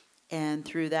 And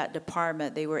through that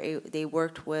department, they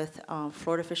worked with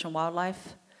Florida Fish and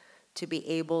Wildlife to be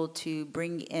able to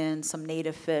bring in some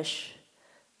native fish,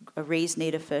 raised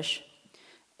native fish,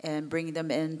 and bring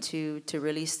them to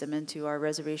release them into our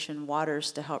reservation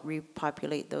waters to help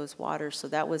repopulate those waters. So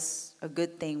that was a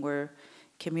good thing where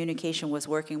communication was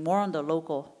working more on the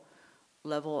local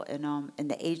level and in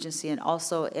the agency, and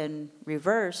also in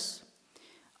reverse,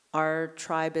 our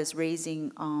tribe is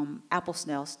raising apple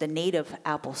snails, the native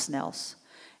apple snails.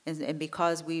 And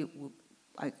because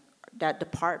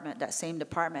that same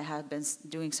department has been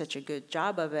doing such a good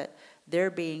job of it,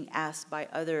 they're being asked by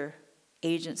other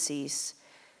agencies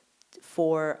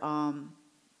for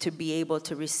to be able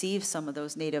to receive some of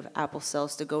those native apple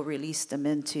cells to go release them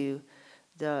into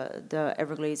the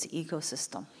Everglades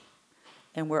ecosystem.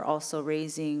 And we're also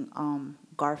raising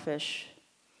garfish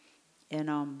and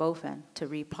bowfin to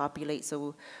repopulate.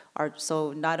 So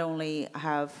not only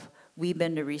have we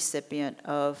been the recipient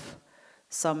of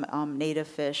some native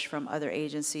fish from other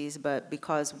agencies, but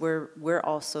because we're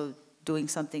also doing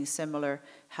something similar,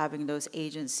 having those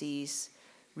agencies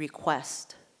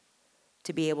request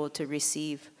to be able to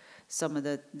receive some of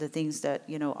the things that,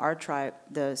 you know, our tribe,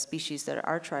 the species that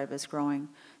our tribe is growing,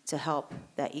 to help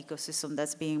that ecosystem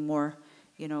that's being more,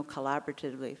 you know,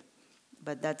 collaboratively.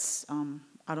 But that's,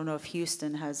 I don't know if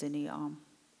Houston has any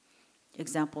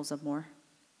examples of more.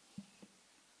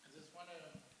 I just want to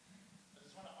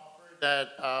offer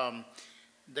that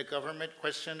the government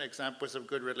question, examples of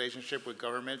good relationship with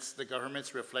governments, the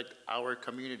governments reflect our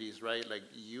communities, right? Like,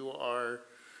 you are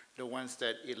the ones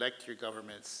that elect your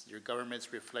governments. Your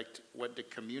governments reflect what the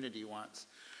community wants.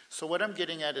 So what I'm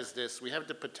getting at is this: we have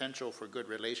the potential for good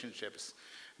relationships.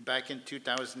 Back in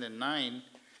 2009,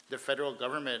 the federal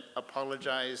government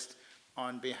apologized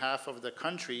on behalf of the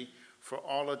country for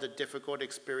all of the difficult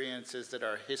experiences that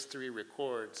our history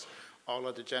records, all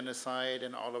of the genocide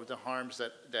and all of the harms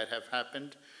that have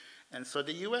happened. And so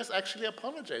the US actually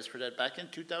apologized for that back in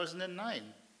 2009.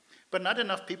 But not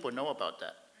enough people know about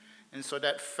that. And so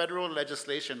that federal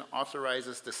legislation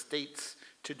authorizes the states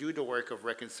to do the work of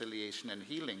reconciliation and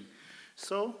healing.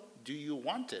 So do you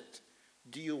want it?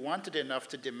 Do you want it enough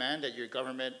to demand that your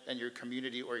government and your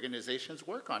community organizations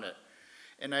work on it?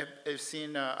 And I've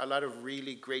seen a lot of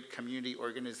really great community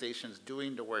organizations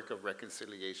doing the work of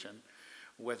reconciliation,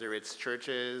 whether it's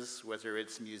churches, whether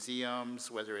it's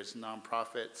museums, whether it's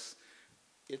nonprofits.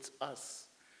 It's us.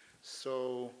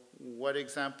 So what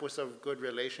examples of good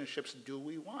relationships do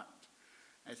we want?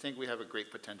 I think we have a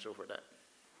great potential for that.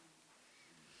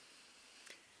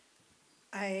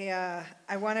 I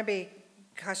want to be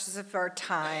cautious of our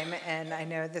time, and I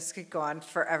know this could go on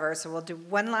forever, so we'll do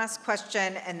one last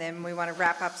question, and then we want to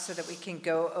wrap up so that we can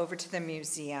go over to the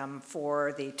museum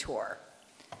for the tour.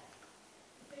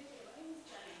 Thank you. My name is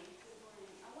Jenny. Good morning.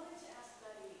 I wanted to ask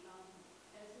Betty,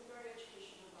 as we're very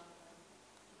educational about the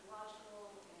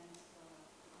ecological and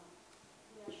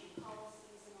national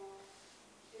policies and all,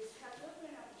 has there been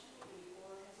an opportunity,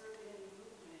 or has there been any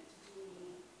movement to do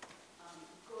any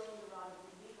going the route of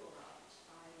the legal route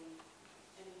by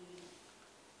any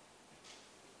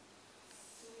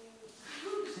suing?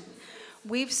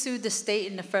 We've sued the state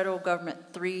and the federal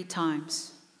government 3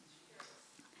 times.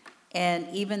 And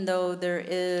even though there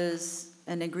is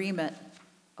an agreement,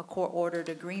 a court-ordered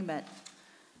agreement,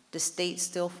 the state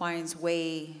still finds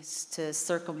ways to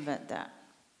circumvent that.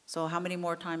 So how many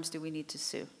more times do we need to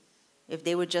sue? If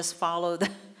they would just follow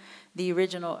the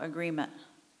original agreement.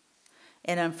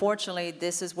 And unfortunately,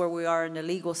 this is where we are in the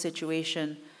legal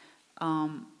situation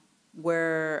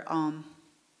where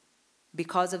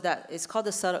because of that, it's called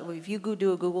the settlement. If you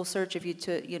do a Google search, if you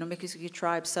Miccosukee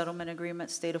Tribe Settlement Agreement,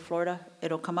 State of Florida,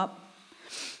 it'll come up.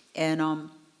 And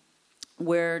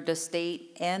where the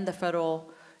state and the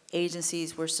federal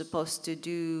agencies were supposed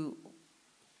to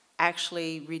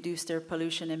actually reduce their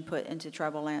pollution input into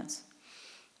tribal lands.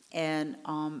 And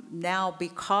now,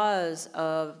 because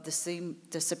of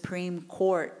the Supreme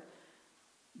Court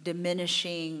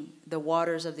diminishing the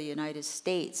waters of the United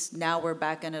States, now we're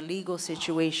back in a legal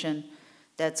situation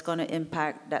that's going to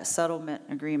impact that settlement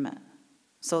agreement.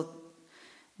 So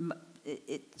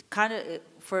it's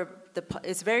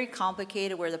very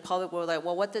complicated, where the public will like,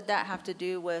 well, what did that have to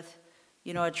do with,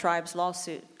 a tribe's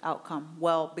lawsuit outcome?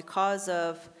 Well, because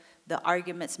of the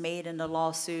arguments made in the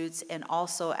lawsuits, and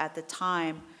also at the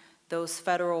time, those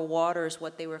federal waters,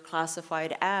 what they were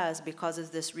classified as, because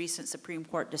of this recent Supreme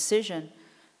Court decision,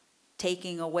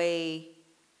 taking away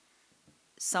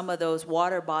some of those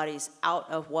water bodies out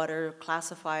of what are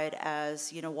classified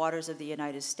as, waters of the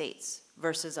United States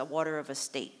versus a water of a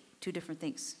state, 2 different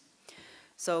things.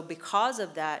 So because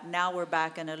of that, now we're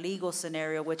back in a legal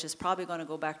scenario, which is probably going to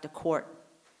go back to court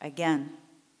again.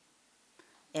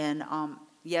 And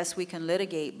yes, we can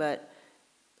litigate, but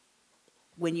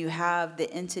when you have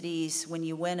the entities, when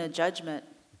you win a judgment,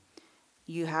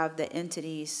 you have the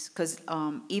entities, because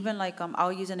even like,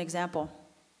 I'll use an example,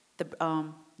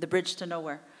 the Bridge to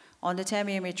Nowhere. On the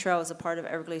Tamiami Trail, as a part of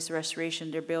Everglades Restoration,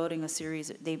 they're building a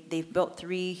series, they've built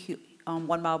 3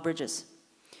 1-mile bridges.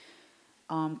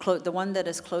 The one that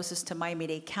is closest to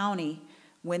Miami-Dade County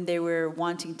when they were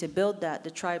wanting to build that,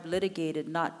 the tribe litigated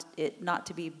not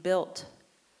to be built,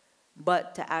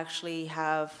 but to actually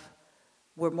have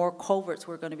where more culverts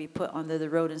were going to be put under the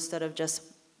road instead of just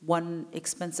one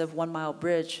expensive 1 mile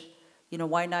bridge. You know,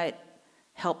 why not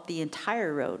help the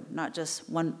entire road, not just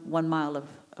one mile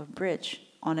of bridge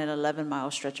on an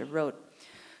 11-mile stretch of road?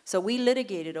 So we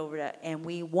litigated over that and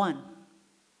we won.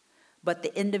 But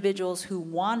the individuals who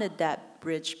wanted that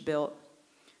bridge built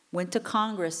went to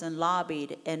Congress and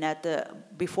lobbied, and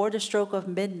before the stroke of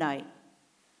midnight,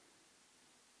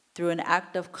 through an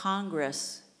act of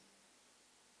Congress,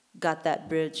 got that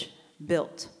bridge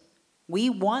built. We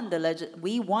won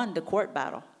the court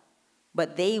battle,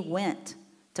 but they went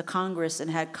to Congress and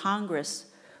had Congress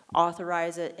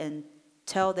authorize it and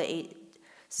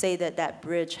say that that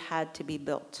bridge had to be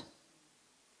built.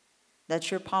 That's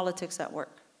your politics at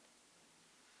work.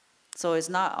 So it's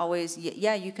not always,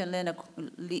 yeah, you can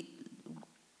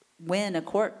win a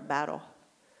court battle,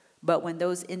 but when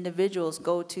those individuals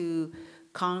go to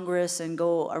Congress and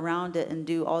go around it and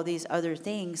do all these other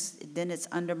things, then it's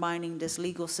undermining this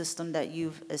legal system that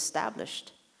you've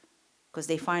established, because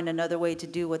they find another way to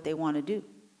do what they want to do.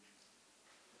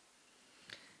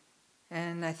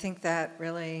 And I think that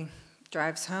really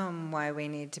drives home why we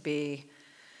need to be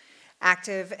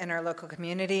active in our local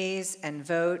communities and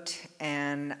vote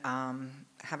and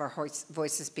have our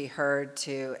voices be heard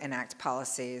to enact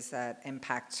policies that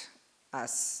impact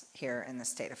us here in the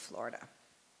state of Florida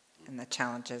and the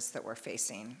challenges that we're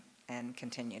facing and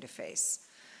continue to face.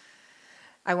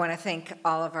 I want to thank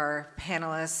all of our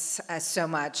panelists so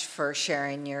much for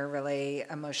sharing your really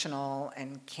emotional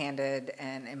and candid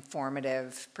and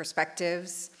informative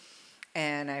perspectives.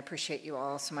 And I appreciate you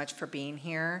all so much for being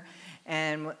here.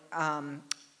 And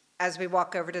as we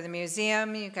walk over to the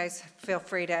museum, you guys feel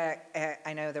free to,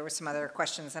 I know there were some other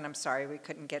questions and I'm sorry we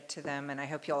couldn't get to them, and I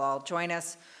hope you'll all join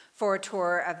us for a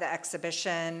tour of the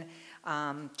exhibition.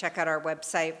 Check out our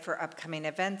website for upcoming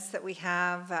events that we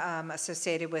have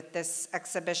associated with this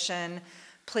exhibition.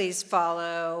 Please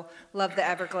follow Love the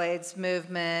Everglades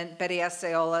movement. Betty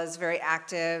Osceola is very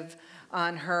active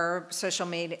on her social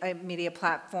media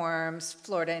platforms,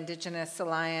 Florida Indigenous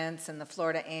Alliance and the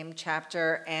Florida AIM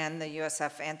chapter and the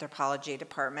USF Anthropology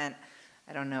department.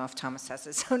 I don't know if Thomas has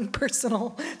his own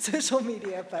personal social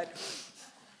media, but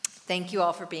thank you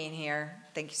all for being here.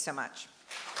 Thank you so much.